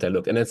I looked, and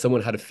then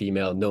someone had a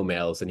female, no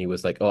males, and he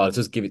was like, "Oh, I'll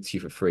just give it to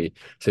you for free,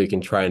 so you can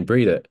try and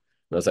breed it."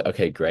 And I was like,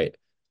 "Okay, great."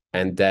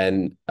 And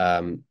then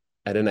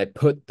I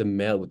put the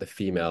male with the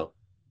female,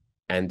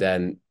 and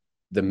then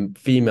the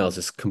females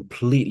just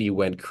completely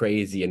went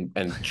crazy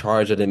and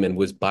charged at him and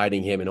was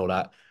biting him and all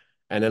that.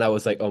 And then I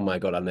was like, "Oh my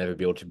God, I'll never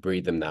be able to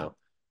breed them now."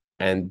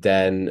 And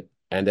then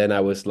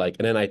I was like,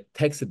 and then I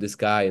texted this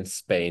guy in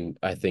Spain,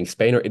 I think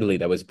Spain or Italy,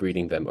 that was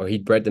breeding them, or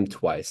he'd bred them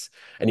twice.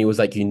 And he was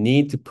like, you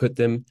need to put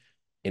them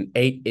in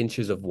 8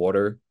 inches of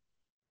water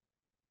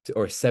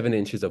or 7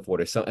 inches of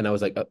water. So, and I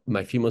was like,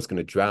 my female's going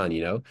to drown,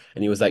 you know?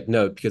 And he was like,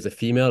 no, because the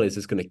female is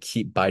just going to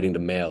keep biting the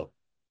male.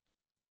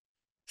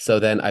 So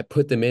then I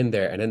put them in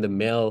there, and then the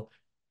male,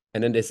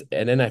 and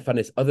then I found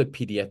this other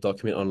PDF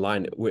document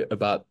online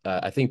about,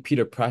 I think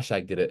Peter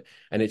Prashak did it,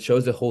 and it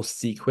shows the whole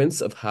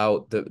sequence of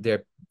how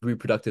their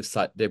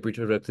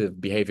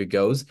reproductive behavior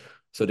goes.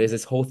 So there's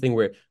this whole thing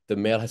where the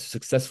male has to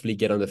successfully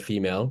get on the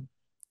female,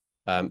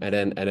 and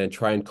then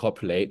try and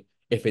copulate.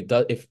 If it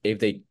does, if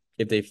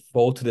they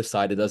fall to the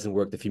side, it doesn't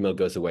work. The female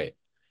goes away.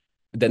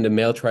 Then the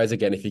male tries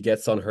again. If he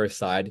gets on her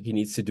side, he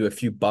needs to do a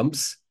few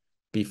bumps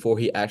before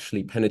he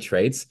actually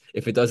penetrates.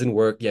 If it doesn't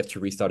work, you have to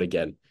restart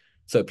again.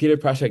 So Peter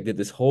Prashak did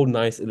this whole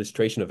nice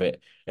illustration of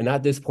it. And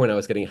at this point, I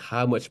was getting,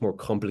 how much more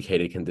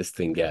complicated can this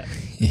thing get?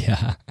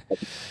 Yeah.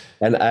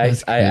 And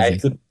That's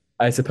crazy.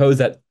 I suppose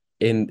that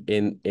in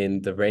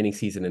the raining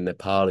season in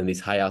Nepal, in these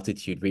high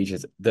altitude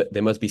regions,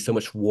 there must be so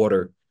much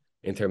water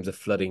in terms of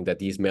flooding that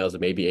these males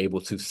may be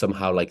able to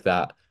somehow like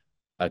that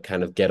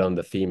kind of get on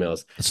the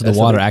females. So the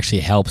water Something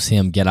actually helps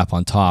him get up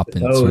on top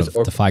and sort those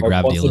of defy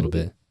gravity a little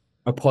bit.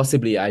 or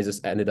possibly I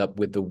just ended up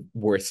with the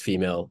worst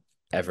female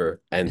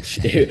ever, and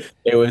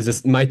it was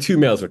just my two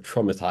males were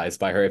traumatized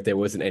by her if there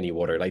wasn't any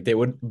water. Like they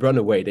would run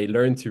away. They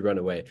learned to run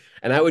away,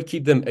 and I would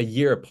keep them a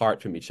year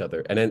apart from each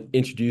other, and then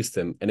introduce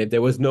them. And if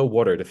there was no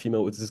water, the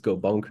female would just go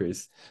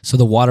bonkers. So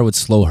the water would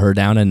slow her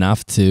down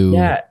enough to.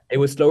 Yeah, it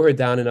would slow her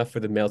down enough for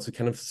the male to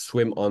kind of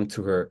swim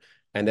onto her,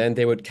 and then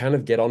they would kind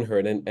of get on her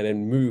and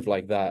then move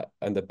like that.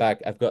 On the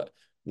back, I've got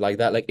like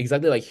that, like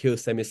exactly like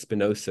Hyosemite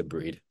spinosa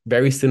breed,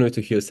 very similar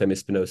to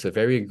Hyosemite spinosa,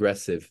 very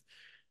aggressive.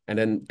 And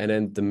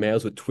then the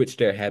males would twitch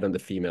their head on the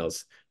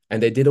females,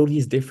 and they did all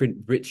these different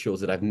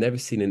rituals that I've never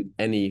seen in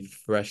any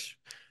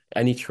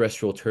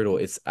terrestrial turtle.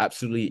 It's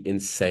absolutely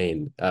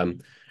insane.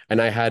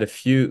 And I had a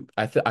few.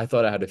 I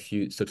thought I had a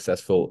few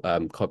successful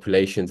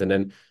copulations,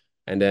 and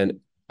then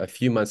a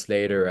few months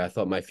later, I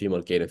thought my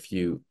female gained a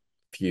few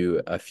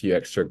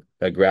extra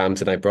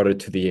grams, and I brought her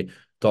to the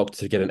doctor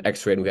to get an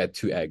X-ray, and we had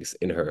two eggs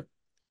in her.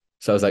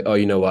 So I was like, oh,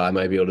 you know what? I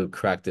might be able to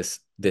crack this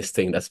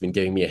thing that's been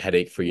giving me a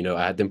headache for,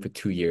 I had them for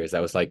 2 years. I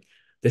was like,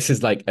 this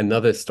is like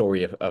another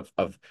story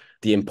of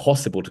the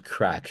impossible to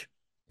crack.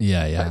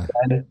 Yeah, And yeah.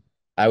 then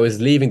I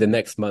was leaving the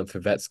next month for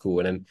vet school,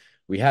 and then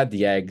we had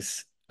the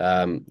eggs.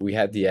 We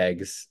had the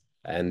eggs,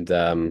 and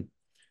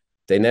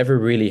they never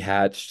really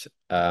hatched.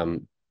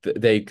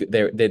 They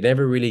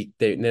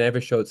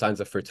never showed signs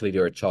of fertility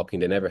or chalking.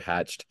 They never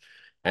hatched,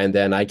 and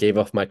then I gave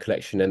off my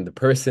collection. And the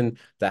person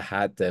that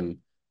had them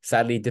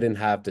sadly didn't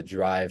have the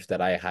drive that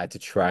I had to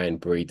try and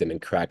breed them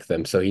and crack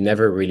them. So he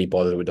never really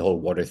bothered with the whole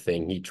water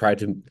thing. He tried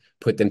to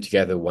put them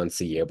together once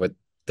a year, but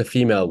the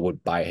female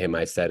would bite him.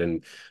 I said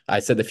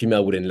the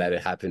female wouldn't let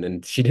it happen,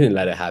 and she didn't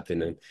let it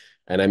happen.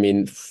 And I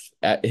mean,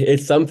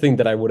 it's something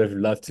that I would have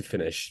loved to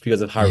finish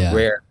because of how Yeah.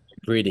 rare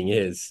breeding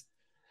is.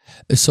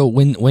 So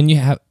when you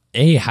have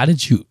how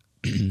did you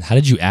how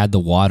did you add the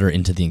water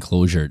into the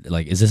enclosure?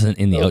 Like, is this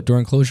in the So, outdoor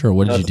enclosure, or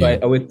what did you so I,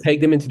 do? I would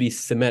take them into these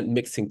cement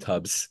mixing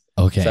tubs.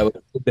 So I Okay. would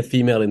put the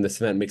female in the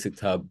cement mixing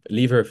tub,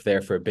 leave her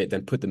there for a bit,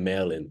 then put the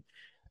male in.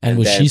 And And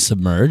was then she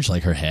submerged,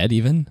 like her head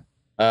even?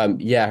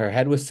 yeah, her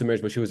head was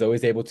submerged, but she was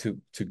always able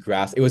to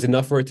grasp. It was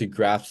enough for her to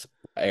grasp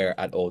air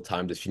at all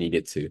times if she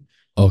needed to.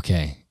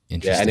 Okay,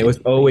 Yeah, and it was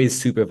interesting. always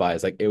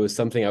supervised. Like it was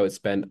something I would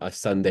spend a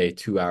Sunday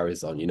 2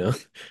 hours on.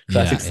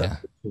 Classic Yeah, Sunday yeah.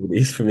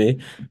 activities for me.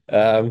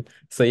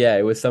 So yeah,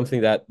 it was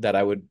something that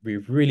I would be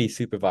really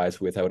supervised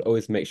with. I would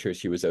always make sure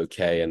she was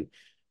okay,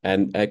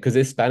 and because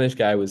this Spanish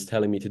guy was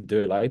telling me to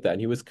do it like that,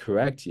 and he was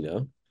correct.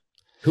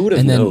 Who would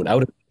have And then known? I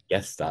would have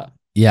guessed that.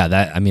 yeah,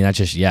 that I mean that's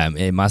just yeah,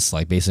 it must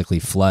like basically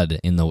flood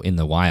in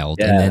the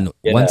wild. And Yeah, then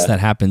once yeah. that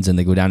happens and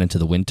they go down into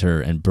the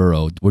winter and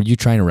burrow, were you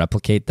trying to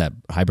replicate that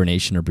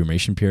hibernation or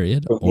brumation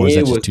period, For or is me, that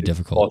it just was too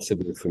difficult?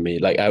 impossible for me.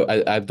 Like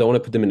I don't want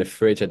to put them in the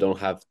fridge. I don't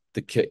have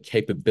the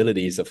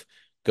capabilities of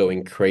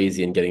going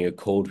crazy and getting a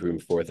cold room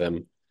for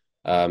them.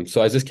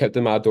 So I just kept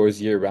them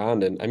outdoors year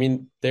round. And I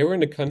mean, they were in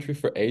the country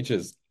for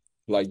ages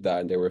like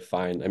that, and they were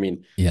fine. I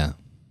mean, Yeah.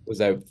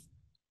 was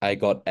I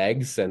got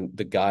eggs, and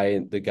the guy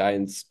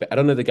in Spain, I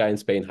don't know if the guy in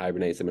Spain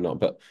hibernates them or not,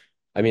 but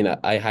I mean,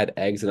 I had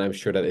eggs, and I'm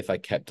sure that if I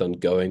kept on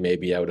going,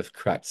 maybe I would have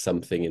cracked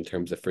something in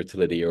terms of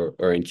fertility or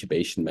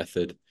incubation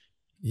method.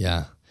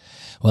 Yeah.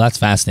 Well, that's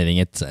fascinating.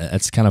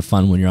 It's kind of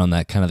fun when you're on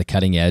that kind of the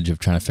cutting edge of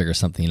trying to figure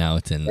something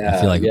out. And I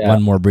feel Yeah, like yeah.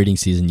 one more breeding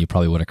season, you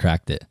probably would have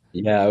cracked it.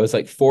 Yeah, it was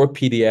like 4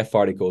 PDF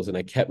articles, and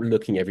I kept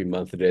looking every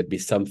month that there'd be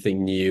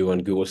something new on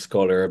Google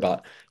Scholar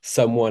about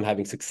someone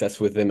having success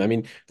with them. I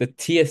mean, the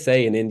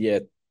TSA in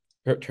India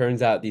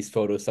turns out these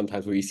photos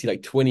sometimes where you see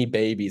like 20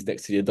 babies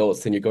next to the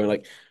adults, and you're going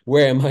like,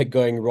 where am I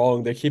going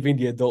wrong? They're keeping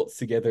the adults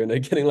together, and they're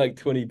getting like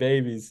 20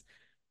 babies,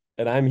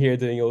 and I'm here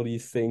doing all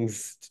these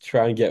things to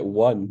try and get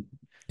one.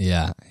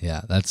 Yeah,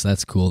 yeah,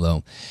 that's cool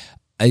though.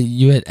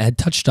 You had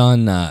touched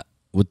on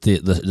with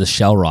the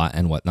shell rot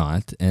and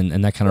whatnot,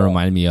 and that kind of Yeah.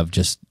 reminded me of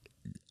just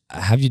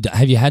have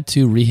you had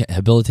to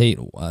rehabilitate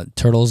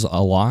turtles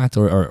a lot,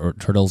 or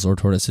turtles or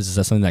tortoises? Is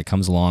that something that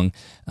comes along,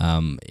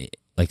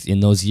 like in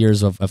those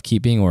years of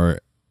keeping, or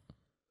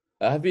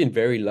I've been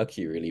very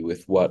lucky really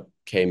with what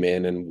came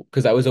in, and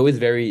because I was always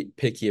very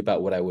picky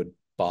about what I would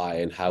buy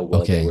and how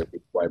well they okay, were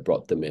before I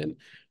brought them in.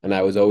 And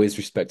I was always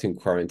respecting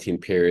quarantine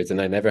periods, and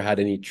I never had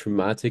any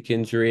traumatic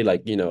injury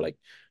like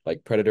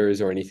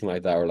predators or anything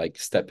like that, or like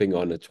stepping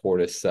on a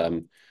tortoise.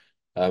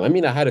 I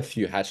mean, I had a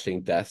few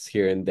hatchling deaths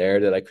here and there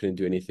that I couldn't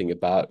do anything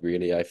about,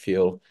 really, I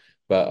feel.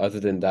 But other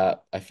than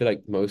that, I feel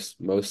like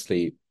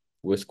mostly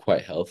was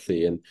quite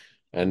healthy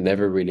and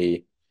never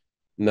really.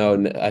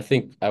 No, I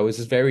think I was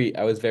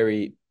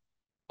very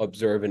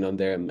observant on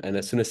them, and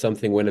as soon as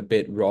something went a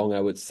bit wrong,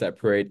 I would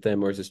separate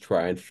them or just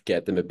try and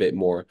get them a bit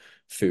more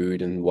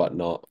food and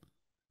whatnot.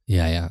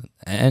 yeah, yeah,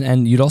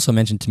 and you'd also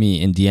mentioned to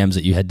me in DMs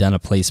that you had done a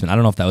placement. I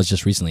don't know if that was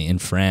just recently in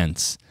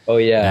France. Oh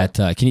yeah, At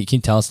can you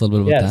tell us a little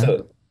bit about yeah. that?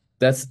 So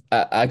that's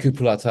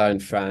Acupulata in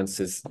France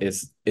is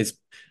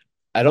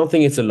I don't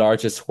think it's the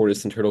largest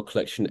tortoise and turtle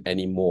collection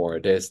anymore.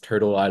 There's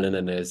Turtle Island,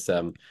 and there's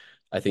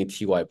I think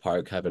TY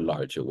Park have a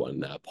larger one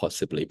now,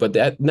 possibly. But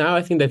that now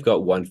I think they've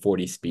got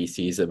 140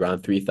 species,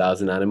 around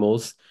 3,000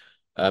 animals.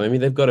 I mean,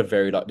 they've got a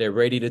very lot. Their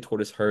radiated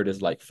tortoise herd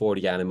is like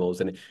 40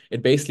 animals, and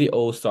it basically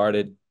all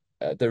started.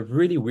 The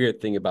really weird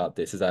thing about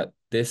this is that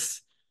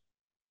this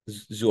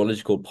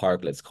zoological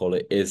park, let's call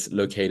it, is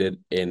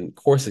located in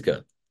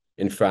Corsica,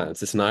 in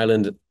France. It's an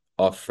island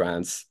of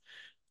France.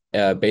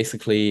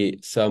 Basically,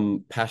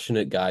 some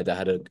passionate guy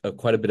that had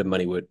quite a bit of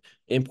money would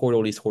import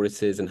all these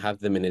horses and have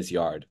them in his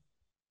yard.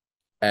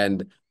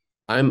 And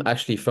I'm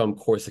actually from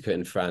Corsica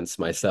in France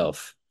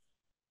myself.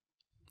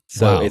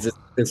 So it Wow, just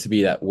happens to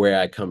be that where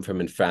I come from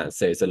in France,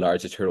 there's the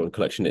largest turtle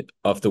collection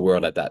of the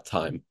world at that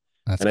time.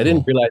 that's And I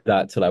didn't cool. realize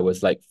that till I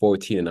was like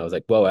 14, and I was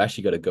like, whoa, I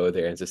actually got to go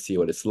there and just see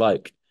what it's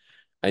like.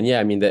 And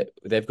yeah, I mean that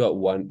they've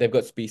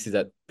got species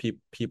that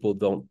people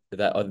don't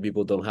that other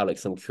people don't have, like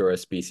some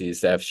curious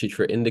species. They have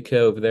Chitra indica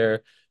over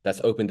there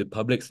that's open to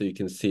public, so you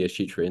can see a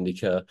Chitra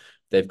indica.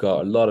 They've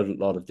got a lot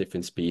of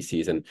different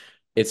species, and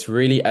it's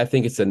really, I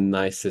think it's the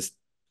nicest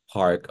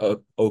park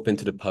open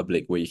to the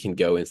public where you can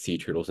go and see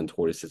turtles and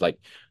tortoises. Like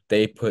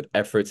they put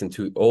efforts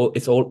into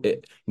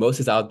most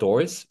is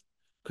outdoors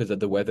because of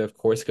the weather of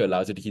Corsica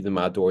allows you to keep them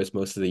outdoors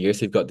most of the year.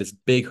 So you've got this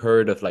big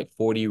herd of like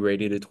 40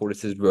 radiated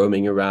tortoises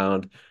roaming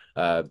around,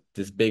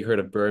 this big herd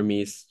of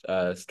Burmese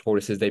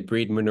tortoises. They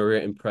breed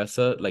Minuria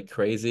impressa like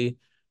crazy.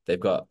 They've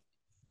got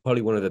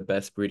probably one of the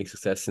best breeding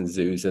success in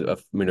zoos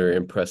of Minuria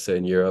impressa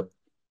in Europe.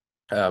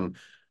 Um,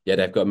 yeah,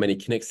 they've got many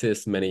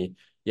Kinixis, many.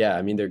 Yeah,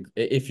 I mean, they're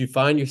if you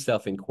find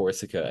yourself in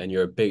Corsica and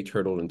you're a big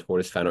turtle and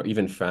tortoise fan, or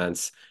even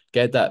France,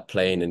 get that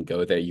plane and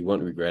go there. You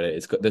won't regret it.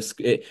 It's got this.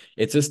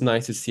 It's just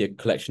nice to see a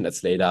collection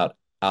that's laid out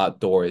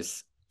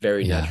outdoors,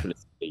 very Yeah.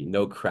 naturalistically,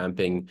 no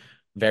cramping,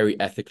 very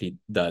ethically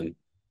done.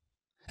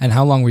 And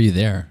how long were you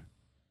there?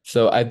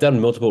 So I've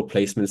done multiple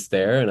placements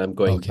there, and I'm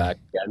going Okay. back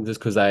again just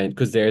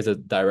because there's a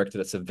director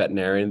that's a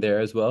veterinarian there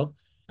as well,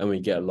 and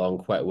we get along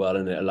quite well,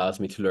 and it allows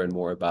me to learn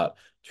more about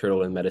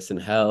turtle and medicine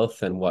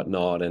health and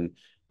whatnot, and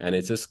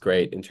it's just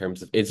great in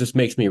terms of it just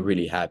makes me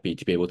really happy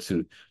to be able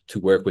to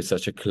work with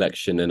such a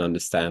collection and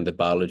understand the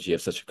biology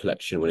of such a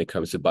collection when it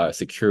comes to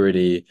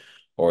biosecurity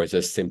or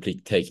just simply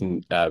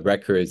taking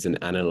records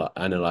and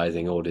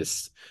analyzing all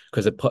this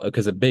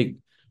because a big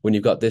when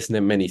you've got this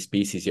many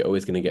species, you're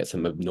always going to get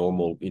some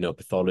abnormal,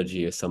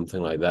 pathology or something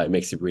like that. It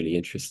makes it really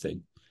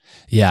interesting.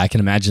 Yeah, I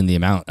can imagine the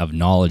amount of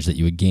knowledge that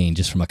you would gain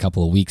just from a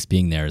couple of weeks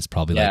being there is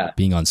probably like Yeah.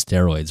 being on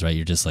steroids, right?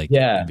 You're just like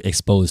Yeah.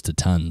 exposed to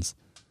tons.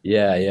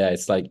 Yeah.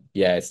 It's like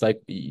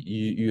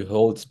you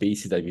hold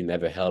species that you've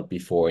never held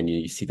before, and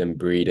you see them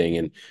breeding,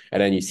 and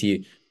then you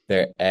see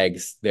their egg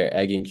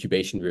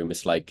incubation room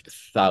is like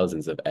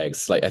thousands of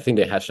eggs. Like I think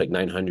they hatch like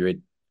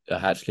 900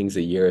 hatchlings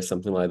a year or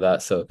something like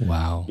that. So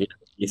Wow.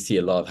 you see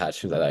a lot of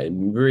hatchlings like that. It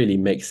really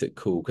makes it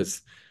cool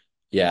because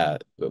yeah,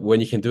 when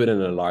you can do it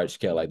in a large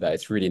scale like that,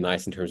 it's really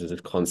nice in terms of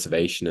the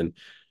conservation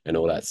and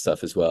all that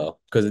stuff as well.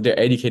 Because they're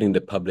educating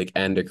the public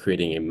and they're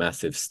creating a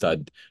massive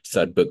stud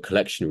book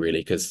collection, really,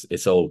 because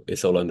it's all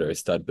under a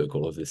stud book,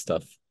 all of this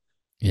stuff.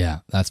 Yeah,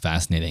 that's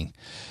fascinating.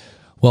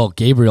 Well,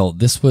 Gabriel,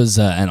 this was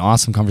an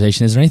awesome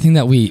conversation. Is there anything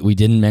that we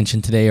didn't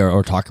mention today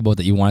or talk about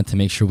that you wanted to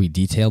make sure we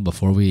detailed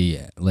before we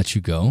let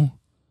you go?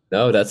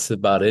 No, that's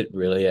about it,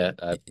 really. I've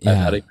had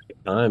Yeah. a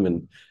great time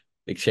and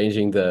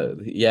exchanging. I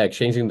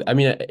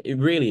mean, it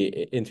really,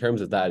 in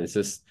terms of that, it's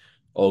just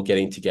all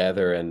getting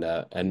together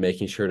and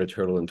making sure the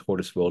turtle and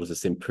tortoise world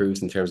just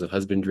improves in terms of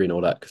husbandry and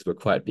all that, because we're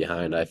quite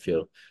behind, I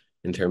feel,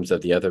 in terms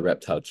of the other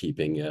reptile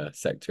keeping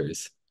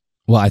sectors.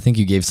 Well, I think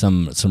you gave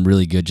some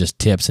really good just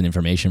tips and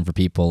information for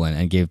people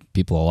and gave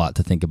people a lot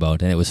to think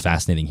about. And it was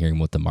fascinating hearing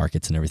about the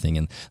markets and everything.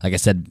 And like I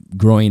said,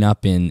 growing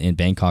up in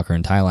Bangkok or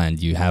in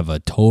Thailand, you have a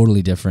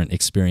totally different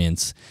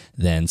experience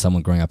than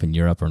someone growing up in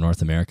Europe or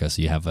North America.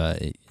 So you have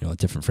a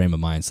different frame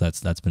of mind. So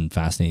that's been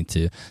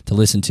fascinating to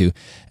listen to.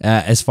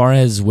 As far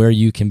as where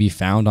you can be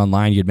found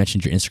online, you had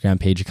mentioned your Instagram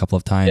page a couple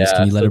of times.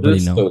 Can Yeah, you let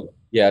everybody know?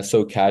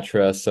 so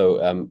Chatra.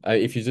 So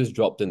if you just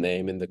drop the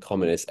name in the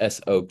comment, it's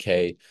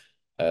SOK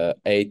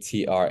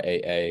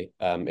ATRAA.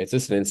 It's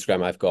just an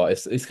Instagram I've got.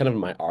 It's kind of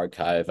my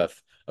archive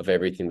of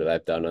everything that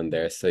I've done on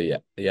there. So yeah,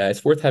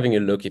 it's worth having a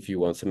look if you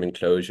want some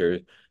enclosure,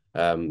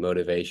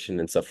 motivation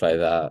and stuff like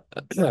that.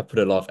 I put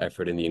a lot of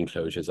effort in the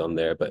enclosures on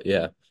there, but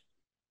yeah.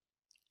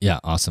 Yeah,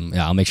 awesome.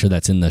 Yeah, I'll make sure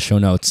that's in the show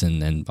notes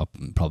and I'll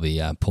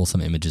probably pull some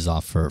images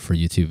off for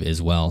YouTube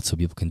as well so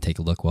people can take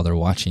a look while they're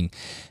watching.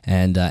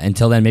 And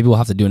until then, maybe we'll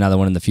have to do another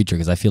one in the future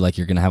because I feel like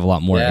you're going to have a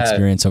lot more Yeah,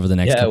 experience over the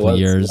next yeah. couple of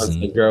years. Once I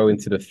And grow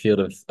into the field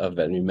of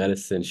veterinary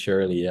medicine,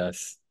 surely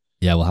yes.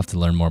 yeah, we'll have to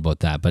learn more about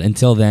that. But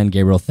until then,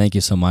 Gabriel, thank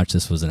you so much.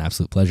 This was an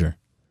absolute pleasure.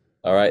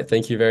 All right,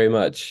 thank you very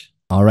much.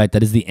 All right,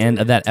 that is the end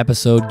of that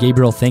episode.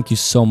 Gabriel, thank you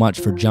so much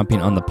for jumping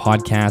on the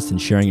podcast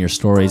and sharing your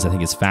stories. I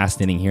think it's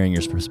fascinating hearing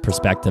your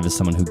perspective as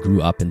someone who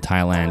grew up in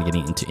Thailand,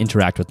 getting to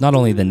interact with not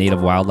only the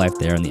native wildlife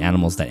there and the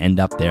animals that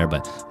end up there,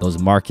 but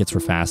those markets were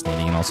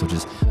fascinating. And also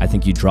just, I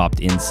think you dropped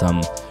in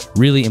some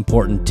really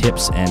important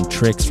tips and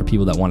tricks for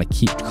people that want to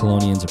keep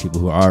chelonians or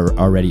people who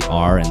already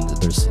are. And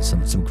there's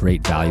some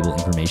great valuable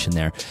information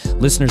there.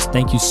 Listeners,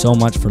 thank you so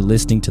much for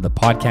listening to the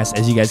podcast.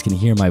 As you guys can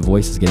hear, my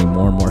voice is getting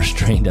more and more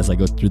strained as I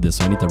go through this.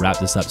 So I need to wrap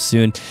this up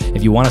soon.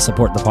 If you want to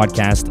support the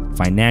podcast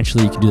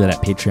financially, you can do that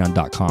at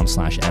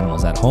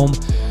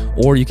patreon.com/animalsathome,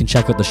 or you can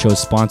check out the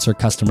show's sponsor,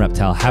 Custom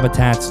Reptile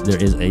Habitats.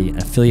 There is an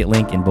affiliate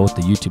link in both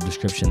the YouTube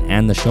description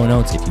and the show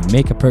notes. If you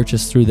make a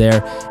purchase through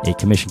there, a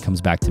commission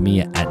comes back to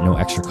me at no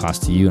extra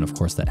cost to you, and of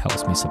course that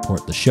helps me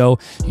support the show.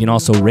 You can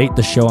also rate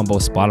the show on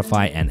both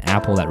Spotify and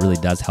Apple. That really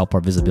does help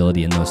our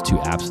visibility in those two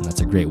apps, and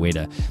that's a great way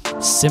to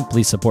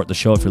simply support the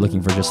show if you're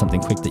looking for just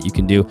something quick that you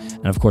can do.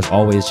 And of course,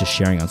 always just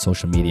sharing on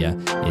social media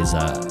is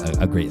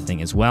a great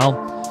thing as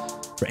well.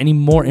 For any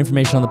more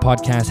information on the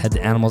podcast, head to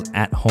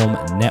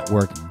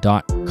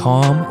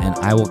animalsathomenetwork.com, and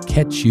I will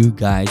catch you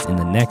guys in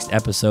the next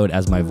episode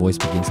as my voice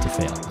begins to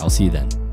fail. I'll see you then.